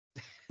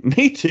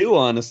 Me too,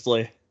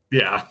 honestly.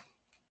 Yeah.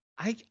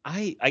 I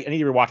need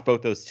to rewatch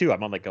both those too.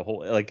 I'm on like a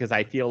whole because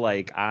I feel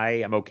like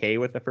I am okay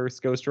with the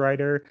first Ghost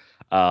Rider.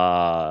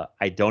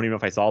 I don't even know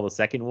if I saw the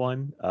second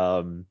one.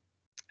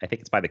 I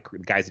think it's by the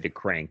guys who did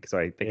Crank, so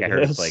I think I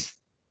heard it's like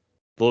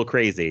a little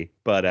crazy,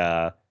 but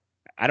I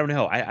don't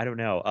know. I don't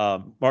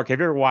know. Mark, have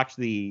you ever watched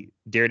the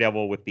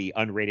Daredevil with the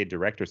unrated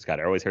director's cut?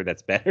 I always heard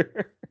that's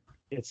better.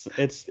 It's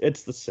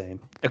the same.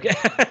 Okay.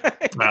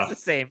 Wow. It's the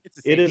same.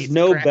 It is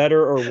no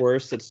better or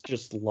worse. It's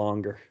just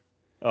longer.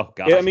 Oh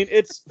god. Yeah, I mean,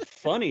 it's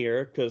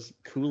funnier because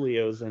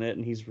Coolio's in it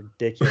and he's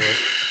ridiculous.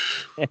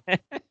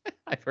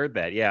 I've heard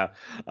that. Yeah.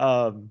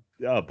 Oh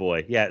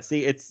boy. Yeah.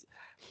 See,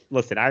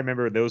 listen, I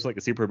remember those like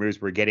the super movies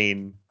were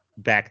getting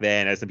back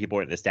then. As some people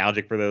are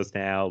nostalgic for those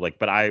now. Like,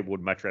 but I would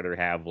much rather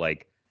have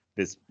like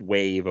this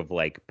wave of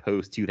like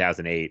post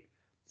 2008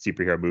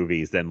 superhero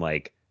movies than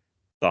like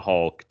the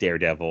Hulk,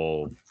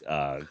 Daredevil.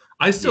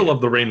 I still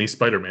love the Raimi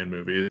Spider-Man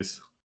movies.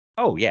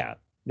 Oh yeah.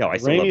 No, I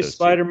still love Raimi those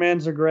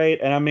Spider-Mans are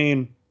great, and I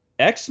mean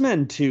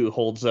X-Men 2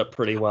 holds up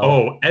pretty well.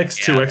 Oh,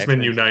 X2,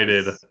 X-Men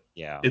United.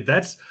 Yeah.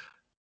 That's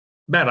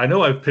Matt, I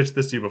know I've pitched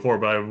this to you before,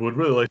 but I would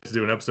really like to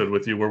do an episode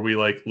with you where we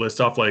like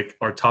list off like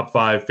our top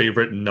 5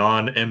 favorite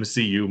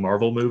non-MCU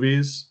Marvel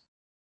movies.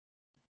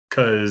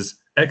 Because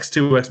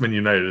X2, X-Men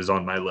United is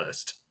on my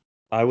list.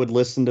 I would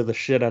listen to the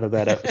shit out of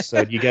that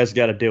episode. You guys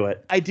got to do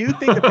it. I do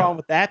think the problem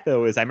with that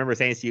though is I remember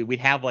saying to you we'd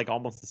have like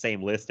almost the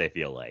same list. I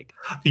feel like.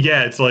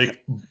 Yeah, it's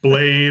like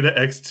Blade,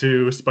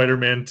 X2,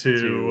 Spider-Man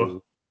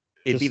 2.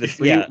 It'd be the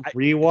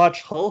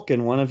rewatch Hulk,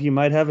 and one of you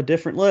might have a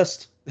different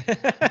list.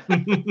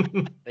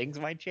 Things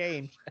might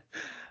change.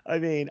 I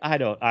mean, I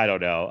don't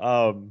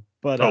know.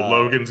 But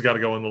Logan's got to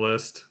go on the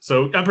list.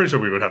 So I'm pretty sure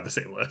we would have the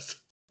same list.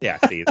 Yeah.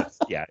 See,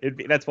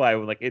 that's why I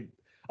would like it.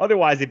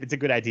 Otherwise, if it's a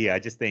good idea, I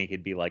just think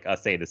it'd be like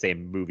us saying the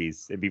same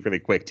movies. It'd be really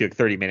quick, too, like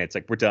 30 minutes.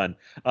 Like we're done.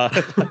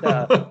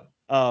 But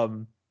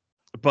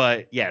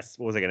yes,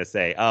 what was I gonna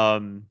say?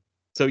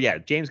 So yeah,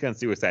 James Gunn's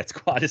Suicide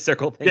Squad to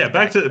circle things. Yeah,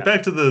 back to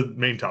the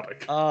main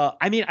topic.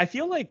 I mean, I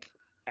feel like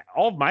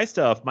all of my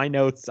stuff, my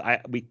notes,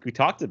 we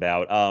talked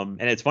about.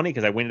 And it's funny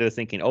because I went into this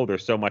thinking, oh,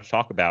 there's so much to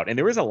talk about, and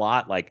there is a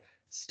lot like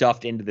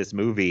stuffed into this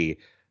movie.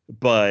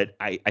 But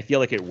I feel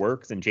like it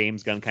works, and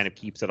James Gunn kind of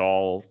keeps it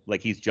all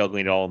like he's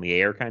juggling it all in the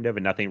air, kind of,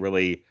 and nothing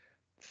really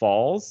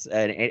falls,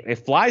 and it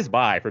flies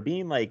by for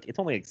being like it's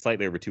only like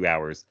slightly over 2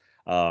 hours.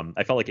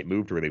 I felt like it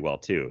moved really well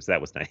too, so that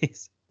was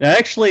nice.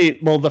 Actually,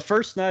 well, the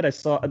first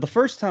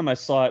time I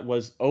saw it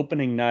was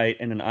opening night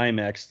in an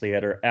IMAX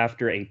theater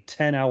after a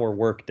 10-hour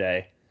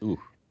workday. Ooh.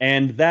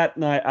 And that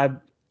night,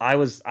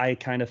 I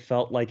kind of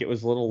felt like it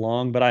was a little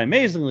long, but I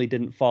amazingly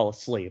didn't fall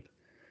asleep.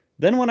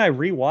 Then when I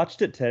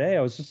rewatched it today,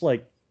 I was just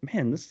like,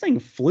 man, this thing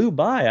flew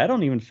by. I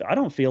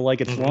don't feel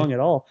like it's long at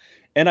all.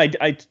 And I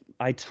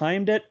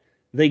timed it.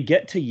 They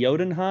get to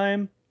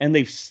Jotunheim, and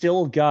they've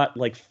still got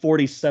like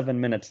 47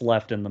 minutes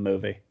left in the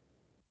movie.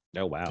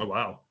 Oh wow! Oh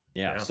wow!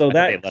 Yeah. So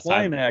that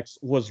climax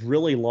was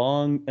really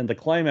long, and the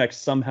climax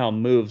somehow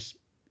moves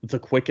the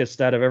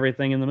quickest out of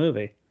everything in the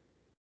movie.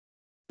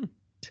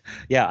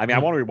 Yeah, I mean, I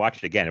want to rewatch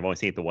it again. I've only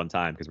seen it the one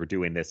time because we're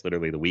doing this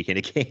literally the weekend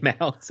it came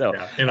out. So,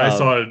 yeah. And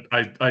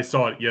I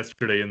saw it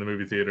yesterday in the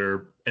movie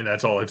theater, and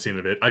that's all I've seen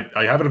of it.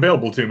 I have it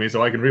available to me,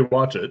 so I can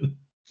rewatch it.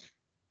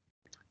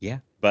 Yeah,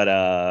 but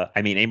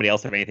I mean, anybody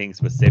else have anything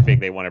specific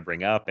they want to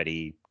bring up?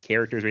 Any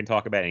characters we didn't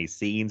talk about? Any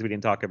scenes we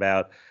didn't talk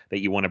about that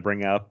you want to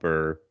bring up?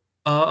 Or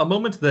a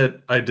moment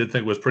that I did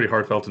think was pretty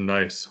heartfelt and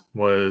nice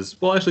was,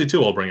 well, actually,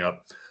 two I'll bring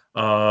up.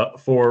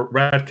 For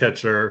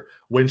Ratcatcher,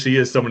 when she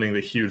is summoning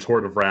the huge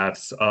horde of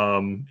rats,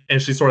 and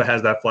she sort of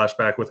has that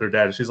flashback with her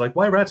dad, and she's like,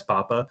 "Why rats,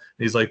 Papa?" And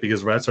he's like,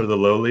 "Because rats are the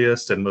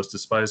lowliest and most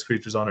despised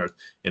creatures on earth,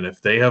 and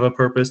if they have a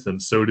purpose, then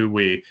so do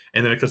we."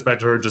 And then it comes back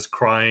to her just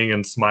crying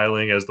and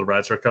smiling as the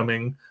rats are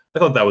coming. I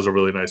thought that was a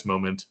really nice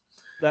moment.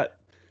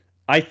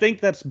 I think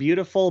that's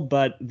beautiful,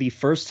 but the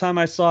first time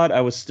I saw it,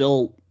 I was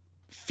still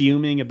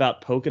fuming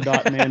about Polka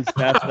Dot Man's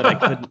death that I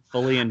couldn't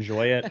fully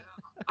enjoy it.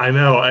 I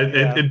know,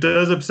 it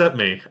does upset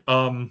me.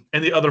 And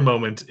the other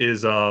moment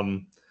is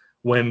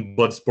when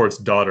Bloodsport's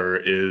daughter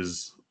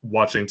is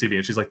watching TV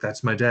and she's like,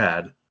 "That's my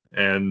dad,"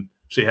 and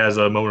she has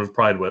a moment of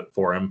pride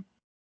for him.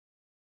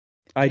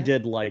 I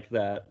did like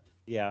that.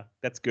 Yeah,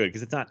 that's good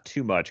because it's not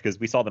too much because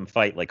we saw them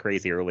fight like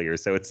crazy earlier.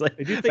 So it's like,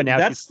 I do think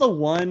that's the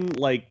one.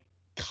 Like,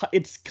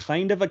 it's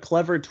kind of a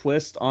clever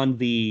twist on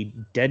the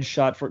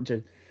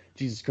Deadshot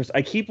Jesus Christ!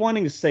 I keep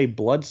wanting to say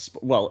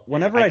Well,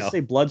 whenever I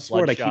say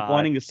Bloodsport, I keep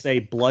wanting to say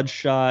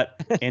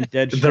Bloodshot and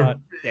Deadshot.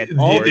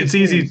 It's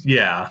easy,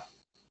 yeah.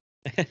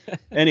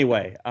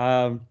 Anyway,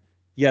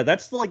 yeah,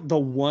 that's like the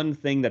one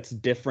thing that's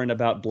different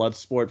about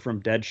Bloodsport from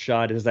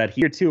Deadshot is that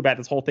here too about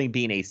this whole thing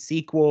being a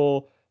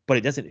sequel, but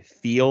it doesn't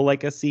feel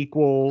like a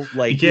sequel.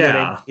 Like, yeah, you know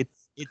what I mean?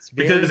 It's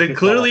because it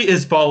clearly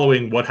is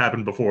following what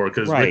happened before.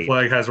 Because Right. Rick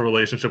Flag has a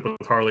relationship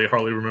with Harley.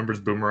 Harley remembers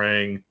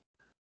Boomerang.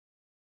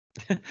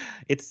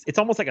 It's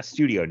almost like a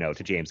studio note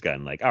to James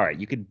Gunn. Like, all right,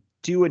 you could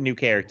do a new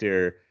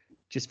character,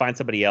 just find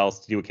somebody else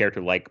to do a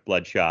character like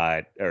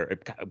Bloodshot or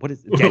what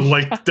is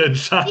like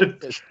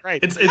Deadshot.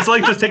 Right. It's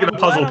like just taking a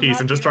puzzle piece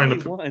and just trying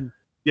to. One.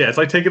 Yeah, it's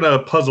like taking a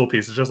puzzle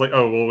piece. It's just like,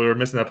 oh well, we were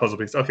missing that puzzle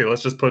piece. Okay,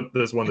 let's just put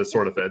this one that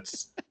sort of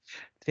fits.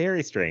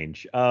 Very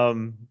strange.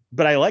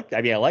 But I liked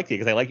it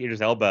because I like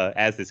Idris Elba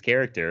as this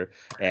character,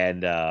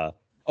 and I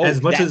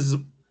was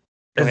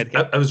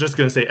just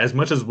gonna say, as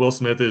much as Will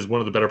Smith is one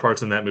of the better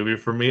parts in that movie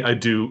for me, I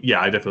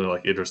definitely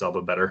like Idris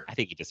Elba better. I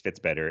think he just fits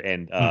better.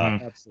 And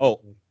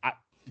Absolutely.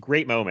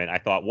 great moment. I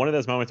thought one of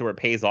those moments where it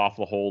pays off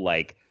the whole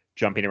like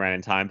jumping around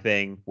in time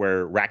thing,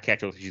 where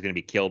Ratcatcher looks like she's gonna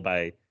be killed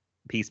by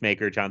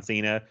Peacemaker, John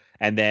Cena,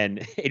 and then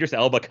Idris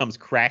Elba comes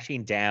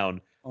crashing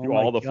down through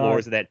all the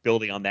floors of that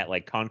building on that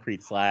like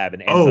concrete slab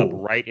and ends up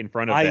right in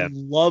front of them. I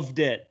loved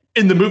it.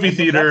 In the movie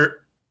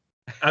theater.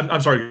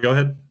 I'm sorry, go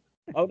ahead.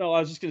 Oh no, I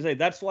was just gonna say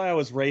that's why I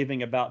was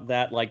raving about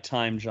that like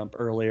time jump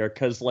earlier,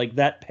 because like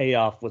that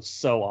payoff was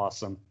so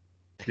awesome.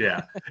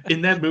 Yeah,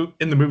 in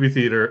the movie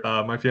theater,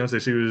 my fiance,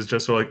 she was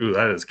just sort of like, "Ooh,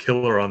 that is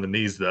killer on the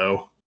knees,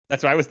 though."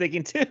 That's what I was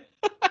thinking too.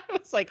 I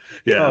was like,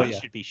 he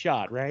should be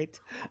shot, right?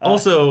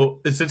 Also,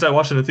 since I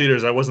watched in the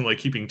theaters, I wasn't like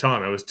keeping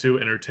time. I was too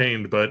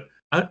entertained, but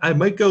I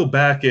might go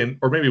back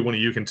or maybe one of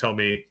you can tell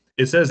me.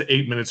 It says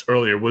 8 minutes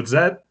earlier.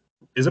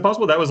 Is it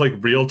possible that was like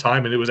real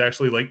time and it was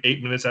actually like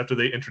 8 minutes after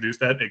they introduced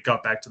that, it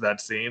got back to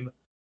that scene?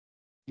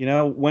 You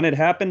know, when it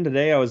happened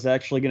today, I was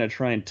actually going to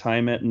try and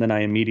time it, and then I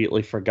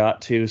immediately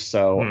forgot to,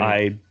 so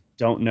I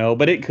don't know,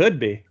 but it could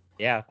be.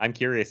 Yeah, I'm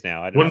curious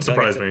now. Wouldn't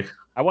surprise me.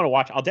 I want to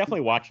watch. I'll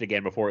definitely watch it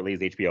again before it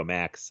leaves HBO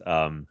Max.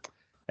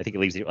 I think it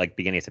leaves like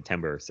beginning of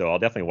September, so I'll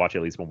definitely watch it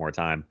at least one more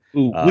time.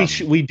 Ooh,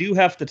 we do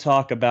have to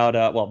talk about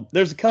well,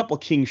 there's a couple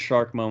King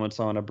Shark moments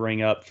I want to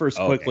bring up. First,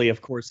 quickly,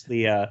 of course,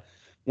 the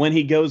when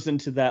he goes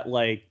into that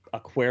like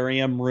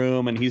aquarium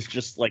room and he's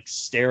just like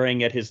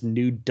staring at his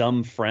new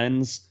dumb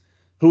friends,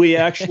 who he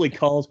actually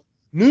calls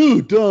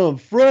new dumb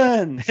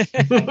friends,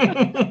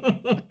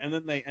 and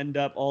then they end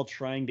up all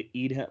trying to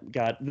eat him.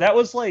 God, that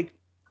was like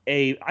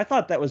I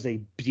thought that was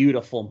a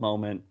beautiful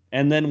moment.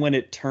 And then when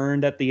it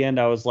turned at the end,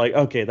 I was like,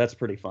 okay, that's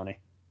pretty funny.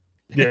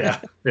 Yeah.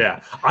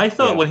 I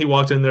thought when he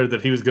walked in there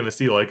that he was going to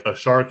see like a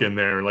shark in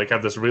there and like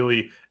have this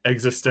really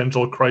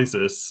existential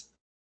crisis.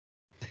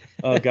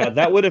 Oh God,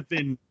 that would have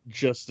been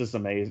just as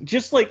amazing.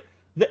 Just like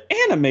the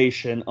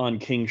animation on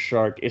King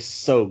Shark is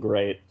so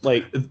great.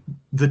 Like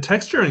the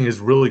texturing is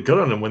really good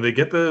on him. When they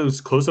get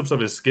those close-ups of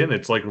his skin,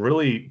 it's like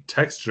really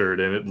textured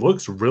and it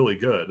looks really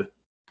good.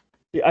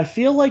 I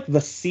feel like the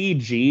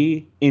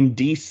CG in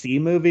DC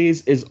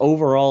movies is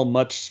overall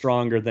much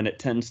stronger than it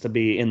tends to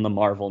be in the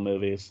Marvel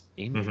movies.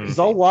 Because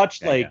I'll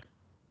watch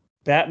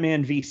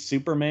Batman v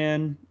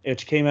Superman,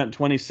 which came out in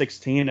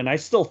 2016, and I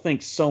still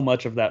think so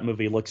much of that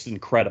movie looks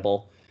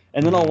incredible.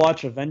 And then I'll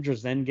watch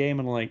Avengers Endgame,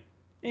 and I'm like,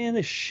 man,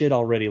 this shit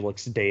already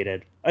looks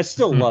dated. I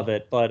still love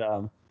it, but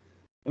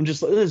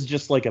this is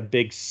just like a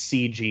big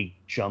CG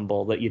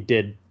jumble that you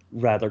did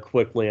rather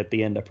quickly at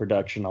the end of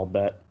production, I'll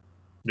bet.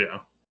 Yeah.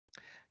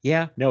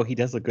 Yeah, no, he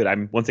does look good.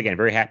 I'm once again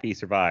very happy he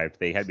survived.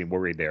 They had me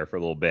worried there for a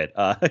little bit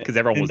because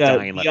everyone was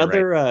dying.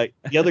 The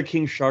other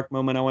King Shark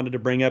moment I wanted to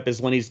bring up is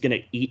when he's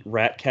gonna eat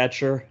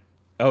Ratcatcher.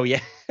 Oh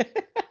yeah,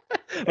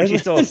 when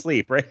she's still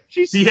asleep, right?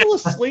 She's still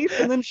asleep,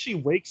 and then she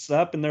wakes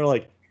up, and they're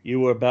like, "You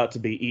were about to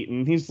be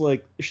eaten." She's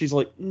like,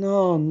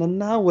 "No,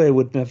 Nanawe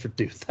would never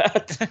do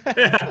that."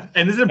 Yeah.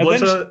 And is it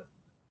Bloodshot?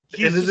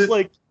 He's just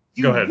like,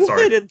 "You Go ahead, would."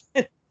 sorry. And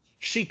then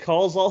she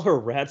calls all her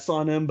rats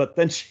on him, but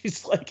then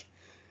she's like.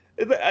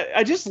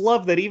 I just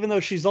love that even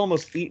though she's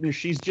almost eaten,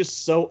 she's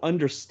just so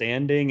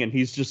understanding, and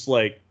he's just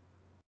like,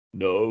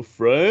 no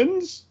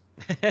friends?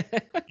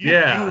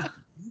 Yeah.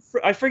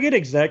 I forget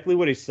exactly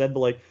what he said,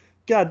 but like,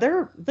 God,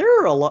 there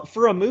are a lot,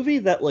 for a movie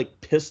that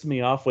like pissed me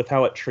off with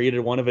how it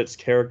treated one of its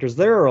characters,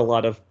 there are a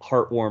lot of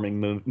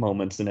heartwarming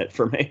moments in it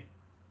for me.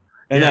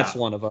 And that's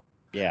one of them.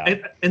 Yeah,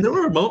 and there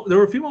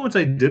were a few moments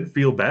I did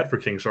feel bad for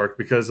King Shark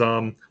because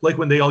like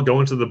when they all go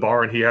into the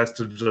bar and he has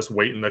to just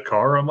wait in the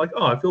car, I'm like,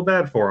 oh, I feel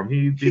bad for him.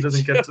 He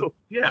doesn't get to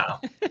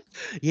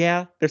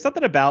yeah. There's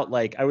something about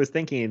like I was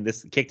thinking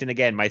this kicked in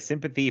again my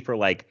sympathy for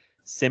like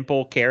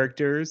simple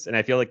characters, and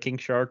I feel like King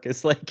Shark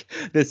is like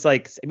this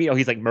like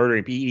he's like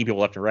murdering eating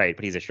people left and right,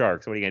 but he's a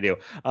shark, so what are you gonna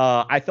do?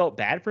 I felt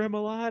bad for him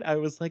a lot. I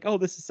was like, oh,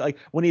 this is like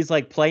when he's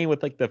like playing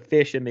with like the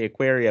fish in the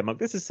aquarium, I'm like,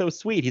 this is so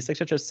sweet. He's like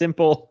such a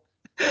simple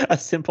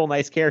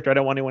nice character. I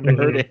don't want anyone to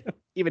hurt him,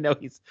 even though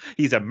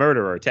he's a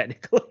murderer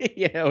technically.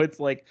 It's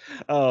like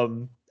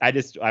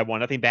I want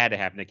nothing bad to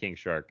happen to King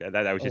Shark.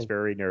 I was just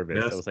very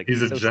nervous. Yes, I was like,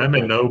 he's a so gem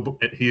simple.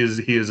 and he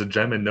is a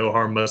gem and no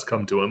harm must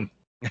come to him.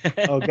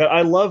 Oh God,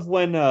 I love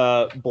when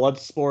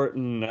Bloodsport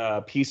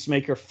and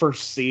Peacemaker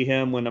first see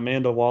him when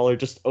Amanda Waller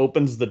just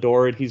opens the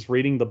door and he's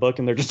reading the book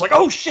and they're just like,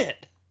 oh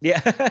shit. Yeah.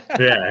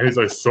 Yeah, he's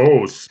like,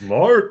 so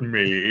smart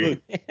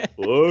me.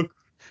 Book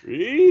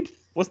read?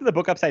 Wasn't the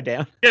book upside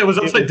down? Yeah, it was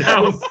upside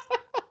down.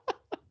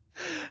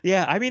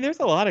 Yeah, I mean, there's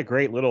a lot of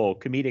great little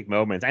comedic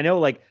moments. I know,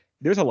 like,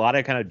 there's a lot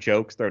of kind of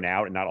jokes thrown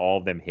out, and not all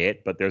of them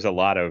hit, but there's a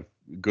lot of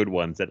good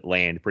ones that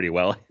land pretty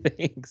well, I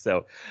think.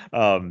 So,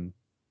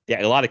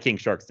 yeah, a lot of King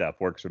Shark stuff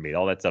works for me.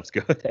 All that stuff's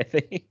good, I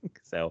think.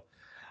 So,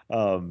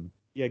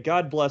 yeah,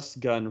 God bless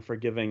Gunn for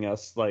giving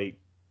us like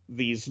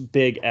these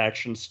big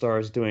action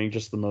stars doing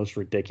just the most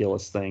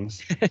ridiculous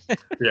things.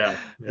 Yeah.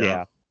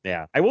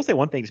 I will say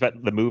one thing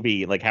about the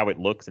movie, like how it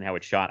looks and how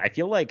it's shot. I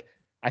feel like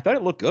I thought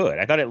it looked good.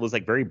 I thought it was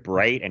like very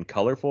bright and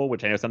colorful,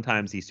 which I know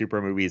sometimes these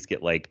super movies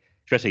get like,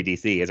 especially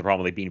DC, has a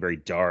problem with being very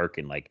dark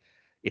and like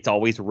it's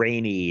always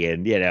rainy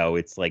and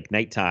it's like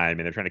nighttime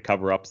and they're trying to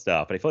cover up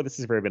stuff. But I feel like this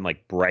has very been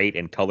like bright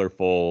and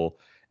colorful.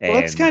 And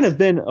Well, that's kind of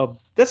been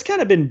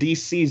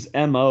DC's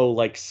MO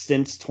like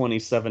since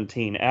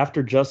 2017.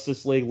 After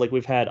Justice League, like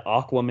we've had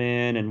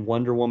Aquaman and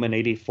Wonder Woman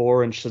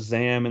 84 and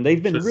Shazam, and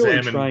they've been really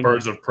Shazam trying. and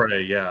Birds of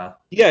Prey, yeah.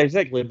 Yeah,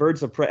 exactly.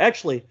 Birds of Prey.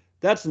 Actually,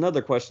 that's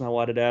another question I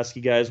wanted to ask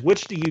you guys.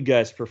 Which do you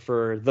guys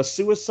prefer, the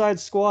Suicide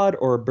Squad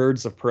or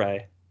Birds of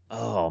Prey?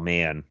 Oh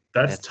man,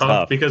 That's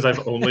tough because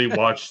I've only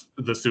watched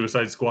the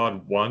Suicide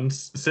Squad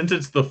once. Since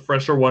it's the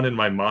fresher one in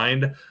my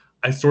mind,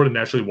 I sort of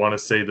naturally want to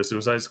say the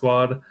Suicide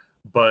Squad,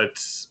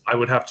 but I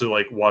would have to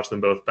like watch them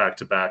both back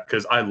to back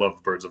because I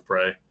love Birds of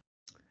Prey.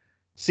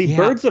 See,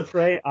 Birds of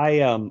Prey,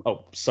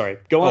 oh, sorry.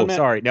 Go on, Matt.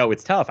 Sorry. No,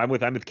 it's tough. I'm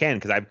with Ken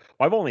because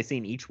I've only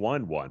seen each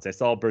one once. I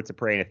saw Birds of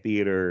Prey in a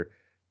theater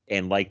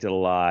and liked it a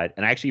lot.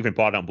 And I actually even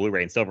bought it on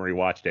Blu-ray and still haven't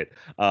rewatched it.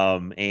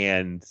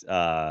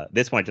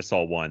 This one I just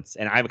saw once.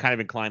 And I'm kind of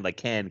inclined like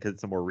Ken because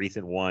it's a more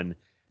recent one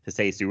to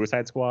say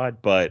Suicide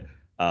Squad, but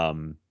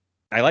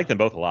I like them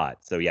both a lot.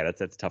 So yeah, that's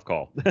a tough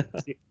call.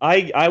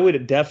 I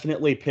would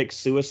definitely pick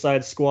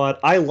Suicide Squad.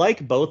 I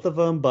like both of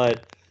them,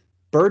 but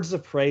Birds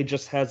of Prey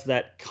just has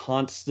that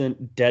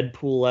constant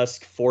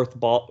Deadpool-esque fourth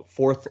wall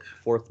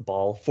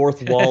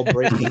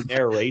breaking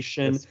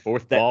narration.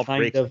 Fourth ball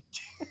breaking.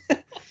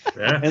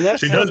 Yeah, and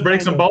she does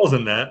break some balls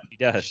in that. She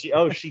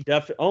does. She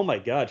definitely. Oh my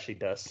God, she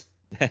does.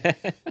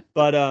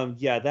 But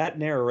yeah, that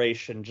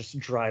narration just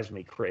drives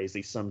me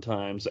crazy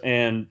sometimes.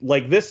 And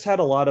like this had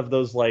a lot of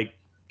those like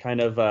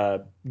kind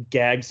of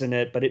gags in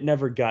it, but it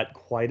never got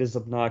quite as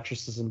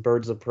obnoxious as in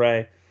Birds of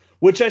Prey,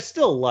 which I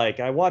still like.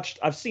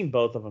 I've seen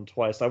both of them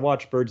twice. I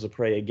watched Birds of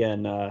Prey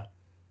again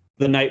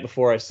the night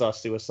before I saw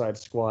Suicide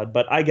Squad,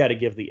 but I got to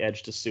give the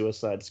edge to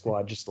Suicide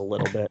Squad just a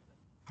little bit.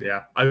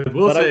 Yeah, I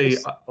will say.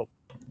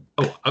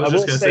 I was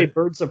just going to say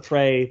Birds of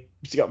Prey.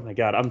 Oh my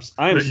God, I'm.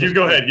 You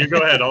go ahead. You go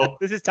ahead.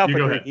 This is tough for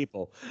three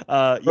people.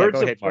 Birds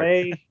of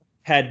Prey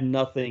had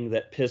nothing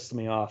that pissed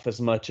me off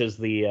as much as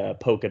the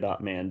Polka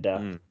Dot Man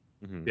death.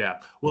 Mm-hmm. Yeah.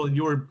 Well,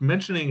 you were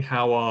mentioning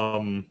how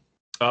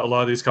a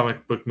lot of these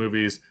comic book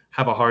movies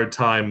have a hard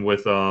time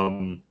with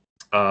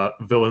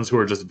villains who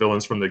are just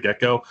villains from the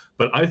get-go.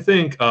 But I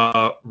think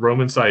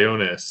Roman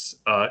Sionis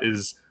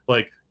is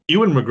like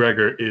Ewan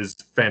McGregor is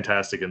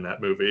fantastic in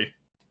that movie.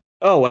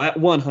 Oh, at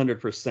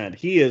 100%.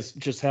 He is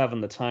just having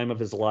the time of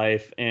his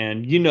life,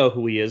 and you know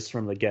who he is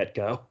from the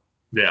get-go.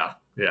 Yeah.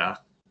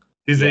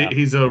 He's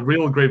a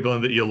real great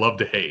villain that you love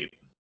to hate.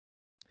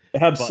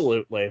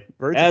 Absolutely.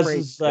 As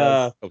is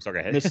sorry, go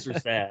ahead. Mr.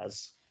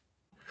 Zsasz.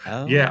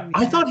 Yeah,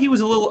 I thought he was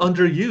a little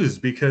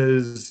underused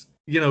because,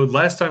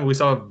 last time we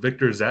saw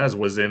Victor Zsasz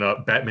was in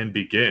Batman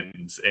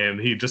Begins, and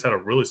he just had a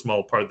really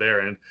small part there,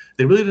 and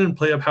they really didn't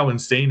play up how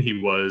insane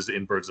he was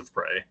in Birds of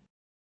Prey.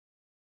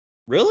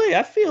 Really?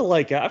 I feel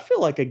like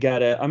I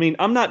gotta. I mean,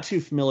 I'm not too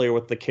familiar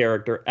with the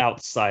character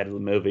outside of the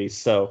movie,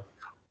 so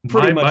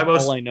pretty much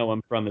all I know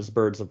him from is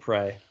Birds of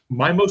Prey.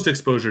 My most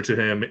exposure to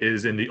him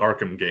is in the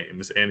Arkham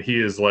games, and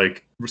he is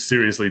like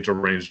seriously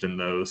deranged in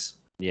those.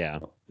 Yeah.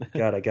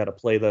 God, I gotta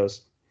play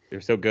those. They're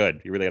so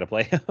good. You really gotta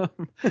play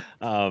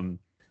them.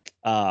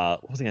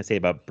 What was I gonna say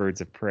about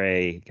Birds of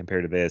Prey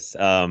compared to this?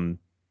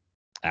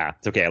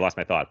 It's okay. I lost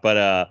my thought,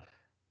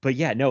 but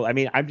yeah, no, I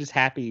mean, I'm just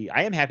happy.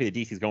 I am happy that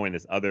DC's going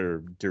this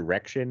other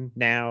direction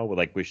now with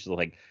like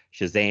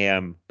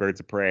Shazam, Birds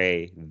of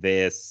Prey,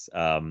 this.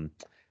 I feel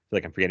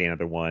like I'm forgetting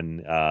another one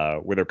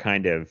where they're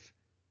kind of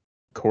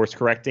course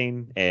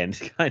correcting and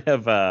kind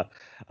of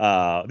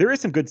there is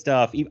some good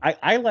stuff.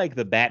 I like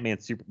the Batman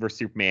vs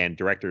Superman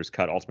director's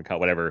cut, ultimate cut,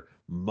 whatever,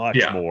 much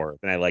more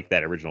than I like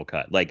that original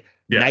cut. Like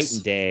night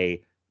and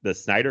day. The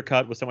Snyder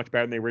cut was so much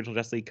better than the original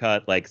Justice League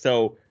cut. Like,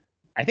 so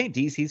I think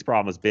DC's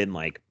problem has been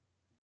like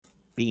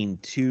being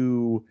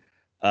too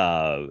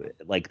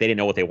like they didn't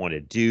know what they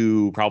wanted to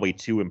do, probably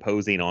too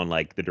imposing on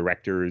like the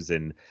directors,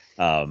 and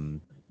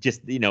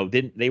just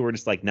they were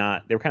just like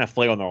they were kind of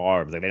flailing their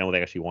arms, like they know what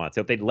they actually want. So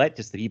if they'd let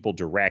just the people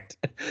direct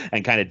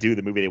and kind of do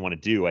the movie they want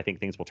to do, I think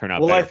things will turn out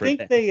better. I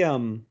think they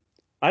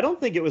I don't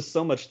think it was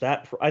so much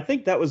that. I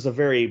think that was a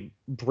very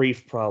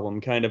brief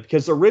problem, kind of,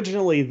 because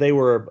originally they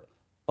were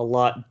a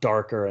lot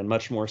darker and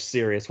much more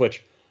serious,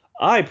 which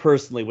I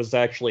personally was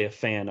actually a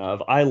fan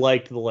of. I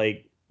liked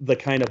the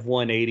kind of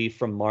 180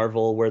 from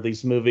Marvel where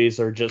these movies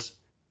are just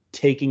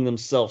taking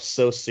themselves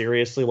so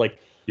seriously. Like,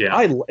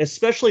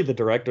 especially the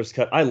director's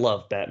cut. I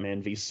love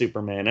Batman v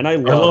Superman, and I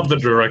love the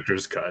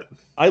director's cut.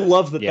 I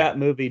love that that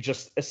movie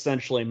just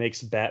essentially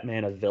makes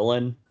Batman a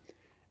villain.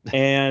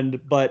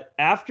 But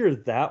after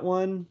that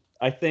one,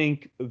 I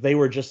think they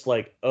were just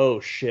like, oh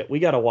shit, we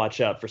got to watch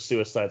out for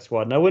Suicide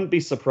Squad. And I wouldn't be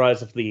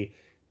surprised if the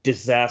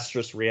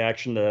disastrous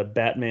reaction to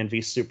Batman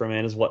v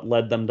Superman is what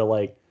led them to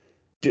like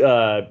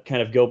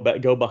kind of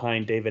go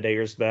behind David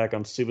Ayer's back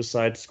on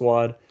Suicide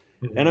Squad.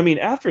 Mhm. And I mean,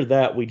 after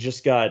that, we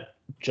just got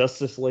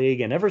Justice League,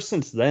 and ever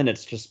since then,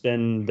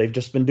 they've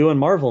just been doing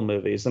Marvel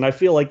movies, and I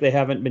feel like they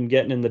haven't been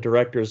getting in the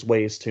director's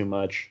ways too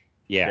much.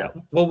 Yeah.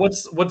 Well,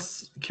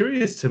 what's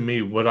curious to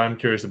me, what I'm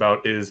curious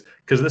about is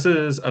because this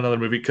is another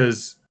movie.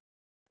 Because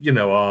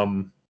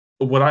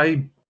what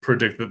I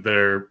predict that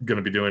they're going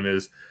to be doing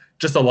is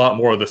just a lot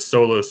more of the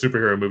solo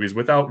superhero movies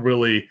without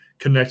really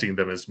connecting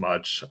them as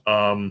much.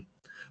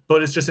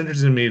 But it's just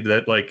interesting to me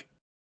that like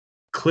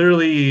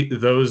clearly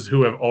those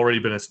who have already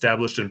been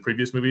established in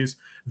previous movies,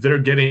 they're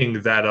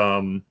getting that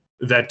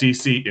that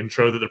DC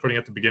intro that they're putting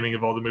at the beginning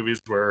of all the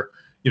movies, where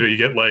you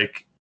get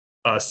like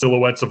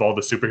silhouettes of all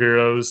the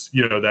superheroes,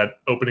 that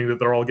opening that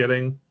they're all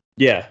getting.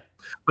 Yeah.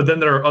 But then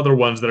there are other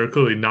ones that are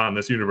clearly not in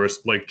this universe,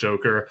 like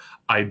Joker.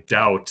 I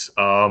doubt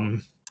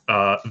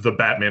the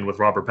Batman with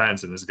Robert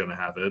Pattinson is going to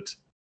have it.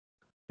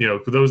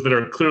 For those that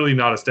are clearly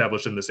not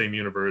established in the same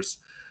universe.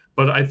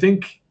 But I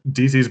think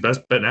DC's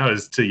best bet now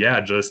is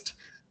to, just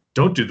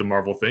don't do the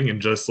Marvel thing and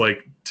just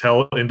like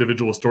tell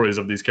individual stories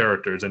of these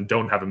characters and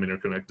don't have them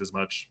interconnect as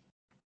much.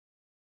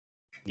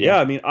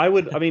 Yeah,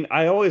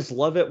 I always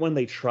love it when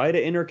they try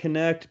to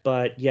interconnect,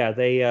 but yeah,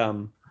 they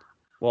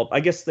well,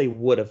 I guess they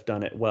would have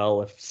done it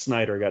well if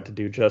Snyder got to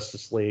do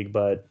Justice League,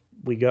 but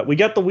we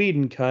got the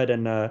Whedon cut,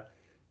 and they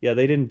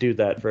didn't do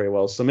that very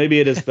well. So maybe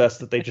it is best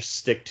that they just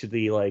stick to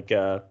the like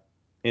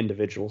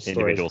individual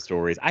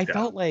stories. I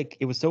felt like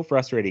it was so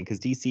frustrating because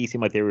DC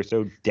seemed like they were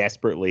so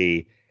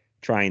desperately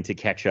trying to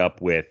catch up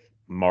with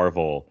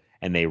Marvel,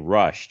 and they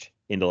rushed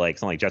into like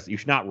something like you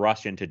should not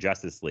rush into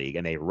Justice League,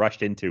 and they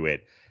rushed into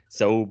it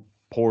so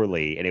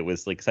poorly, and it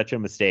was like such a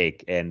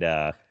mistake. And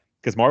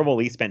because Marvel at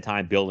least spent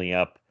time building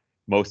up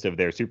most of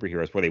their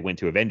superheroes before they went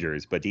to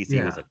Avengers, but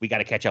DC was like, we got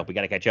to catch up.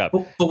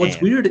 But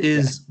what's weird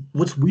is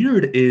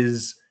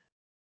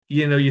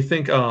you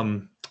think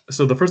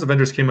so the first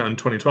Avengers came out in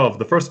 2012,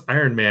 the first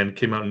Iron Man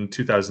came out in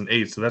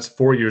 2008, so that's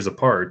 4 years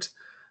apart.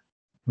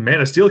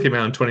 Man of Steel came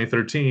out in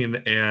 2013,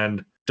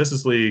 and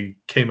Justice League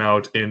came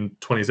out in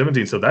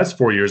 2017, so that's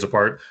 4 years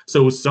apart.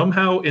 So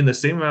somehow in the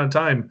same amount of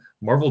time,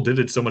 Marvel did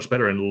it so much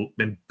better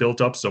and built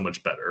up so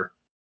much better.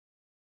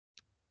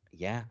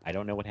 Yeah, I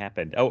don't know what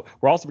happened. Oh,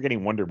 we're also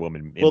getting Wonder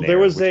Woman in well, there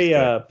was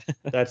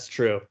that's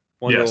true.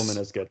 Wonder Woman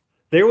is good.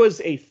 There was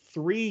a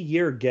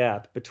 3-year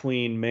gap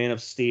between Man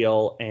of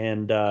Steel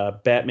and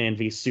Batman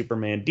v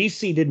Superman.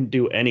 DC didn't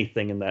do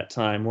anything in that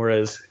time,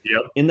 whereas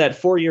in that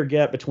 4-year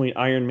gap between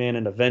Iron Man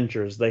and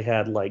Avengers, they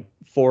had like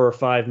 4 or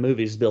 5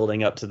 movies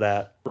building up to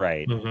that.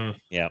 Right. Mm-hmm.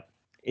 Yeah.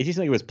 It just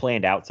like it was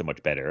planned out so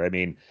much better. I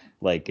mean,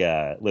 like,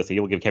 listen,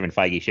 you'll give Kevin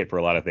Feige shit for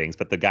a lot of things,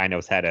 but the guy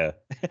knows how to.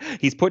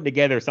 He's putting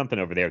together something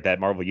over there with that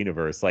Marvel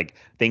universe. Like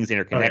things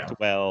interconnect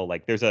well.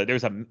 Like there's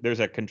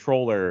a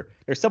controller.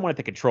 There's someone at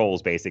the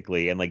controls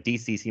basically, and like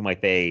DC seemed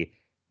like they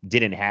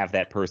didn't have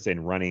that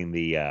person running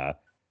the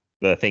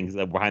things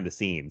behind the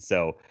scenes.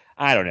 So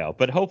I don't know,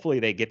 but hopefully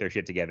they get their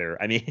shit together.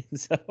 I mean,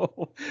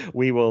 so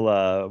we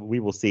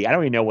will see. I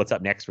don't even know what's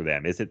up next for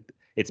them.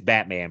 It's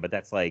Batman, but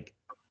that's like.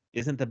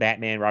 Isn't the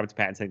Batman Robert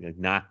Pattinson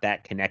not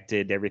that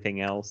connected to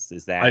everything else?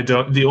 Is that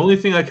the only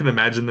thing I can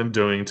imagine them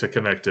doing to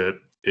connect it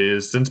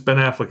is, since Ben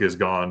Affleck is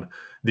gone,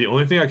 the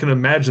only thing I can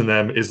imagine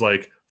them is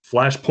like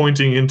Flash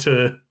pointing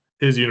into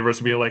his universe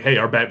and being like, hey,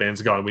 our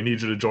Batman's gone. We need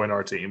you to join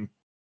our team.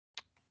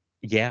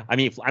 Yeah, I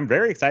mean, I'm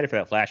very excited for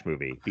that Flash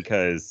movie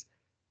because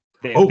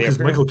because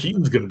Michael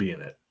Keaton's going to be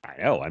in it.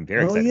 I know, I'm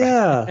very excited.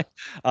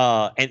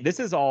 Yeah. And this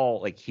is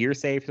all like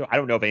hearsay. So I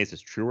don't know if any of this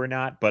is true or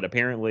not, but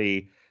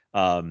apparently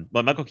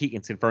Michael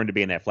Keaton's confirmed to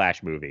be in that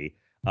Flash movie.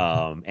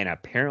 And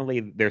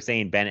apparently they're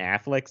saying Ben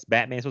Affleck's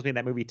Batman's supposed to be in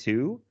that movie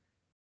too.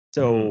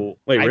 So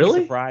wait, I'd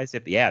really? be surprised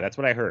if that's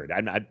what I heard.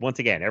 Once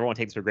again, everyone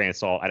takes it for a grain of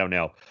salt. I don't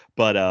know,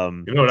 but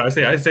you know what I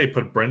say? I say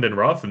put Brendan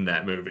Roth in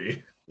that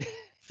movie.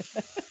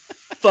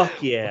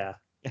 Fuck yeah.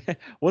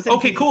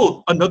 Okay,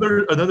 cool.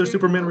 Another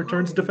Superman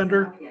Returns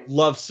defender.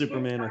 Love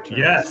Superman Returns.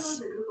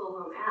 Yes.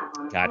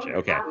 Gotcha.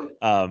 Okay.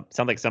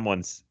 Sounds like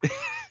someone's.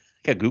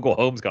 A Google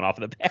Home's gone off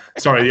in the back.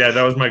 Sorry,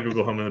 that was my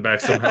Google Home in the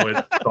back. Somehow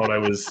it thought I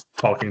was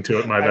talking to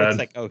it. My bad. It's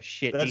like, oh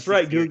shit. That's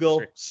right,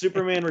 Google.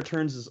 Superman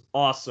Returns is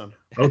awesome.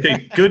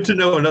 Okay, good to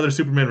know another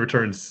Superman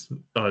Returns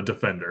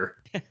defender.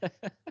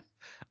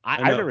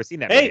 I've never seen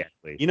that movie,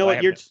 actually. You know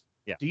what year?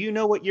 Do you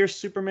know what year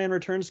Superman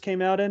Returns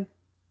came out in?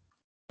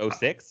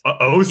 06?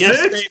 06,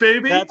 yes,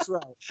 baby. That's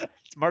right.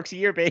 It's Mark's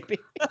year, baby.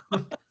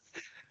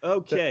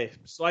 Okay,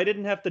 so I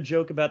didn't have to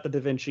joke about the Da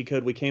Vinci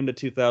Code. We came to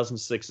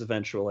 2006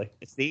 eventually.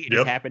 It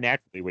just happened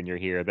naturally when you're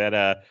here.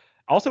 That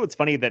also, it's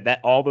funny that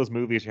all those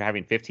movies are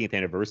having 15th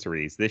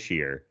anniversaries this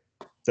year.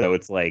 So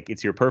it's like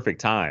it's your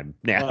perfect time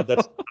now.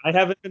 I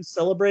haven't been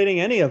celebrating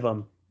any of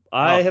them.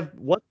 I have.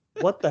 What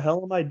the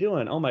hell am I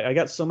doing? Oh my! I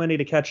got so many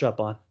to catch up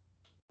on.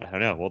 I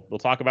don't know. We'll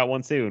talk about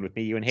one soon with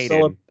me, you, and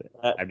Hayden.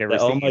 I've never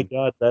seen. Oh my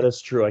god, that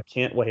is true. I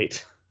can't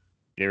wait.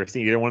 never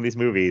seen either one of these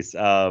movies,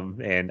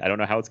 and I don't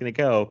know how it's going to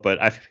go,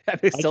 but I'm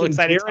still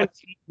excited. I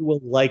guarantee you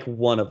will like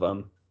one of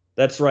them.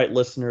 That's right,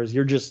 listeners.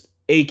 You're just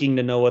aching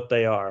to know what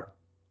they are.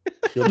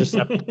 You'll just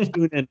have to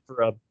tune in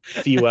for a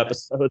few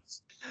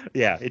episodes.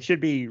 Yeah, it should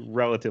be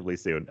relatively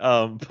soon.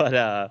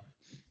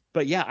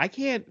 But yeah, I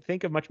can't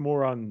think of much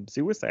more on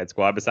Suicide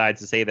Squad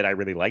besides to say that I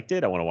really liked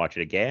it. I want to watch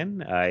it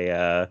again.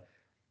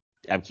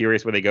 I'm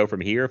curious where they go from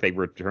here, if they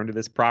return to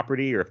this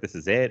property or if this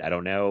is it. I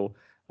don't know.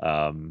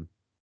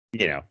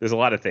 There's a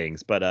lot of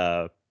things, but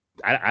I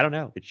don't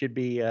know. It should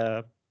be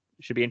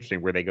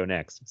interesting where they go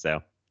next.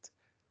 So,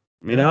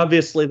 I mean,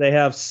 obviously they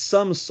have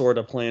some sort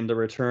of plan to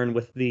return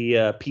with the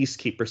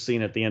Peacekeeper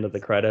scene at the end of the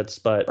credits,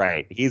 but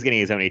right, he's getting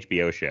his own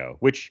HBO show.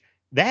 We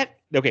talk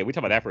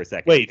about that for a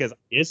second. Wait, because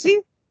is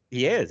he?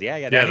 He is,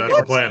 yeah. That's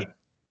the plan.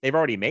 They've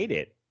already made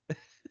it.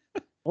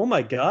 Oh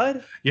my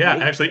god! Yeah,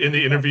 actually, in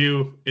the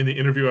interview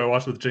I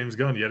watched with James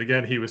Gunn, yet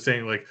again, he was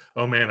saying like,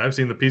 "Oh man, I've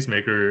seen the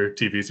Peacemaker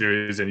TV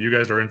series, and you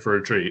guys are in for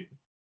a treat."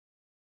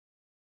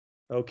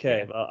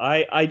 Okay, well,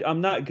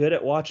 I'm not good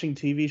at watching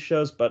TV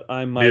shows, but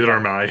I might. Neither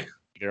am I.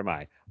 Neither am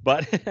I.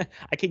 But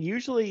I can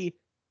usually,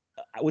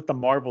 with the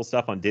Marvel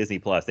stuff on Disney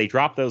Plus, they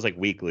drop those like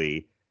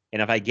weekly.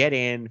 And if I get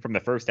in from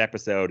the first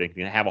episode and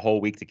can have a whole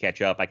week to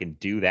catch up, I can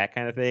do that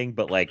kind of thing.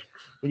 But like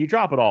when you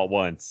drop it all at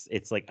once,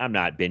 it's like I'm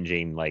not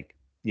binging like,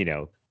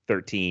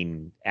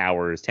 13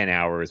 hours, 10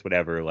 hours,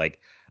 whatever. Like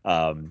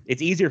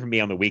it's easier for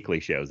me on the weekly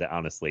shows,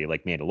 honestly,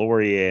 like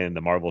Mandalorian,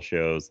 the Marvel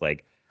shows.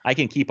 Like I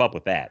can keep up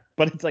with that,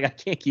 but it's like I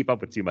can't keep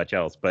up with too much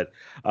else. But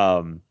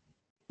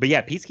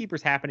yeah,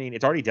 Peacekeeper's happening.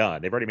 It's already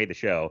done. They've already made the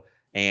show.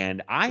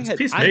 And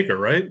Peacemaker,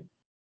 right?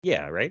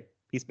 Yeah, right.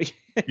 Peacemaker.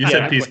 You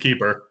said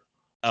Peacekeeper.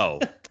 Oh,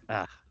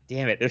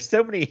 damn it. There's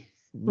so many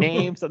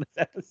names on this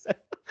episode.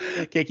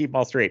 Can't keep them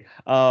all straight.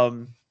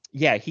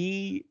 Yeah,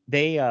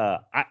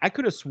 I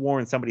could have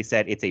sworn somebody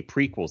said it's a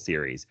prequel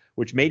series,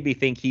 which made me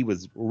think he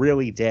was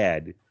really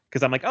dead.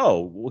 Because I'm like,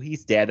 oh, well,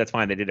 he's dead. That's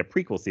fine. They did a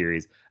prequel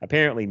series.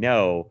 Apparently,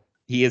 no,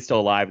 he is still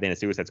alive in a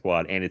Suicide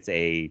Squad, and it's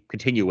a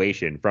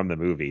continuation from the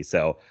movie.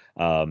 So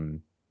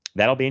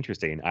that'll be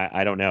interesting.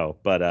 I don't know.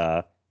 But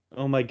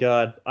oh my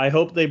god. I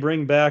hope they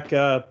bring back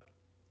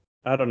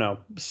I don't know,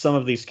 some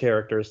of these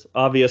characters.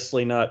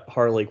 Obviously not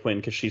Harley Quinn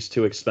because she's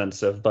too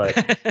expensive,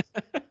 but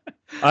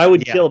I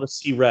would kill to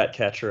see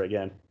Ratcatcher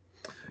again.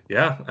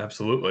 Yeah,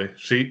 absolutely.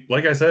 She,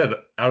 like I said,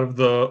 out of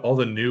all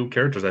the new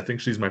characters, I think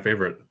she's my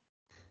favorite.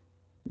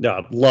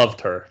 No,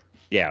 loved her.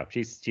 Yeah,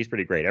 she's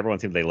pretty great. Everyone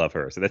seems they love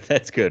her, so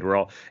that's good.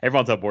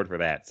 Everyone's on board for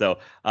that. So,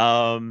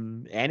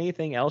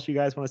 anything else you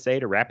guys want to say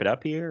to wrap it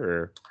up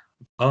here?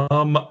 Or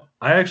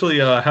I actually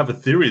have a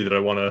theory that I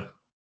want to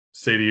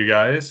say to you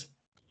guys.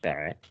 All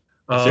right.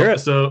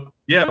 So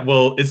yeah,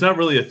 well, it's not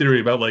really a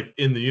theory about like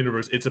in the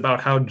universe. It's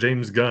about how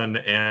James Gunn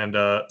and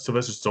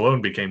Sylvester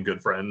Stallone became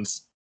good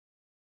friends.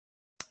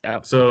 Oh,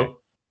 so okay.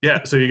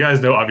 Yeah, so you guys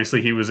know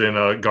obviously he was in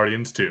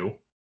Guardians 2.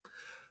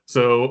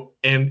 So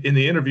and in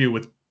the interview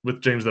with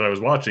James that I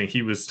was watching,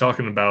 he was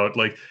talking about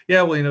like,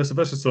 yeah, well,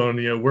 Sylvester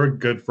Stallone, we're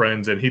good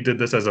friends, and he did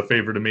this as a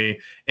favor to me.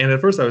 And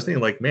at first I was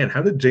thinking like, man,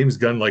 how did James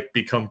Gunn like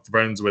become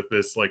friends with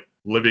this like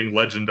living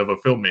legend of a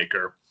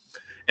filmmaker?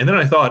 And then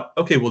I thought,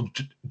 okay, well,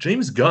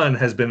 James Gunn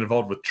has been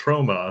involved with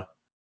Troma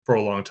for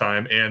a long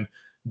time. And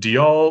do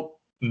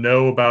y'all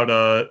know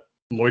about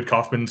Lloyd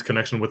Kaufman's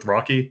connection with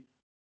Rocky?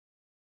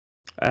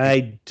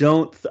 I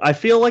don't. I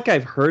feel like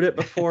I've heard it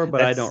before,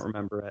 but I don't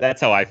remember it.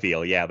 That's how I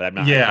feel. Yeah, but I'm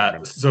not.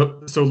 Yeah.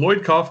 So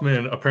Lloyd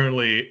Kaufman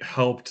apparently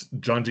helped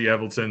John G.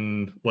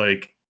 Avildsen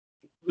like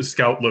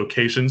scout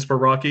locations for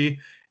Rocky,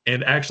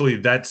 and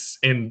actually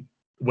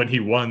when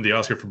he won the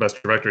Oscar for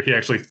Best Director, he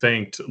actually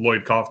thanked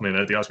Lloyd Kaufman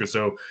at the Oscars.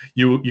 So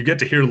you get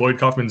to hear Lloyd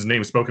Kaufman's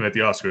name spoken at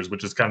the Oscars,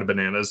 which is kind of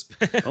bananas.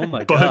 Oh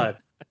my god!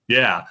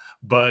 Yeah,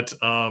 but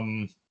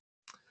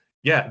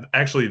yeah,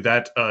 actually,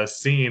 that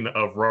scene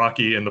of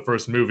Rocky in the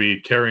first movie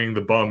carrying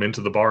the bum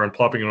into the bar and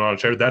plopping him on a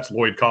chair—that's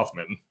Lloyd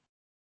Kaufman.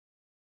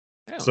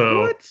 Oh,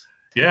 so what?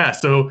 Yeah,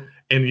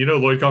 and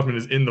Lloyd Kaufman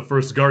is in the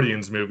first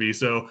Guardians movie,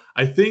 so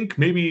I think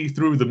maybe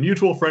through the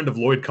mutual friend of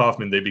Lloyd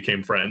Kaufman, they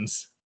became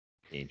friends.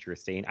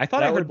 Interesting. I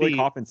thought I heard Lloyd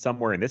Kaufman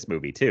somewhere in this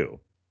movie too.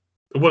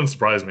 It wouldn't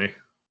surprise me.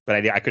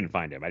 But I couldn't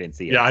find him. I didn't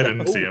see him. Yeah, I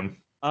didn't see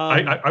him.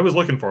 I was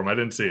looking for him. I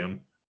didn't see him.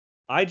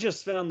 I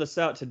just found this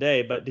out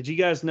today, but did you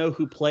guys know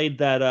who played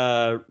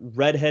that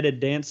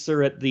redheaded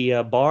dancer at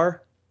the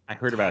bar? I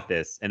heard about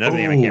this. Another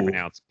name I can't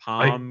pronounce.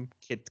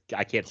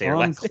 I can't say her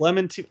last name.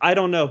 Clementine. I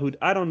don't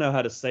know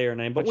how to say her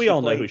name, but we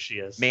all know who she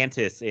is.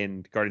 Mantis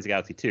in Guardians of the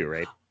Galaxy 2,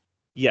 right?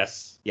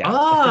 Yes. Yeah.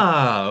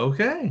 Ah,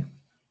 okay.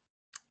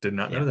 Did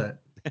not know that.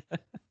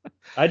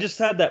 I just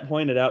had that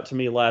pointed out to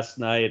me last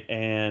night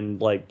and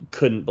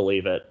couldn't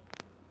believe it.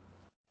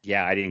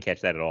 Yeah, I didn't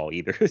catch that at all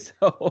either.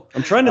 So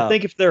I'm trying to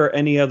think if there are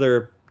any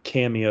other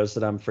cameos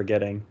that I'm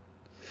forgetting.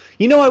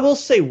 I will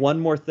say one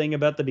more thing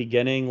about the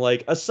beginning.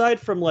 Aside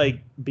from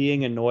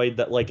being annoyed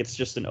that it's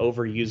just an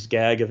overused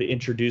gag of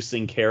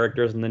introducing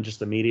characters and then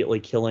just immediately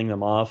killing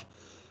them off,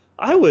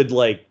 I would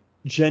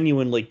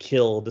genuinely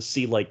kill to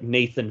see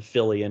Nathan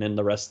Fillion in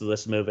the rest of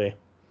this movie.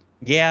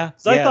 Yeah.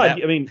 So yeah, I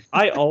thought, I mean,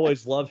 I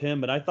always love him,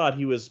 but I thought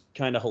he was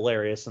kind of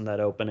hilarious in that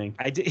opening.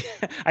 I did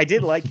I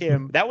did like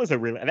him. That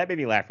made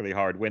me laugh really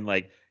hard when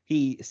like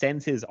he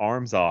sends his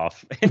arms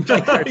off and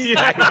like starts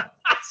Yeah.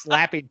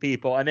 slapping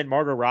people, and then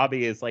Margot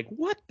Robbie is like,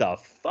 "What the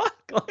fuck?"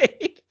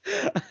 Like,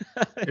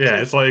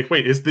 Yeah, it's like,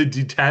 wait, is the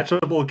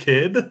detachable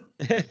kid?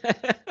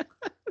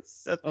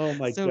 so, Oh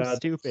my so god,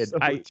 stupid. so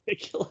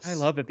ridiculous. I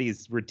love that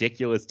these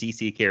ridiculous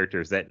DC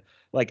characters that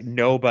like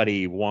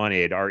nobody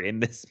wanted are in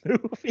this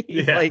movie.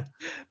 Yeah. Like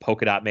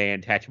Polka Dot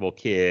Man, Detachable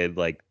Kid,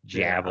 like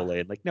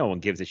Javelin. Like no one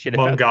gives a shit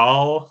about.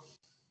 Mongal.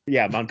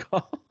 Yeah,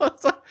 Mongal.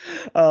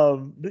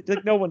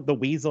 Like no one. The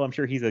Weasel. I'm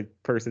sure he's a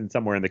person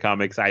somewhere in the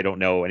comics. I don't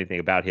know anything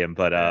about him,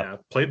 but Yeah,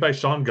 played by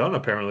Sean Gunn,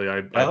 apparently.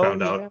 I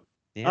found out.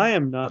 Yeah, I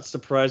am not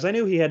surprised. I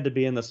knew he had to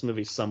be in this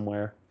movie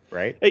somewhere.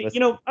 right. Hey, you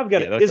know, I've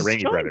got yeah, it. that's Is the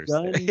Raimi Sean brothers.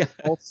 Gunn Yeah.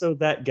 also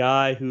that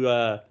guy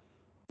who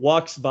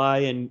walks by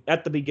and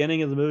at the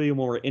beginning of the movie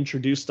when we're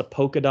introduced to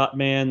Polka Dot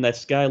Man,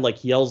 this guy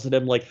like yells at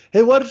him like,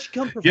 "Hey, why don't you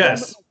come perform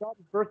Yes. at my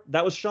daughter's birthday?"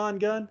 That was Sean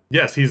Gunn.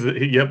 Yes,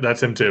 yep,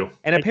 that's him too.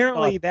 And I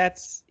apparently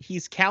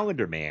he's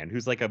Calendar Man,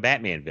 who's like a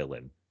Batman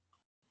villain.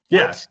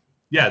 Yes.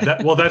 Yeah,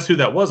 that's who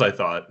that was, I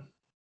thought.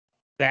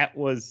 That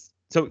was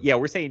so. Yeah,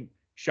 we're saying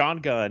Sean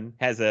Gunn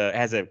has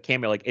a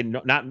cameo like in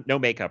no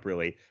makeup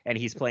really, and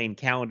he's playing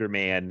Calendar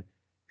Man,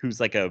 who's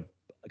like a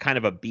kind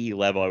of a B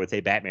level, I would say,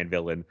 Batman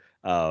villain.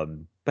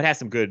 But has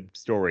some good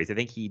stories. I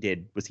think he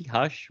did. Was he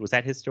Hush? Was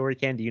that his story?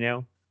 Ken, do you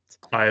know?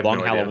 I have Long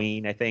no idea.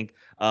 Halloween, I think.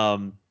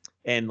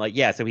 And like,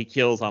 yeah, so he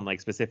kills on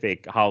like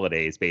specific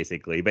holidays,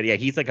 basically. But yeah,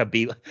 he's like a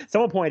B.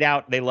 Someone pointed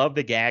out they love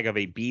the gag of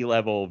a B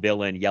level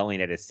villain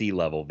yelling at a C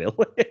level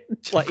villain,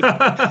 like,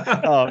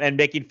 and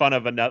making fun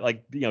of another,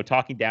 like, you know,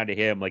 talking down to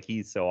him, like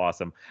he's so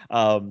awesome.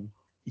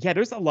 Yeah,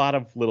 there's a lot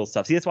of little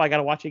stuff. See, that's why I got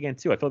to watch it again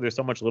too. I feel there's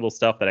so much little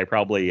stuff that I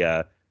probably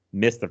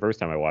missed the first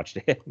time I watched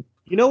it.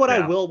 You know what I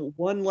Yeah. will,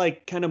 one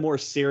like kind of more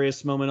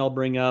serious moment I'll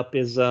bring up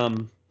is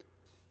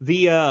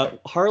the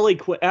Harley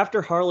Quinn,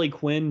 after Harley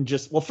Quinn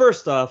just, well,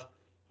 first off,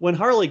 when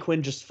Harley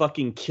Quinn just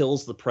fucking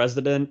kills the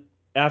president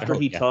after Oh,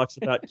 he yeah. talks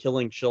about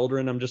killing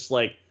children, I'm just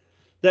like,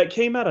 that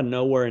came out of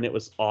nowhere and it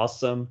was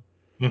awesome.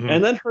 Mhm.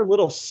 And then her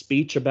little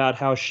speech about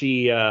how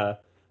she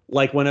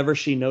like whenever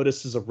she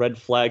notices a red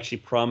flag, she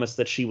promised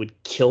that she would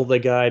kill the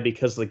guy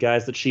because the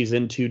guys that she's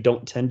into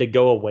don't tend to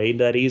go away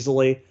that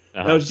easily.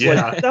 And I was just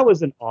Yeah. like, that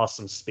was an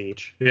awesome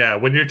speech. Yeah,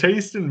 when your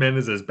taste in men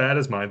is as bad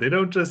as mine, they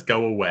don't just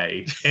go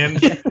away.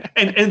 And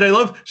and I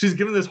love she's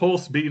giving this whole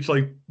speech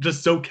like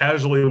just so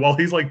casually while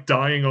he's like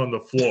dying on the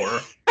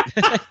floor.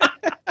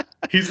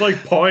 He's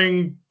like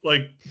pawing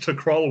like to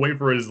crawl away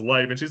for his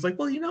life, and she's like,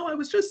 "Well, you know, I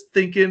was just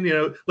thinking, you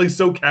know, like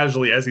so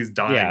casually as he's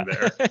dying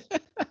there."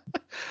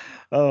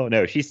 Oh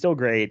no, she's still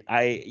great.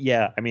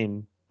 I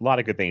mean, a lot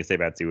of good things to say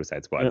about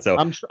Suicide Squad. So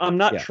I'm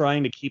not yeah.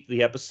 trying to keep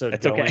the episode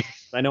That's going. okay.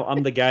 I know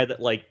I'm the guy that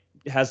like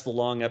has the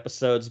long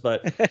episodes,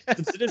 but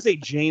since it is a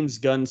James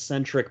Gunn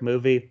centric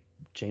movie,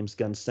 James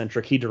Gunn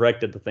centric, he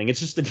directed the thing. It's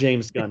just a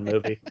James Gunn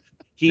movie.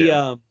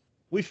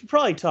 We should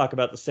probably talk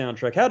about the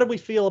soundtrack. How did we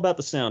feel about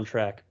the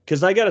soundtrack?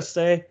 Because I gotta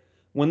say,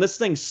 when this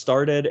thing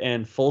started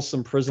and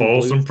Folsom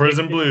Prison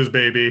Blues,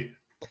 baby.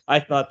 I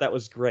thought that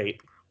was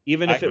great.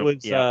 Even if it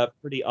was yeah.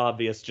 pretty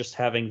obvious just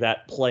having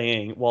that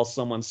playing while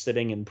someone's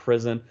sitting in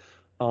prison.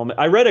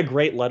 I read a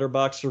great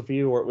Letterboxd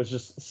review where it was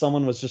just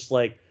someone was just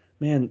like,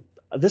 "Man,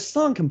 this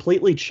song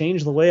completely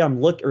changed the way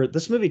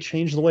this movie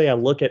changed the way I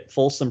look at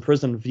Folsom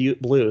Prison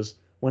Blues.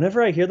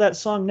 Whenever I hear that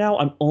song now,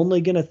 I'm only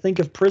gonna think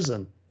of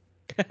prison."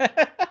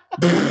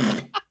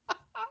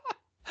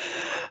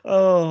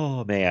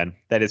 Oh man,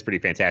 that is pretty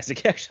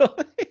fantastic, actually.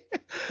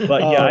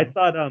 But yeah, I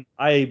thought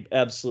I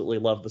absolutely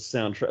love the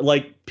soundtrack.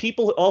 Like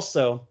people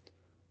also,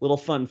 little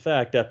fun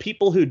fact: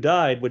 "People Who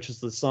Died," which is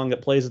the song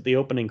that plays at the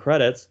opening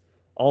credits,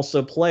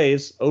 also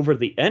plays over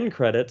the end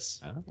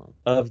credits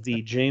of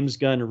the James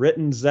Gunn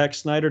written, Zack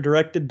Snyder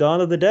directed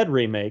Dawn of the Dead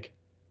remake.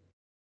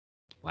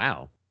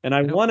 Wow. And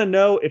I want to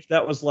know if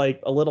that was like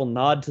a little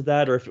nod to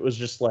that, or if it was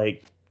just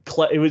like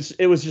it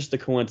was just a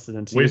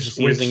coincidence. He was just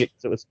using it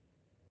 'cause it was.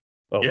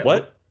 Oh, Yeah,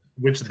 what?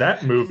 Which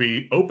that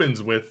movie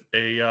opens with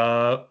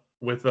Johnny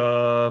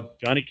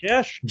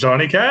Cash.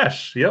 Johnny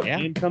Cash. Yep. Yeah.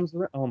 Name comes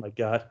around. Oh my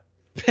god.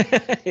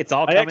 It's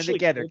all I coming actually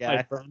together, told my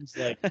guys. friends,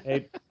 like,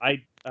 "Hey,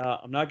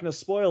 I'm not going to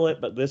spoil it,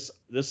 but this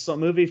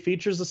movie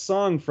features a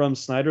song from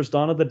Snyder's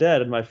Dawn of the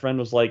Dead." And my friend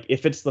was like,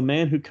 "If it's the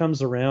man who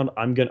comes around,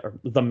 I'm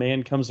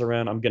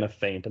gonna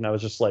faint." And I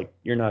was just like,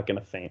 "You're not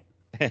gonna faint."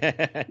 You're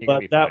gonna But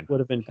be that fine. would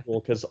have been cool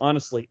because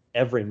honestly,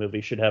 every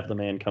movie should have the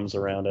man comes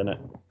around in it.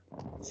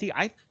 See,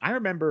 I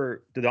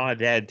remember the Dawn of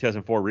the Dead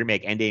 2004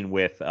 remake ending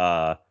with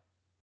Down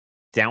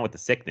with the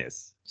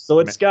Sickness. So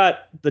it's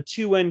got the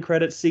two end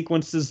credit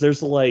sequences.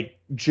 There's a like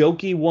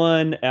jokey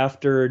one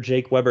after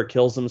Jake Weber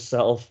kills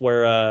himself,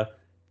 where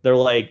they're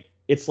like,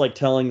 it's like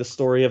telling the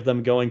story of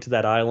them going to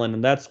that island,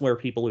 and that's where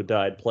People Who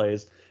Died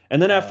plays.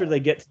 And then after they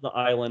get to the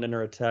island and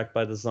are attacked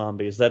by the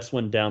zombies, that's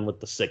when Down with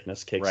the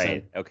Sickness kicks in.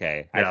 Right.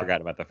 Okay. I Yeah.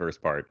 forgot about the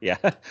first part. Yeah.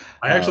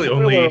 I actually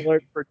Spoiler only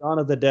alert for Dawn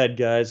of the Dead,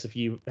 guys, if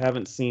you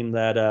haven't seen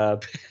that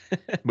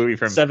movie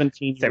from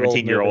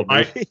 17-year-old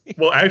movie.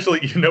 well,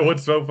 actually, you know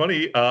what's so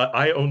funny?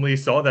 I only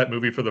saw that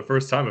movie for the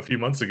first time a few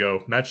months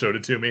ago. Matt showed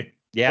it to me.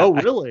 Yeah. Oh,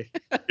 really?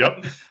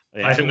 Yep.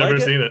 Yeah. I had never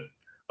like it? seen it.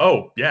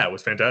 Oh, yeah, it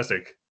was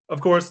fantastic.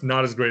 Of course,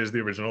 not as great as the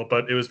original,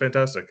 but it was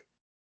fantastic.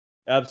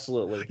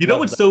 Absolutely. You know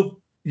Love what's that.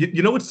 so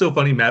you know what's so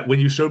funny, Matt? When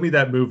you showed me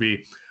that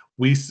movie,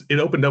 it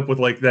opened up with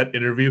like that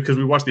interview because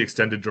we watched the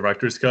extended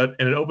director's cut,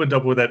 and it opened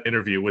up with that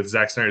interview with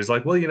Zack Snyder. He's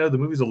like, well, the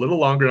movie's a little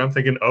longer, and I'm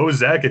thinking, oh,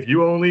 Zack, if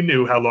you only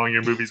knew how long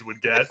your movies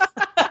would get.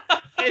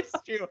 It's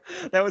true.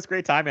 That was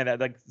great timing. That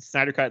like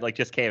Snyder Cut like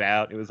just came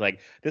out. It was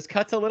like, this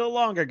cut's a little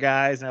longer,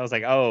 guys. And I was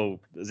like,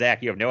 oh,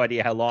 Zach, you have no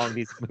idea how long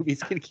these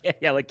movies can get.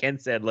 Yeah, like Ken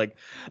said, like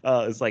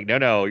it's like,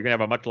 no, you're gonna have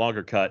a much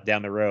longer cut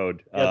down the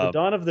road. Yeah, the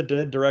Dawn of the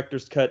Dead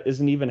director's cut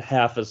isn't even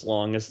half as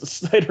long as the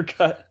Snyder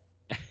cut.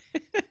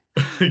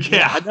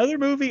 Yeah. Another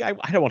movie. I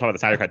don't want to talk about the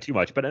Snyder Cut too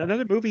much, but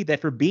another movie that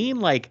for being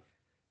like,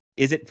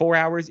 is it 4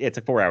 hours? It's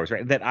like 4 hours,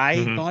 right? That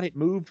I thought it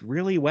moved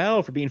really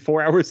well for being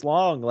 4 hours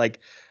long.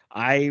 Like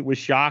I was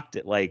shocked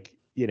at like,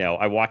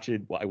 I watched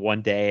it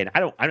one day and I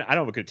don't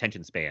have a good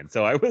attention span.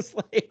 So I was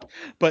like,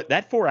 but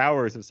that 4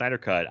 hours of Snyder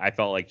Cut, I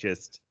felt like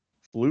just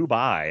flew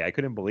by. I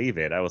couldn't believe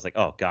it. I was like,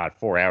 oh God,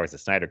 4 hours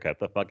of Snyder Cut,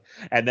 the fuck.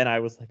 And then I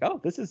was like,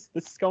 oh, this is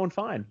going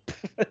fine.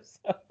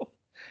 So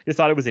just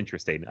thought it was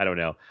interesting. I don't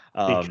know.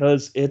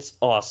 Because it's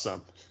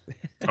awesome.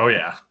 Oh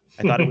yeah.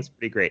 I thought it was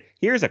pretty great.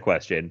 Here's a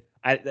question.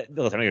 Listen,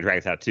 I'm going to drag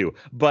this out too.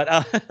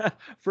 But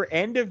for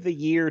end of the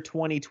year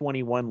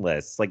 2021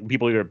 lists, like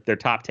people their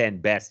top 10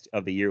 best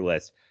of the year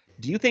list,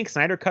 do you think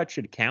Snyder Cut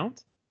should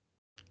count?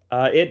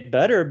 It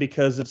better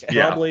because it's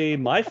probably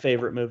my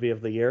favorite movie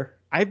of the year.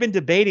 I've been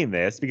debating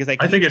this because I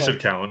think it should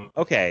count.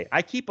 Okay,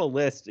 I keep a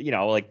list,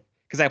 like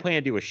because I plan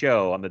to do a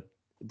show on the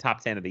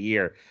top 10 of the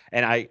year,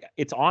 and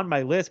it's on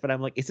my list, but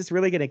I'm like, is this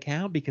really going to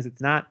count? Because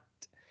it's not.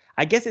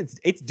 I guess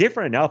it's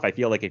different enough. I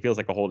feel like it feels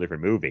like a whole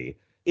different movie.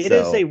 It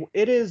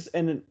is,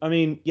 and I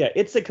mean, yeah,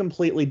 it's a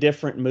completely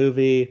different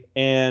movie,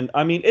 and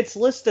I mean, it's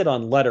listed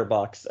on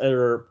Letterboxd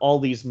or all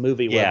these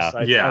movie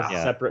websites as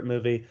a separate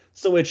movie,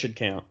 so it should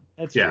count.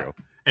 That's true.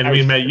 And I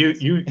mean, Matt,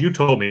 you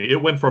told me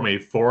it went from a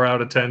 4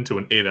 out of 10 to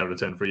an 8 out of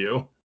 10 for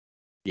you.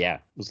 Yeah,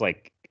 it was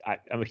like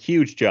I'm a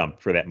huge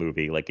jump for that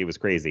movie. Like it was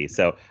crazy.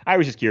 So I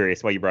was just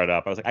curious why you brought it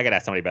up. I was like, I gotta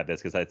ask somebody about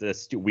this because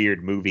it's a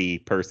weird movie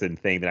person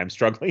thing that I'm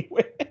struggling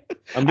with.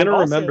 I'm gonna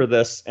remember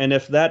this, and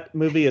if that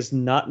movie is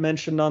not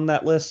mentioned on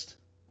that list,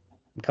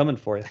 I'm coming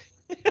for you.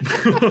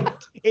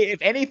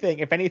 If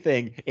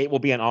anything, it will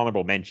be an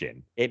honorable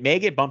mention. It may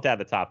get bumped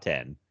out of the top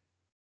 10,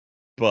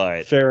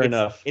 but fair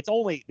enough. It's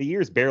only the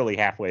year's barely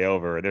halfway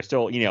over. They're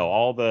still,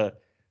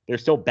 they're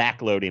still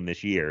backloading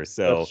this year.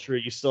 So that's true.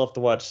 You still have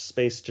to watch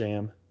Space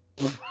Jam.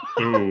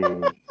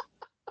 Ooh.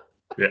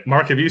 Yeah,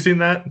 Mark, have you seen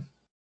that?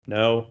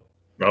 No.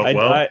 Oh,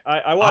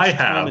 I watched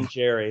Tom and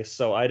Jerry,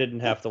 so I didn't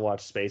have to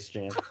watch Space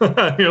Jam.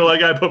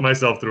 Like I put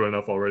myself through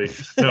enough already.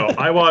 No,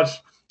 I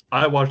watched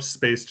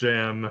Space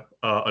Jam: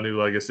 A New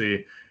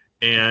Legacy,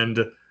 and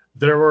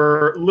there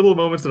were little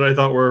moments that I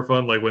thought were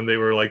fun, like when they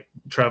were like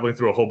traveling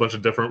through a whole bunch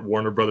of different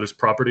Warner Brothers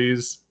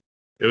properties.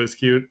 It was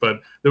cute,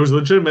 but there was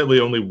legitimately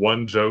only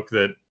one joke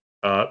that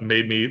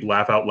made me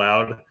laugh out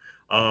loud.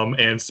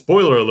 And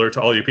spoiler alert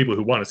to all you people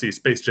who want to see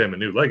Space Jam: A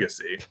New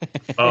Legacy.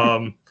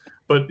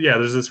 But yeah,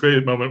 there's this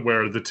great moment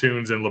where the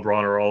Toons and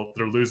LeBron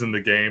they're losing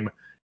the game,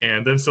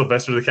 and then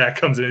Sylvester the Cat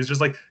comes in. He's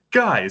just like,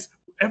 guys,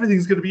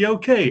 everything's gonna be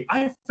okay.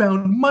 I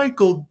found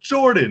Michael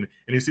Jordan,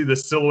 and you see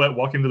this silhouette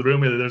walking into the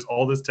room, and there's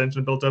all this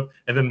tension built up,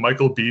 and then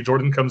Michael B.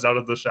 Jordan comes out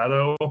of the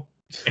shadow,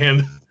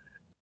 and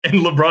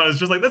LeBron is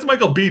just like, that's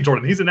Michael B.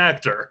 Jordan. He's an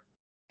actor.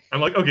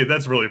 I'm like, okay,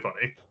 that's really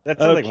funny.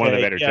 That's like one of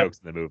the better jokes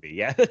in the movie.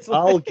 Yeah,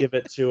 I'll give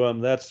it to him.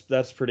 That's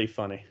pretty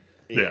funny.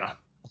 Yeah.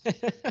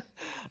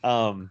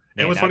 And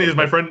what's funny is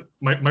my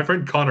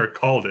friend Connor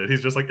called it.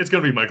 He's just like, it's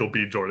gonna be Michael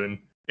B. Jordan.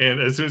 And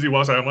as soon as he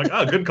walks out, I'm like,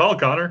 oh, good call,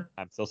 Connor.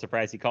 I'm so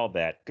surprised he called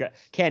that.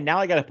 Ken, now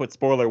I got to put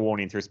spoiler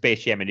warnings for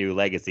Space Jam: A New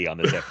Legacy on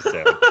this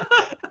episode.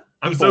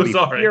 I'm so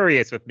sorry.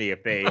 Furious with me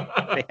if they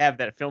have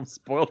that film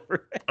spoiled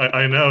for it.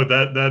 I know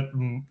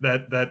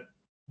that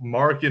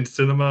mark in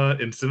cinema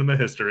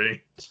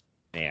history.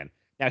 Man.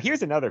 Now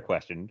here's another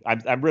question.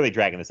 I'm really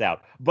dragging this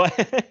out,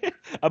 but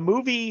a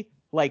movie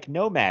like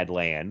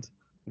Nomadland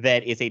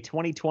that is a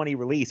 2020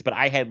 release, but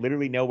I had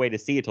literally no way to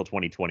see it till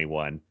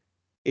 2021.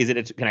 Can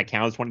I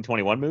count as a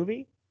 2021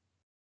 movie?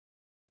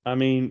 I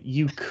mean,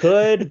 you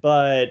could,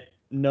 but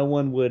no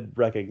one would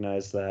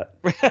recognize that.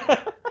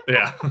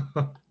 Yeah.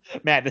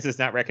 Matt, this is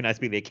not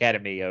recognized by the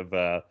Academy of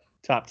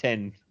top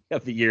 10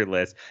 of the year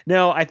list.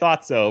 No, I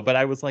thought so, but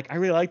I was like, I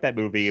really like that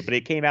movie, but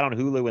it came out on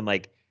Hulu in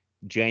like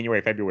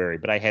January, February,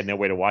 but I had no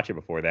way to watch it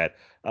before that.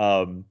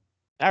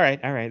 All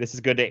right. This is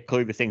good to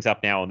clear these things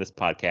up now on this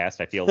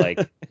podcast. I feel like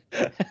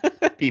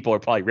People are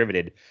probably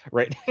riveted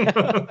right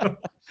now.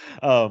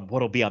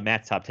 What'll be on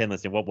Matt's top 10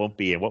 list and what won't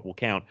be and what will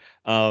count.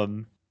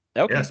 Okay.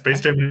 Yeah, Space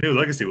Jam New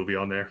Legacy will be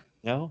on there.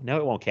 No,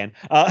 it won't, Ken.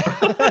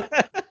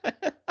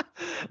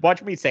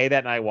 Watch me say that,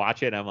 and I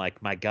watch it, and I'm like,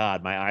 my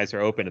God, my eyes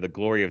are open to the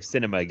glory of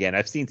cinema again.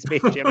 I've seen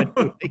Space Jam and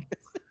New Legacy.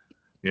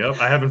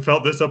 Yep, I haven't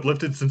felt this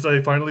uplifted since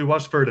I finally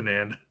watched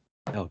Ferdinand.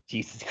 Oh,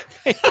 Jesus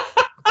Christ.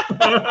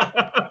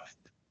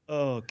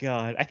 Oh,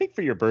 God. I think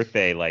for your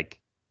birthday, like,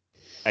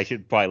 I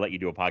should probably let you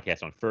do a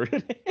podcast on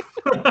Ferdinand.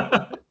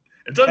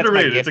 It's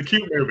underrated. It's a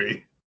cute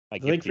movie. I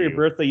think for your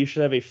birthday, you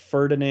should have a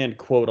Ferdinand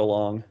quote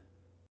along.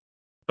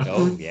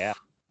 Oh, yeah.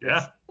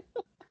 Yeah.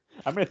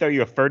 I'm going to throw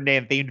you a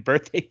Ferdinand-themed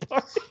birthday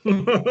party.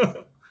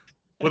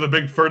 With a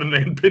big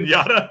Ferdinand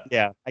pinata.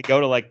 Yeah. I go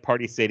to, like,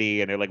 Party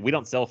City, and they're like, we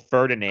don't sell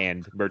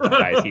Ferdinand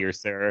merchandise here,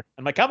 sir.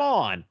 I'm like, come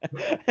on.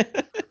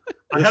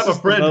 I have a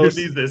friend who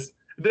needs this.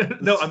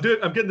 No, I'm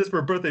getting this for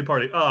a birthday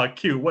party. Ah,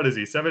 cute. What is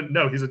he? 7?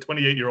 No, he's a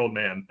 28-year-old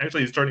man.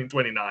 Actually, he's turning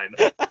 29.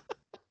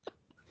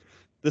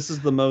 This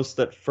is the most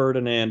that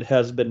Ferdinand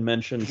has been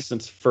mentioned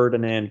since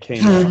Ferdinand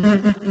came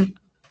out.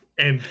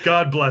 And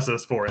God bless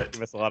us for it.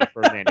 Give us a lot of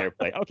Ferdinand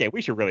airplay. Okay,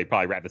 we should really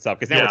probably wrap this up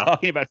because now we're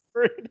talking about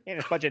Ferdinand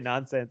and a bunch of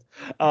nonsense.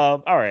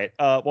 All right.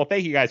 Well,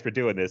 thank you guys for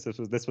doing this.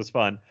 This was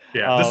fun.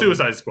 Yeah, the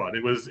Suicide Squad.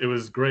 It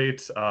was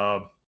great.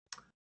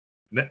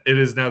 It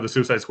is now the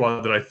Suicide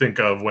Squad that I think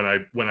of when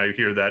I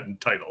hear that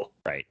title.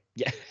 Right.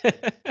 Yeah.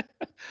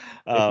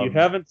 If you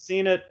haven't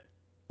seen it,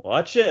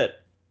 watch it.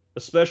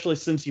 Especially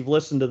since you've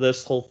listened to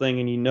this whole thing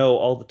and you know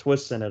all the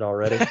twists in it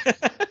already.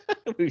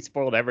 We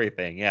spoiled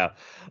everything, yeah.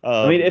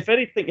 I mean, if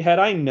anything, had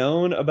I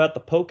known about the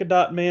Polka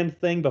Dot Man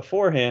thing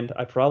beforehand,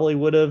 I probably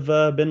would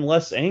have been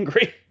less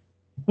angry.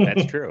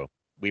 That's true.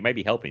 We might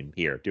be helping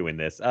here doing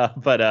this,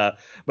 but yeah,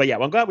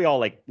 well, I'm glad we all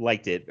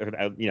liked it.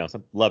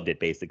 Loved it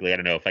basically. I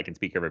don't know if I can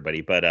speak for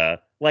everybody,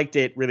 but liked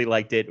it, really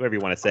liked it, whatever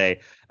you want to say.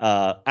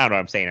 I don't know what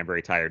I'm saying. I'm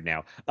very tired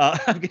now.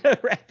 I'm gonna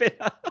wrap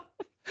it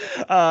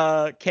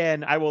up.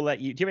 Ken, I will let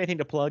you. Do you have anything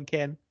to plug,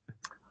 Ken?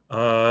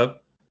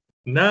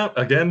 No,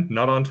 again,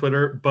 not on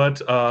Twitter,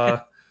 but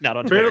not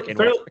on Twitter.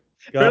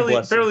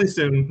 Fairly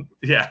soon.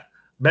 Yeah.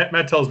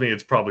 Matt tells me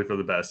it's probably for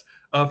the best.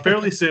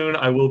 Fairly soon,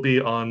 I will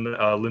be on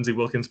Lindsay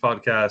Wilkins'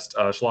 podcast,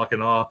 Schlock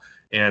and Awe,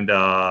 and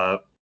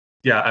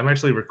yeah, I'm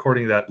actually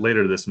recording that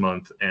later this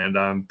month, and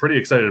I'm pretty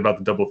excited about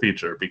the double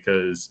feature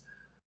because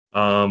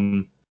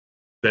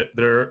that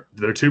there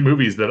are two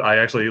movies that I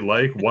actually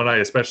like. One I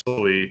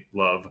especially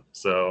love,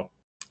 so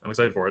I'm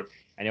excited for it.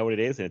 I know what it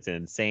is, and it's an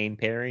insane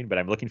pairing, but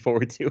I'm looking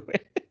forward to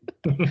it.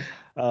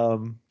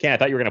 Ken, I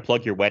thought you were going to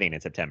plug your wedding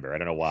in September. I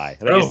don't know why.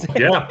 Oh,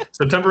 yeah.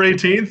 September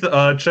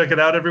 18th. Check it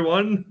out,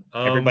 everyone.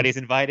 Everybody's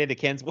invited to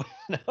Ken's wedding.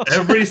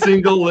 Every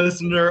single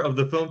listener of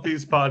the Film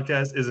Thieves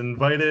podcast is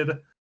invited.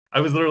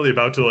 I was literally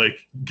about to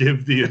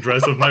give the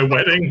address of my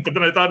wedding, but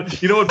then I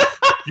thought, you know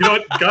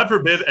what? God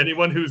forbid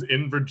anyone who's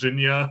in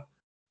Virginia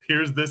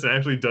hears this and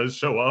actually does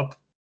show up.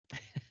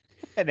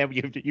 And then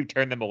you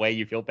turn them away.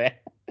 You feel bad.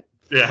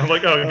 Yeah, I'm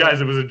like, oh, guys,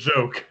 it was a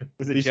joke.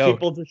 These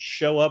people just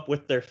show up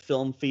with their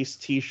Film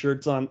Feast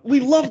T-shirts on. We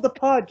love the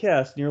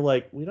podcast. And you're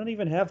like, we don't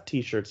even have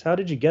T-shirts. How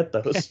did you get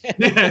those?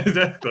 Yeah,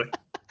 exactly.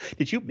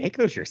 Did you make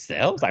those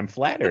yourselves? I'm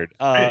flattered.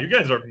 Hey, you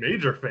guys are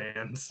major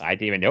fans. I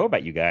didn't even know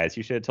about you guys.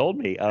 You should have told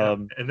me.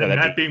 And then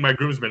Matt being my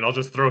groomsman, I'll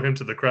just throw him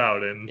to the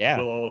crowd, and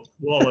we'll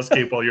all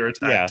escape while you're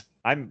attacked. Yeah,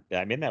 I'm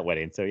in that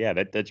wedding, so yeah,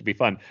 that should be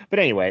fun. But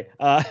anyway,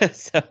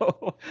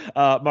 so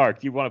Mark,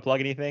 do you want to plug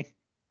anything?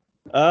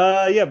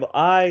 Yeah, but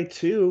I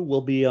too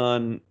will be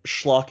on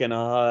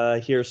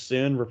Schlocken here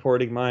soon,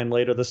 reporting mine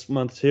later this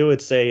month too.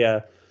 It's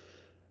a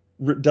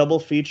double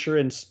feature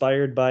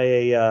inspired by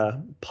a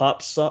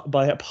pop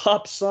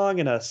song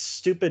and a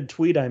stupid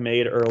tweet I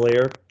made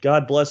earlier.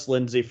 God bless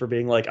Lindsay for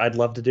being like, I'd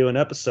love to do an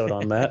episode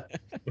on that.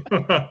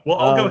 Well,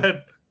 I'll go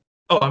ahead.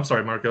 Oh, I'm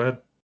sorry, Mark. Go ahead.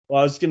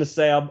 Well, I was going to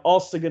say I'm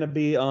also going to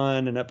be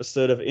on an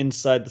episode of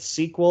Inside the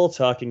Sequel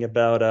talking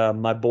about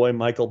my boy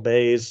Michael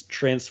Bay's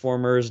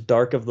Transformers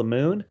Dark of the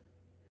Moon.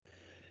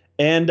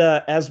 And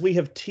as we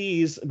have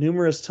teased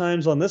numerous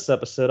times on this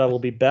episode, I will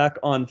be back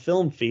on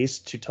Film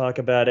Feast to talk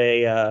about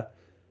a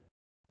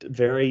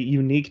very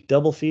unique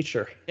double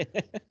feature. Yes.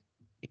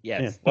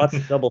 Yeah, lots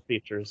of double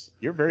features.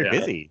 You're very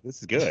busy. This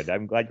is good.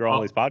 I'm glad you're on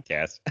all these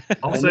podcasts.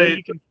 I'll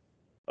say...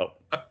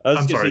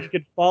 You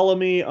can follow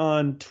me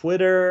on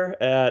Twitter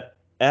at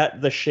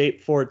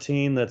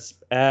theshape14. That's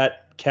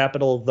at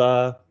capital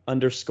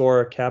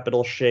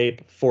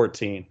shape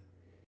 14.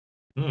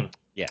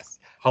 Yes.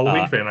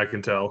 Halloween fan, I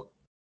can tell.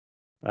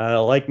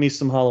 Like me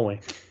some Halloween.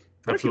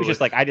 What if you were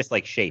just like, I just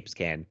like shapes,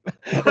 Ken?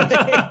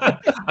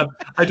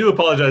 I do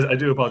apologize. I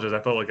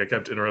felt like I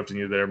kept interrupting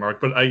you there,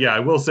 Mark. But I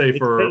will say it's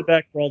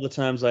payback for all the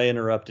times I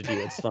interrupted you.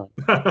 It's fine.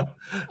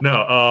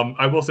 No,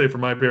 I will say for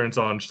my appearance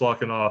on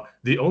Schlock and Awe,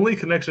 the only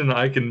connection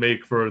I can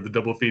make for the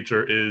double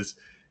feature is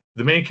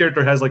the main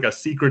character has like a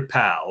secret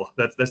pal.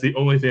 That's the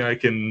only thing I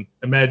can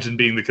imagine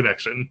being the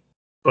connection.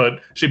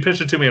 But she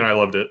pitched it to me and I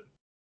loved it.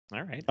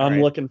 All right.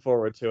 I'm looking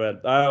forward to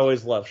it. I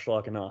always love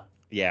Schlock and Awe.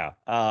 Yeah.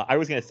 I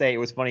was going to say, it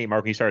was funny,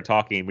 Mark, when you started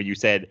talking, when you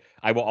said,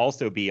 I will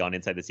also be on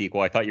Inside the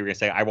Sequel. I thought you were going to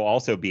say, I will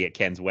also be at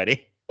Ken's wedding.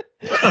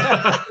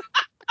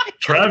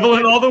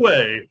 Traveling all the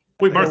way.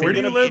 Wait, Mark, where do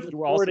you live? You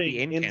will also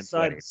be in Ken's Inside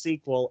wedding. the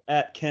Sequel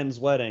at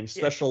Ken's wedding,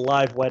 special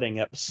live wedding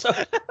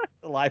episode.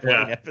 The live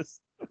wedding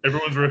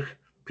episode.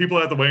 People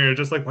at the wedding are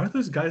just like, why are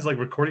those guys like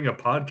recording a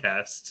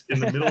podcast in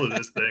the middle of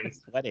this thing?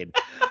 Wedding.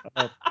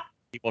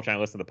 People trying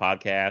to listen to the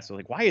podcast are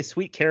like, why is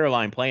Sweet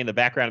Caroline playing in the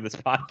background of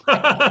this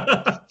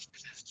podcast?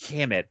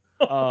 Damn it.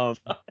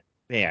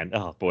 Man,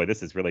 oh boy,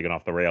 this is really going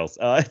off the rails.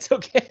 It's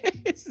okay.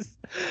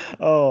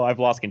 I've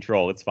lost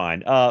control. It's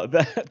fine.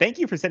 Thank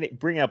you for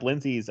bringing up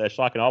Lindsay's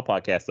Schlock and All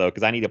podcast, though,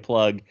 because I need to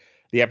plug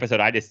the episode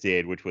I just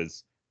did, which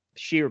was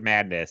sheer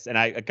madness.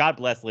 And God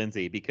bless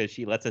Lindsay, because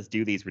she lets us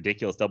do these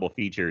ridiculous double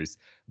features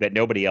that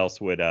nobody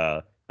else would,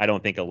 I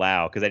don't think,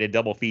 allow. Because I did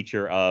double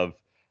feature of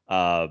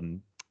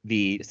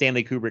the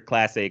Stanley Kubrick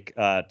classic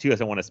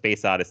 2001: A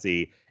Space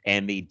Odyssey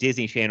and the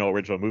Disney Channel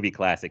original movie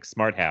classic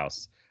Smart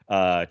House,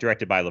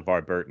 directed by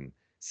LeVar Burton.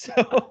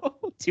 So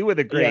two of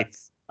the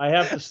greats. Yeah, I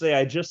have to say,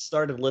 I just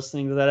started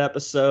listening to that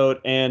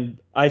episode, and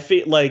I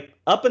feel like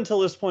up until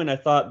this point, I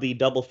thought the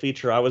double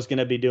feature I was going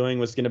to be doing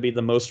was going to be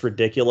the most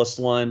ridiculous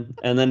one.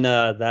 And then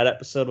that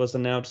episode was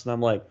announced, and I'm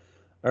like,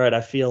 all right,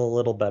 I feel a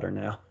little better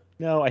now.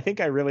 No, I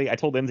think I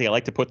told Lindsay I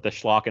like to put the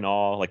schlock and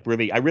all, like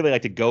I really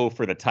like to go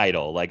for the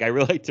title. Like I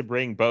really like to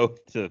bring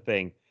both to the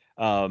thing.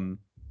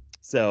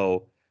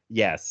 So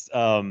yes.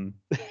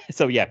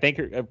 So yeah, thank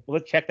her.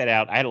 Let's check that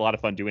out. I had a lot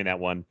of fun doing that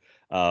one.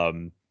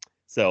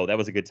 So that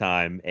was a good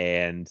time.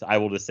 And I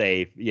will just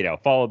say,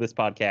 follow this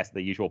podcast in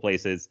the usual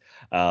places,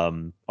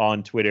 on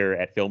Twitter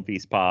at Film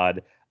Feast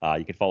Pod.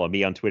 You can follow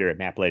me on Twitter at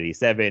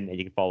MapLed87, and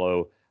you can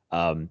follow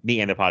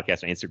me and the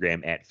podcast on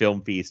Instagram at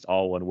Film Feast,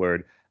 all one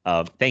word.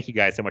 Thank you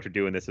guys so much for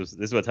doing this. This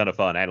was a ton of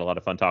fun. I had a lot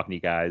of fun talking to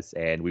you guys,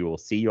 and we will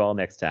see you all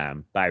next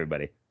time. Bye,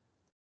 everybody.